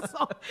commercials.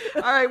 All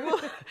right,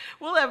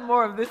 we'll have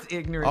more of this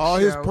ignorant All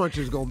show. his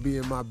punches gonna be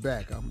in my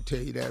back. I'm gonna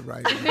tell you that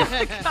right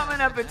now.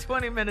 Coming up at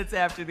 20 minutes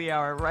after the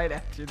hour, right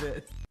after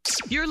this.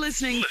 You're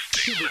listening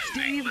to the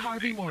Steve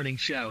Harvey Morning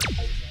Show.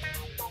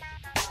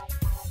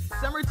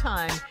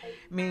 Summertime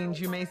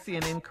means you may see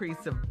an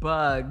increase of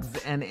bugs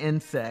and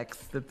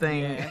insects.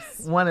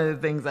 One of the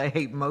things I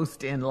hate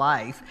most in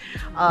life.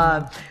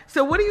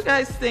 So what do you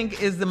guys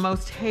think is the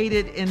most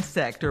hated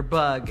insect or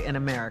bug in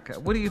America?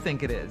 What do you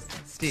think it is,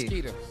 Steve?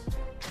 Mosquitoes.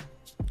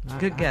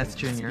 Good guess,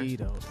 Junior.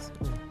 Mosquitoes.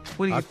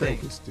 What do you I think?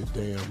 think it's the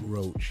damn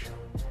roach.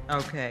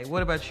 Okay.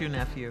 What about you,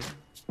 nephew?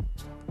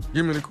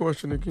 Give me the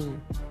question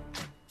again.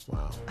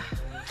 Wow.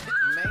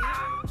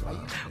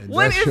 And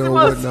What that is sure the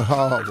most- wasn't a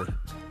hard one.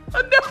 Oh,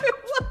 no, it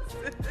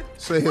wasn't.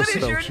 Say it What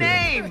is so, your Shirley.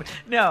 name?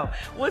 No.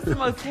 What's the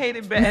most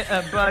hated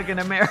bug in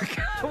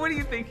America? What do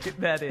you think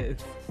that is?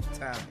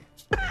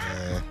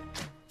 Tommy.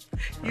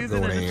 Use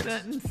it in a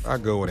sentence. I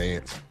go with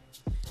ants.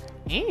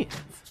 Ants.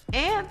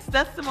 Ants?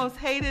 That's the most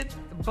hated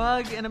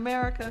bug in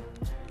America?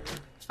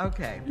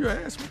 Okay. You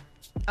asked me.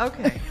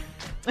 Okay.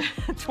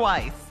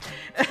 Twice.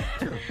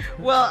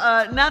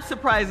 Well, not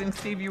surprising,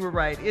 Steve, you were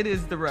right. It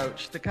is the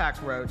roach, the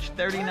cockroach.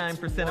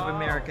 39% of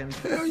Americans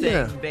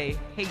say they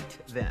hate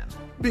them.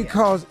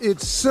 Because it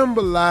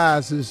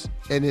symbolizes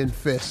an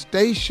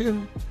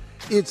infestation.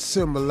 It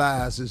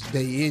symbolizes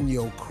they in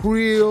your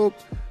crib.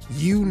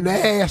 You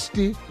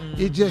nasty.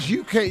 It just,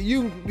 you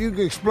can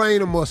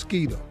explain a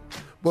mosquito.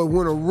 But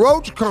when a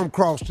roach come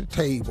across the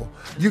table,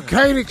 you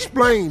can't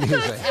explain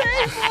his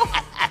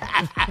ass.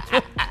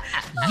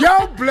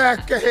 Your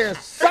black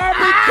ass saw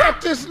me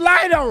cut this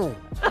light on.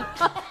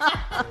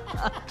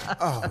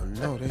 Oh,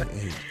 no,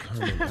 they ain't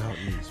coming out.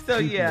 So,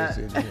 yeah.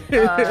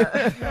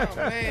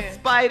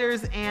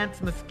 Spiders,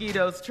 ants,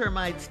 mosquitoes,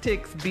 termites,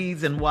 ticks,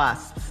 bees, and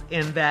wasps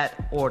in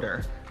that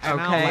order. Okay.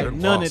 I don't like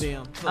none of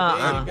them. So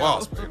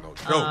Wasp ain't no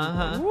joke.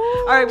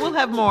 All right, we'll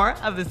have more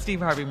of the Steve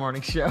Harvey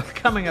Morning Show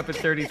coming up at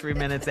 33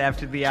 minutes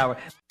after the hour.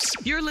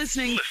 You're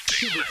listening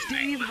to the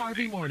Steve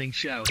Harvey Morning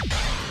Show.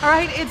 All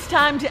right, it's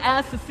time to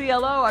ask the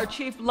CLO. Our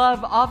Chief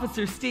Love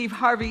Officer, Steve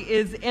Harvey,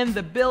 is in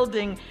the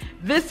building.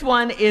 This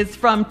one is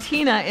from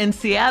Tina in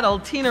Seattle.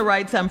 Tina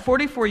writes, I'm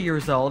 44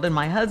 years old and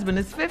my husband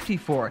is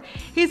 54.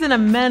 He's in a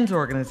men's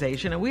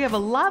organization and we have a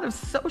lot of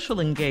social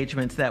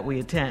engagements that we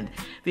attend.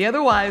 The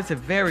other wives are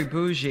very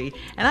bougie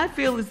and I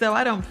feel as though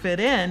I don't fit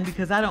in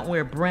because I don't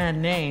wear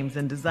brand names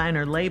and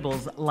designer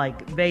labels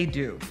like they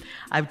do.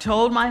 I've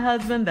told my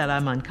husband that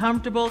I'm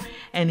uncomfortable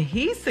and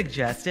he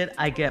suggested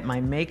I get my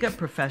makeup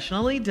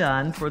professionally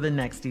done for the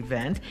next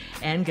event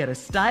and get a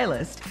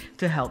stylist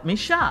to help me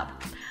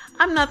shop.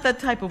 I'm not that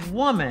type of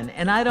woman,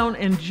 and I don't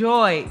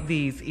enjoy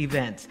these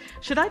events.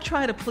 Should I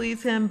try to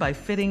please him by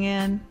fitting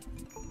in?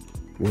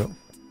 Well,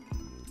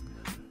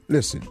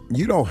 listen,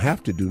 you don't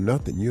have to do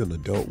nothing. You're an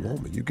adult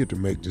woman. You get to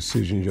make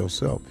decisions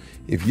yourself.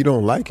 If you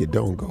don't like it,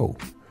 don't go.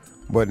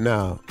 But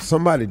now,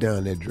 somebody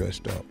down there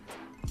dressed up.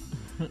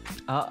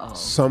 Uh-oh.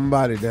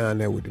 Somebody down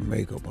there with the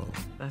makeup on.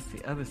 That's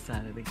the other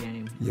side of the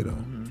game. You know,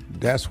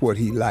 that's what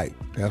he like.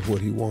 That's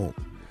what he want.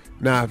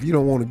 Now, if you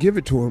don't want to give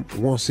it to him,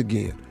 once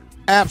again,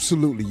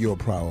 absolutely your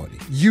priority.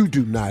 You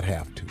do not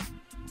have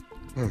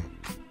to.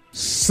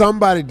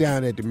 Somebody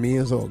down at the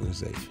men's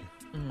organization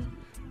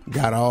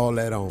got all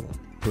that on.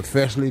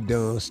 Professionally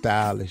done,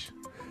 stylish.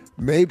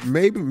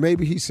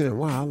 Maybe he's saying,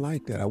 wow, I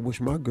like that. I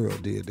wish my girl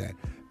did that.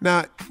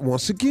 Now,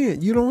 once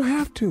again, you don't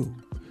have to.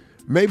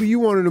 Maybe you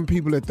one of them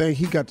people that think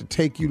he got to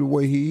take you the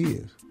way he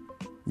is.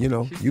 You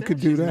know, you could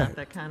do she's that. Not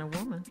that kind of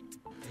woman.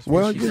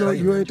 Well, you know,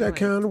 you ain't that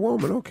kind of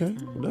woman. Okay,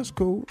 that's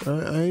cool.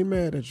 I ain't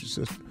mad at you,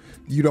 sister.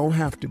 You don't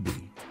have to be.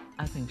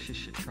 I think she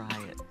should try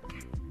it.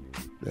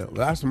 Yeah,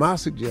 that's my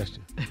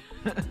suggestion.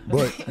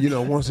 But, you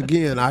know, once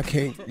again, I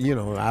can't, you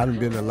know, I've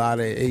been in a lot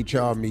of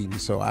HR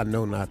meetings, so I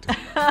know not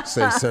to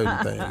say certain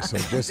things. So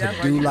just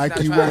do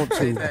like you want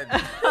to.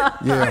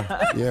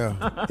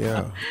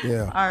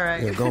 Yeah. All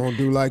right. Yeah, go and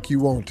do like you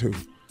want to.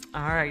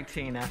 All right,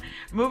 Tina.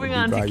 Moving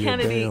on to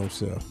Kennedy. Your damn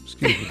self.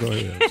 Excuse me, go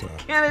ahead. I'm sorry.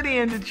 Kennedy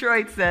in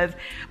Detroit says,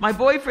 my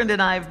boyfriend and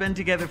I have been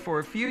together for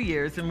a few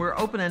years and we're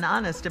open and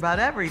honest about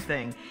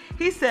everything.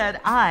 He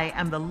said I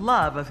am the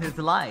love of his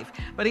life,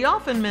 but he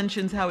often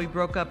mentions how he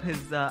broke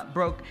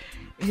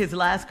his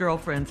last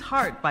girlfriend's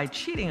heart by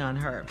cheating on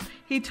her.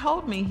 He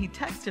told me he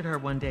texted her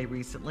one day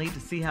recently to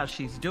see how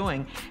she's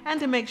doing and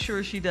to make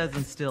sure she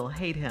doesn't still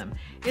hate him.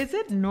 Is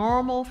it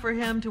normal for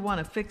him to want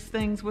to fix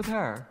things with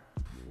her?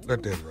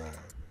 Let that ride.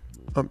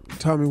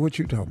 Tommy, what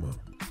you talking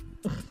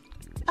about?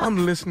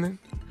 I'm listening.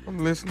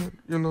 I'm listening,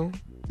 you know.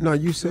 No,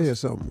 you said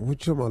something.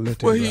 What you want to let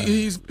that Well, ride?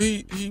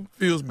 he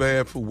feels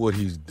bad for what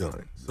he's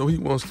done, so he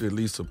wants to at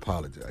least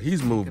apologize.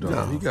 He's moved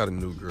on. He got a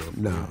new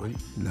girlfriend.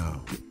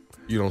 No.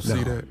 You don't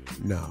see that?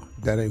 No,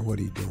 that ain't what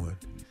he doing.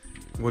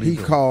 What he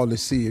doing? called to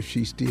see if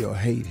she still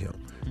hate him.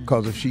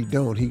 Because if she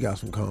don't, he got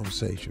some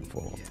conversation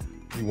for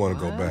her. He want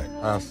to go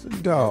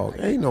back. Dog,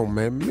 ain't no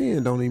man.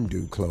 Men don't even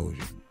do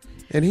closure.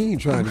 And he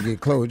ain't trying to get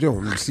closure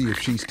on to see if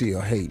she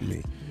still hate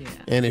me. Yeah.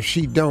 And if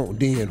she don't,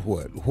 then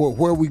what?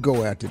 Where we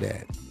go after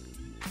that?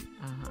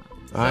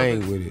 I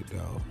ain't with it,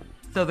 dog.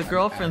 So the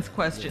girlfriend's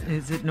question,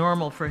 is it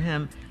normal for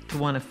him to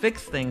want to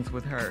fix things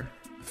with her?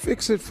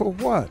 Fix it for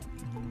what?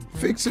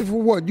 Fix it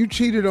for what? You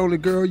cheated on the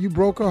girl. You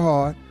broke her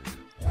heart.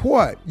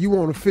 What? You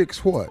want to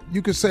fix what?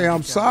 You could say,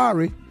 I'm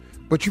sorry,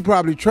 but you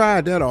probably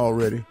tried that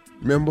already.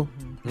 Remember?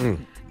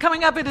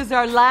 Coming up, it is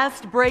our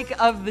last break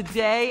of the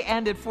day,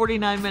 and at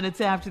 49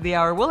 minutes after the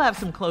hour, we'll have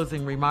some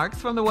closing remarks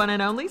from the one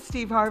and only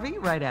Steve Harvey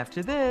right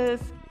after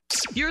this.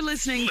 You're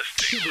listening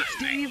to the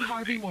Steve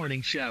Harvey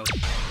Morning Show.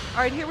 All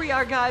right, here we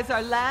are, guys.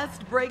 Our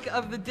last break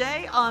of the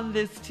day on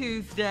this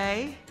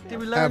Tuesday. Did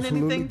we learn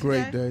anything today?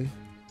 Absolutely great day.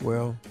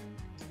 Well,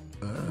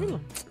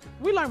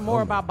 we learned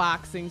more about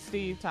boxing.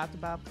 Steve talked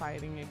about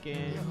fighting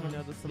again. You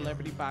know, the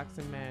celebrity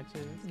boxing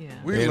matches. Yeah.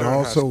 We and learned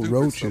also how stupid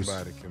roaches.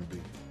 Somebody can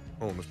be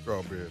on the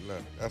strawberry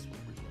ladder. That's what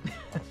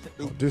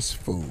we learned. This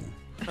fool.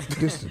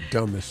 This the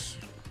dumbest.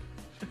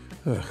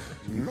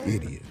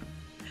 Idiot.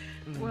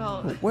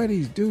 Well, where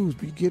these dudes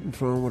be getting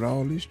from with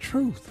all this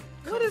truth?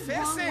 What is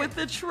wrong with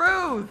the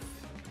truth?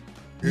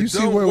 You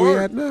see where we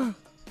at now?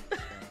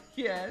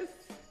 Yes.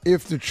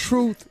 If the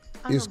truth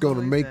is going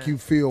to make you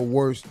feel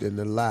worse than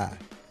the lie,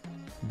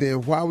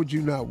 then why would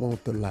you not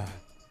want the lie?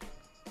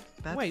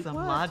 That's some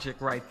logic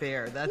right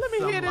there. That's Let me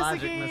some hear this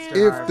logic, again.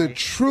 Mr. If Harvey. the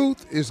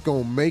truth is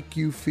going to make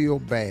you feel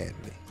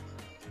badly,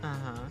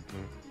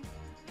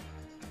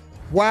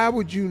 why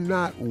would you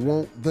not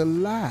want the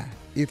lie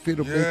if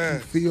it'll make you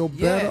feel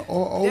better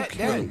or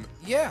okay?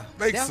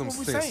 Make that's some what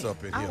we're sense saying.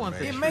 up in I here,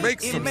 want man. the Make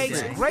truth. some makes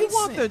sense. great We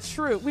want the sense.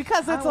 truth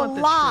because I it's a want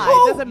the lie.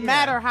 truth. It doesn't Yeah.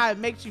 matter how it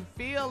makes you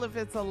feel if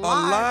it's a A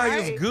lie. lie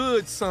right? is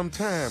good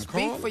sometimes,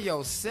 Speak Carl. for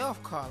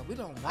yourself, Carla. We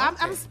don't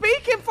want I'm that.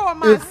 speaking for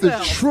myself. If the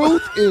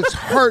truth is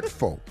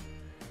hurtful,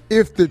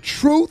 if the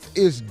truth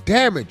is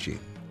damaging,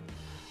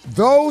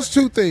 those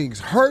two things,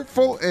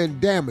 hurtful and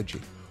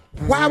damaging,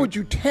 why would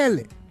you tell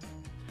it?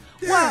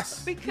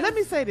 Yes. Let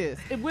me say this.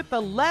 With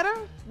the letter,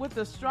 with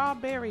the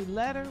strawberry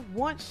letter,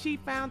 once she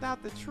found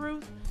out the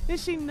truth, then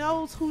she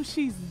knows who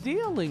she's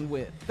dealing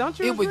with. Don't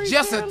you It agree, was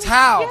just a Shirley?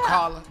 towel, Yeah.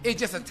 Carla. It's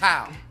just a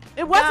towel.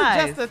 It wasn't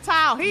Guys, just a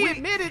towel. He we-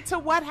 admitted to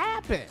what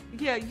happened.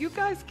 Yeah, you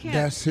guys can't.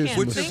 That's his can't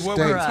Which think is what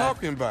for we're us.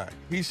 talking about.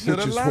 He should Which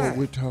have is lied. what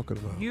we're talking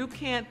about. You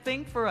can't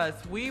think for us.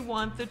 We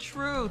want the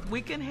truth. We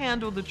can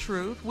handle the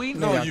truth. We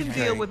No, know you can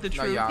deal can't. with the No,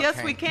 truth. y'all Yes,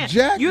 can't. we can.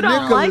 Jack You don't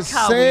Nicholas like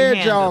how said we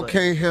handle y'all it.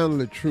 can't handle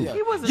the truth.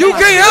 He wasn't You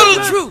talking can't about handle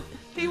the us. truth.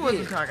 He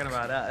wasn't talking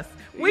about us.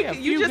 We, Yeah,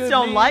 you few just good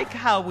don't men. like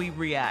how we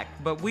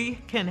react, but we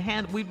can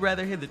handle. We'd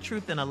rather hear the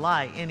truth than a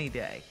lie any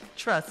day.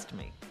 Trust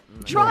me.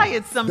 Try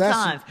it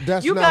sometimes.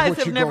 That's you not guys what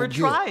have you never gonna get.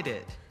 tried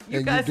it. You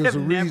And guys there's have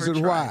a never reason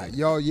tried why. it.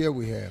 Y'all, yeah,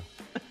 we have.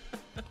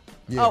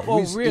 Yeah,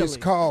 really? It's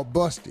called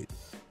busted.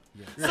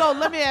 So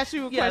let me ask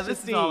you a Yeah, question, this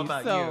is Steve. all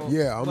about so, you.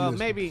 Yeah, I'm well, listening.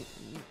 maybe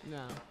no.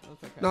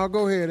 That's okay. No,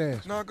 go ahead,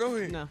 ask. No, go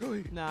ahead. No, Go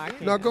ahead. no, I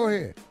can't. No, go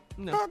ahead.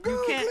 No. No, go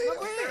You can't-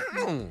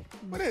 ahead.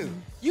 What is it?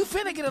 You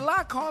finna get a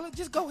lie, Carla.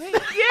 Just go ahead.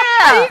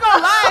 Yeah. He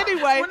gonna lie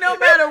anyway. Well, no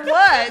matter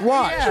what.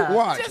 Watch, yeah.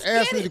 watch. Just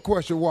Ask get me it. the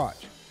question, watch.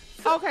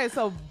 Okay,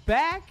 so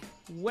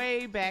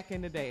way back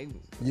in the day.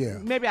 Yeah.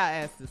 Maybe I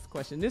ask this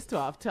question. This to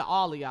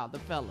all of y'all, the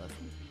fellas.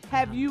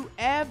 Have you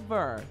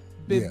ever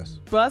been Yes.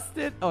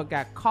 busted or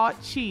got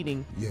caught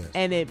cheating Yes.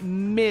 and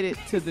admitted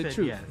to the Said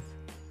truth? yes.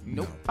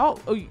 Nope.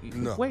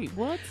 No. Wait,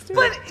 what? Steve?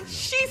 But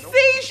she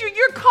sees you.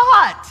 You're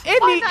caught. In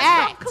Why the not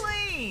act. come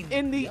clean.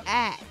 In the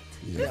act.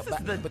 This is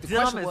the But the question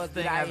dumbest was,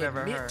 thing did I I've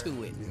ever admit heard.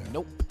 to it?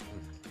 Nope.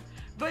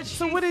 But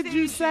So she what did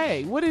you sees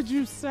say? What did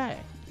you say?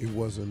 It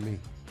wasn't me.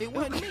 It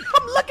wasn't me.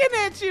 I'm looking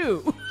at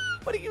you.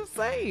 What are you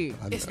saying?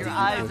 It's Your Steve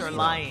eyes Harvey. are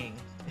lying.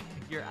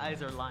 Your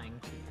eyes are lying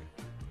to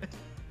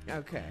you.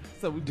 Okay,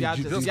 so Did y'all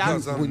you, just did y'all,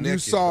 because I'm when you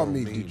naked saw don't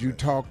me, mean did you that.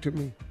 talk to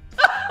me?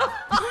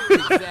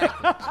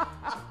 Exactly.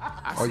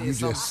 I Or said you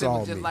something just simple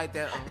saw just me. like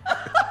that.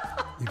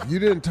 If you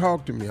didn't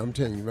talk to me, I'm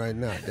telling you right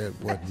now, that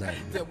wasn't me.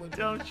 That was-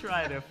 Don't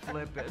try to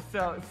flip it.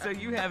 So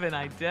you have an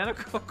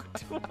identical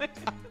twin.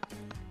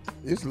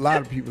 There's a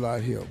lot of people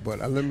out here, but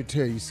let me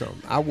tell you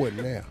something. I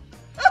wasn't there.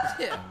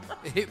 yeah,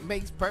 it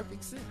makes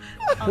perfect sense.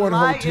 What A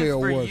lie hotel is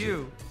for was it?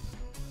 you.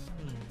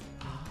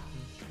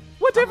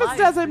 what difference lying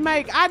does for it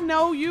make? I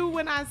know you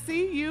when I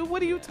see you.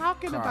 What are you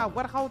talking Carl. about?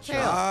 What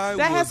hotel? I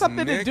That has was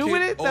something to do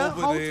with it. naked The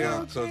over there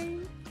hotel 'cause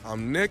chain.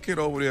 I'm naked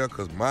over there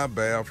because my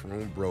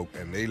bathroom broke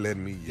and they let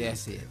me use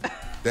That's it.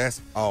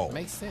 That's all.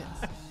 Makes sense.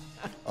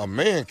 A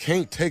man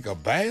can't take a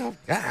bath?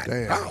 God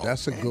Damn, dog.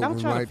 that's a good I'm one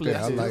trying to right flip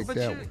there. I too. like But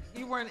that one.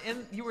 you weren't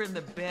in. You were in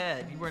the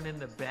bed. You weren't in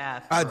the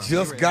bath. I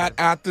just got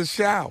out the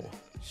shower.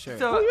 Sure.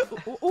 So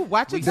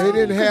watch it. They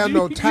didn't have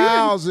no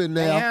towels in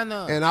They there, had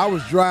none. and I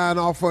was drying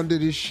off under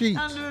the sheets.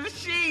 under the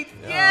sheet.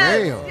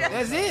 Yes. Damn. Yes.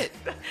 That's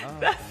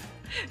it.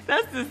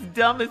 That's the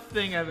dumbest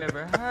thing I've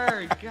ever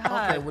heard.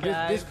 God, Okay, well,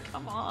 guys,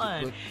 come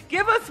on.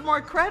 Give us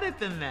more credit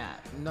than that.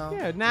 No.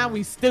 Yeah, now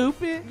we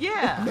stupid.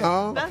 Yeah.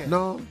 No, That's-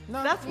 no.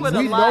 That's what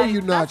We a lie. know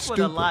you're not that's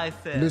stupid. what a lie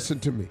says. Listen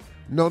to me.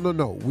 No.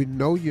 We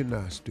know you're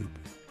not stupid.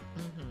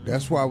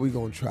 That's why we're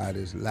going to try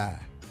this lie.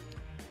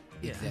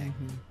 Exactly.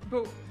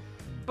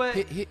 But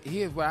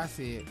Here's what I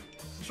said.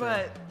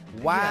 but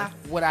Why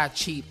yes. would I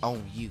cheat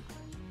on you?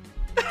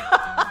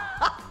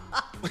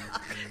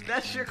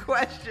 That's your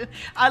question.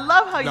 I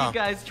love how No. you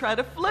guys try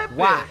to flip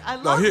Why? it. I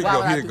No, love here it. Why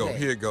would I you do go. that?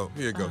 Here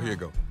you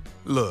go.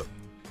 Look,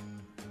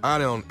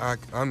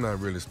 I'm not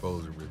really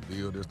supposed to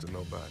reveal this to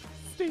nobody,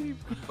 Steve.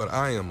 but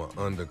I am an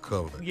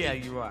undercover. Yeah,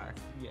 you are.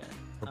 Yeah.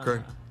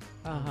 Okay?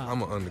 Uh-huh.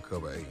 I'm an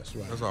undercover agent.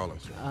 That's all I'm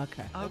saying.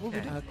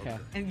 Okay. Okay.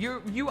 And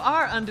you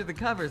are under the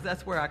covers.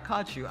 That's where I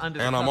caught you under.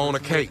 And the I'm covers on a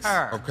with case.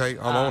 her. Okay?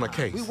 I'm on a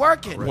case. We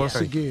working. Once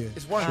Okay. again,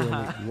 It's working.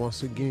 Shirley,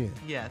 once again,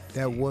 Yes.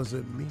 that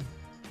wasn't me.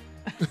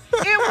 It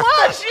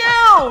was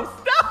you.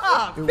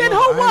 Stop. It Then was-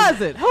 who I was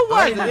ain't- it? Who I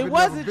was ain't it? never It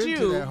wasn't been to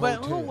you. that But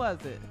hotel. who was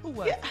it? Who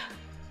was it?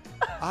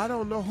 I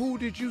don't know. Who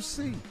did you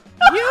see?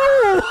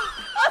 You.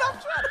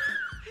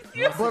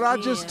 But I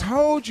just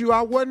told you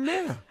I wasn't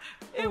there.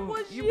 It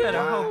was you. you.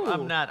 Better hope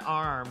I'm not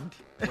armed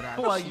Would I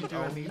while cheat you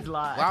doing on these you?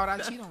 lies. Why would I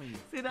cheat on you?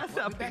 See, that's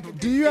how people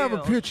Do you have a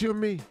feel. picture of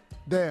me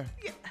there?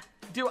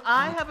 Do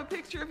I have a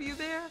picture of you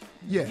there?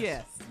 Yes.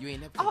 Yes. You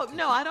ain't never. Oh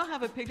no, I don't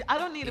have a picture. I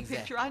don't need a Exactly.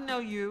 picture. I know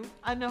you.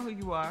 I know who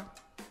you are.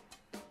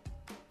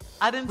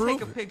 I didn't take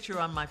a Prove it. picture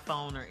on my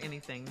phone or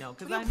anything. No,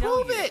 because Well, I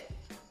know prove you. it.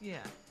 Yeah.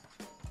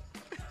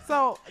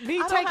 So me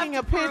I don't taking a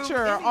have to prove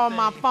picture on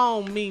my anything.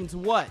 phone means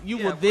what? You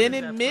Yeah, will what then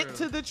does that admit prove?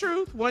 to the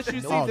truth once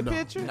you see Oh, the no.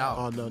 picture? No.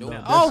 Oh, no. No.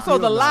 Oh, That's so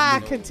the still not lie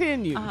me.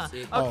 continues.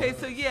 Okay,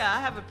 so yeah, I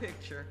have a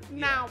picture.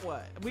 Now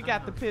what? We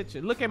got the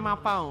picture. Look at my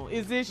phone.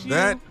 Is this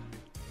you?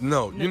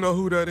 No, you know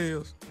who that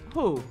is?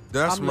 Who?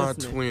 That's I'm my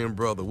listening. twin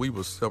brother. We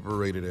were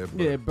separated at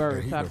birth. Yeah, birth,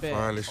 And he I done bet.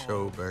 finally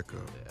showed back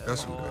up.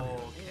 That's who that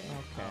is.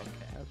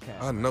 Okay.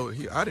 I know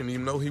I didn't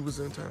even know he was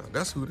in town.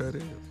 That's who that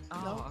is.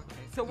 Oh, okay.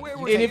 So where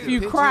were And you? if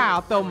you cry,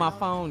 I'll throw my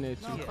phone at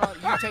you.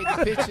 You take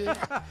the picture.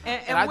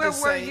 and I where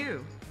just were say-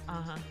 you?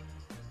 Uh-huh.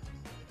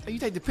 You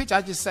take the picture.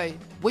 I just say,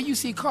 where you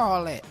see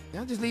Carl at?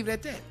 And I just leave it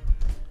at that.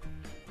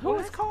 Who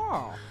is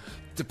Carl?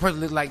 The person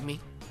look like me.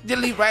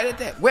 Just leave right at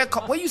that. Where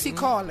you see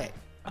Carl at?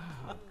 Oh,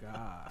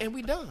 God. And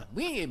we done.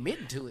 We ain't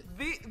admitting to it.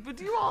 But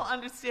do you all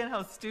understand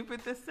how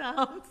stupid this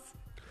sounds?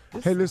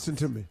 Hey, listen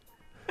to me.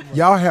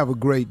 Y'all have a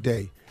great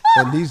day.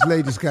 And these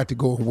ladies got to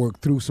go and work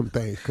through some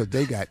things because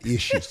they got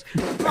issues.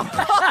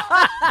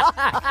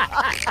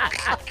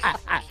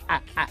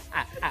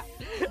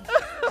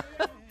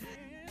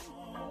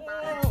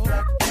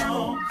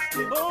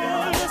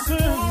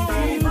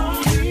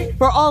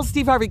 For all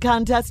Steve Harvey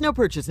contests, no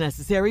purchase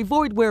necessary,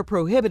 void where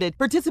prohibited.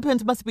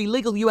 Participants must be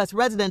legal U.S.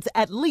 residents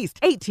at least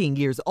 18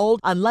 years old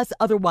unless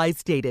otherwise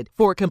stated.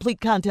 For complete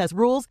contest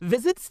rules,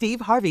 visit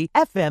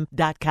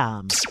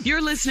SteveHarveyFM.com.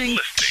 You're listening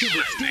to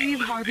the Steve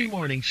Harvey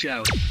Morning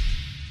Show.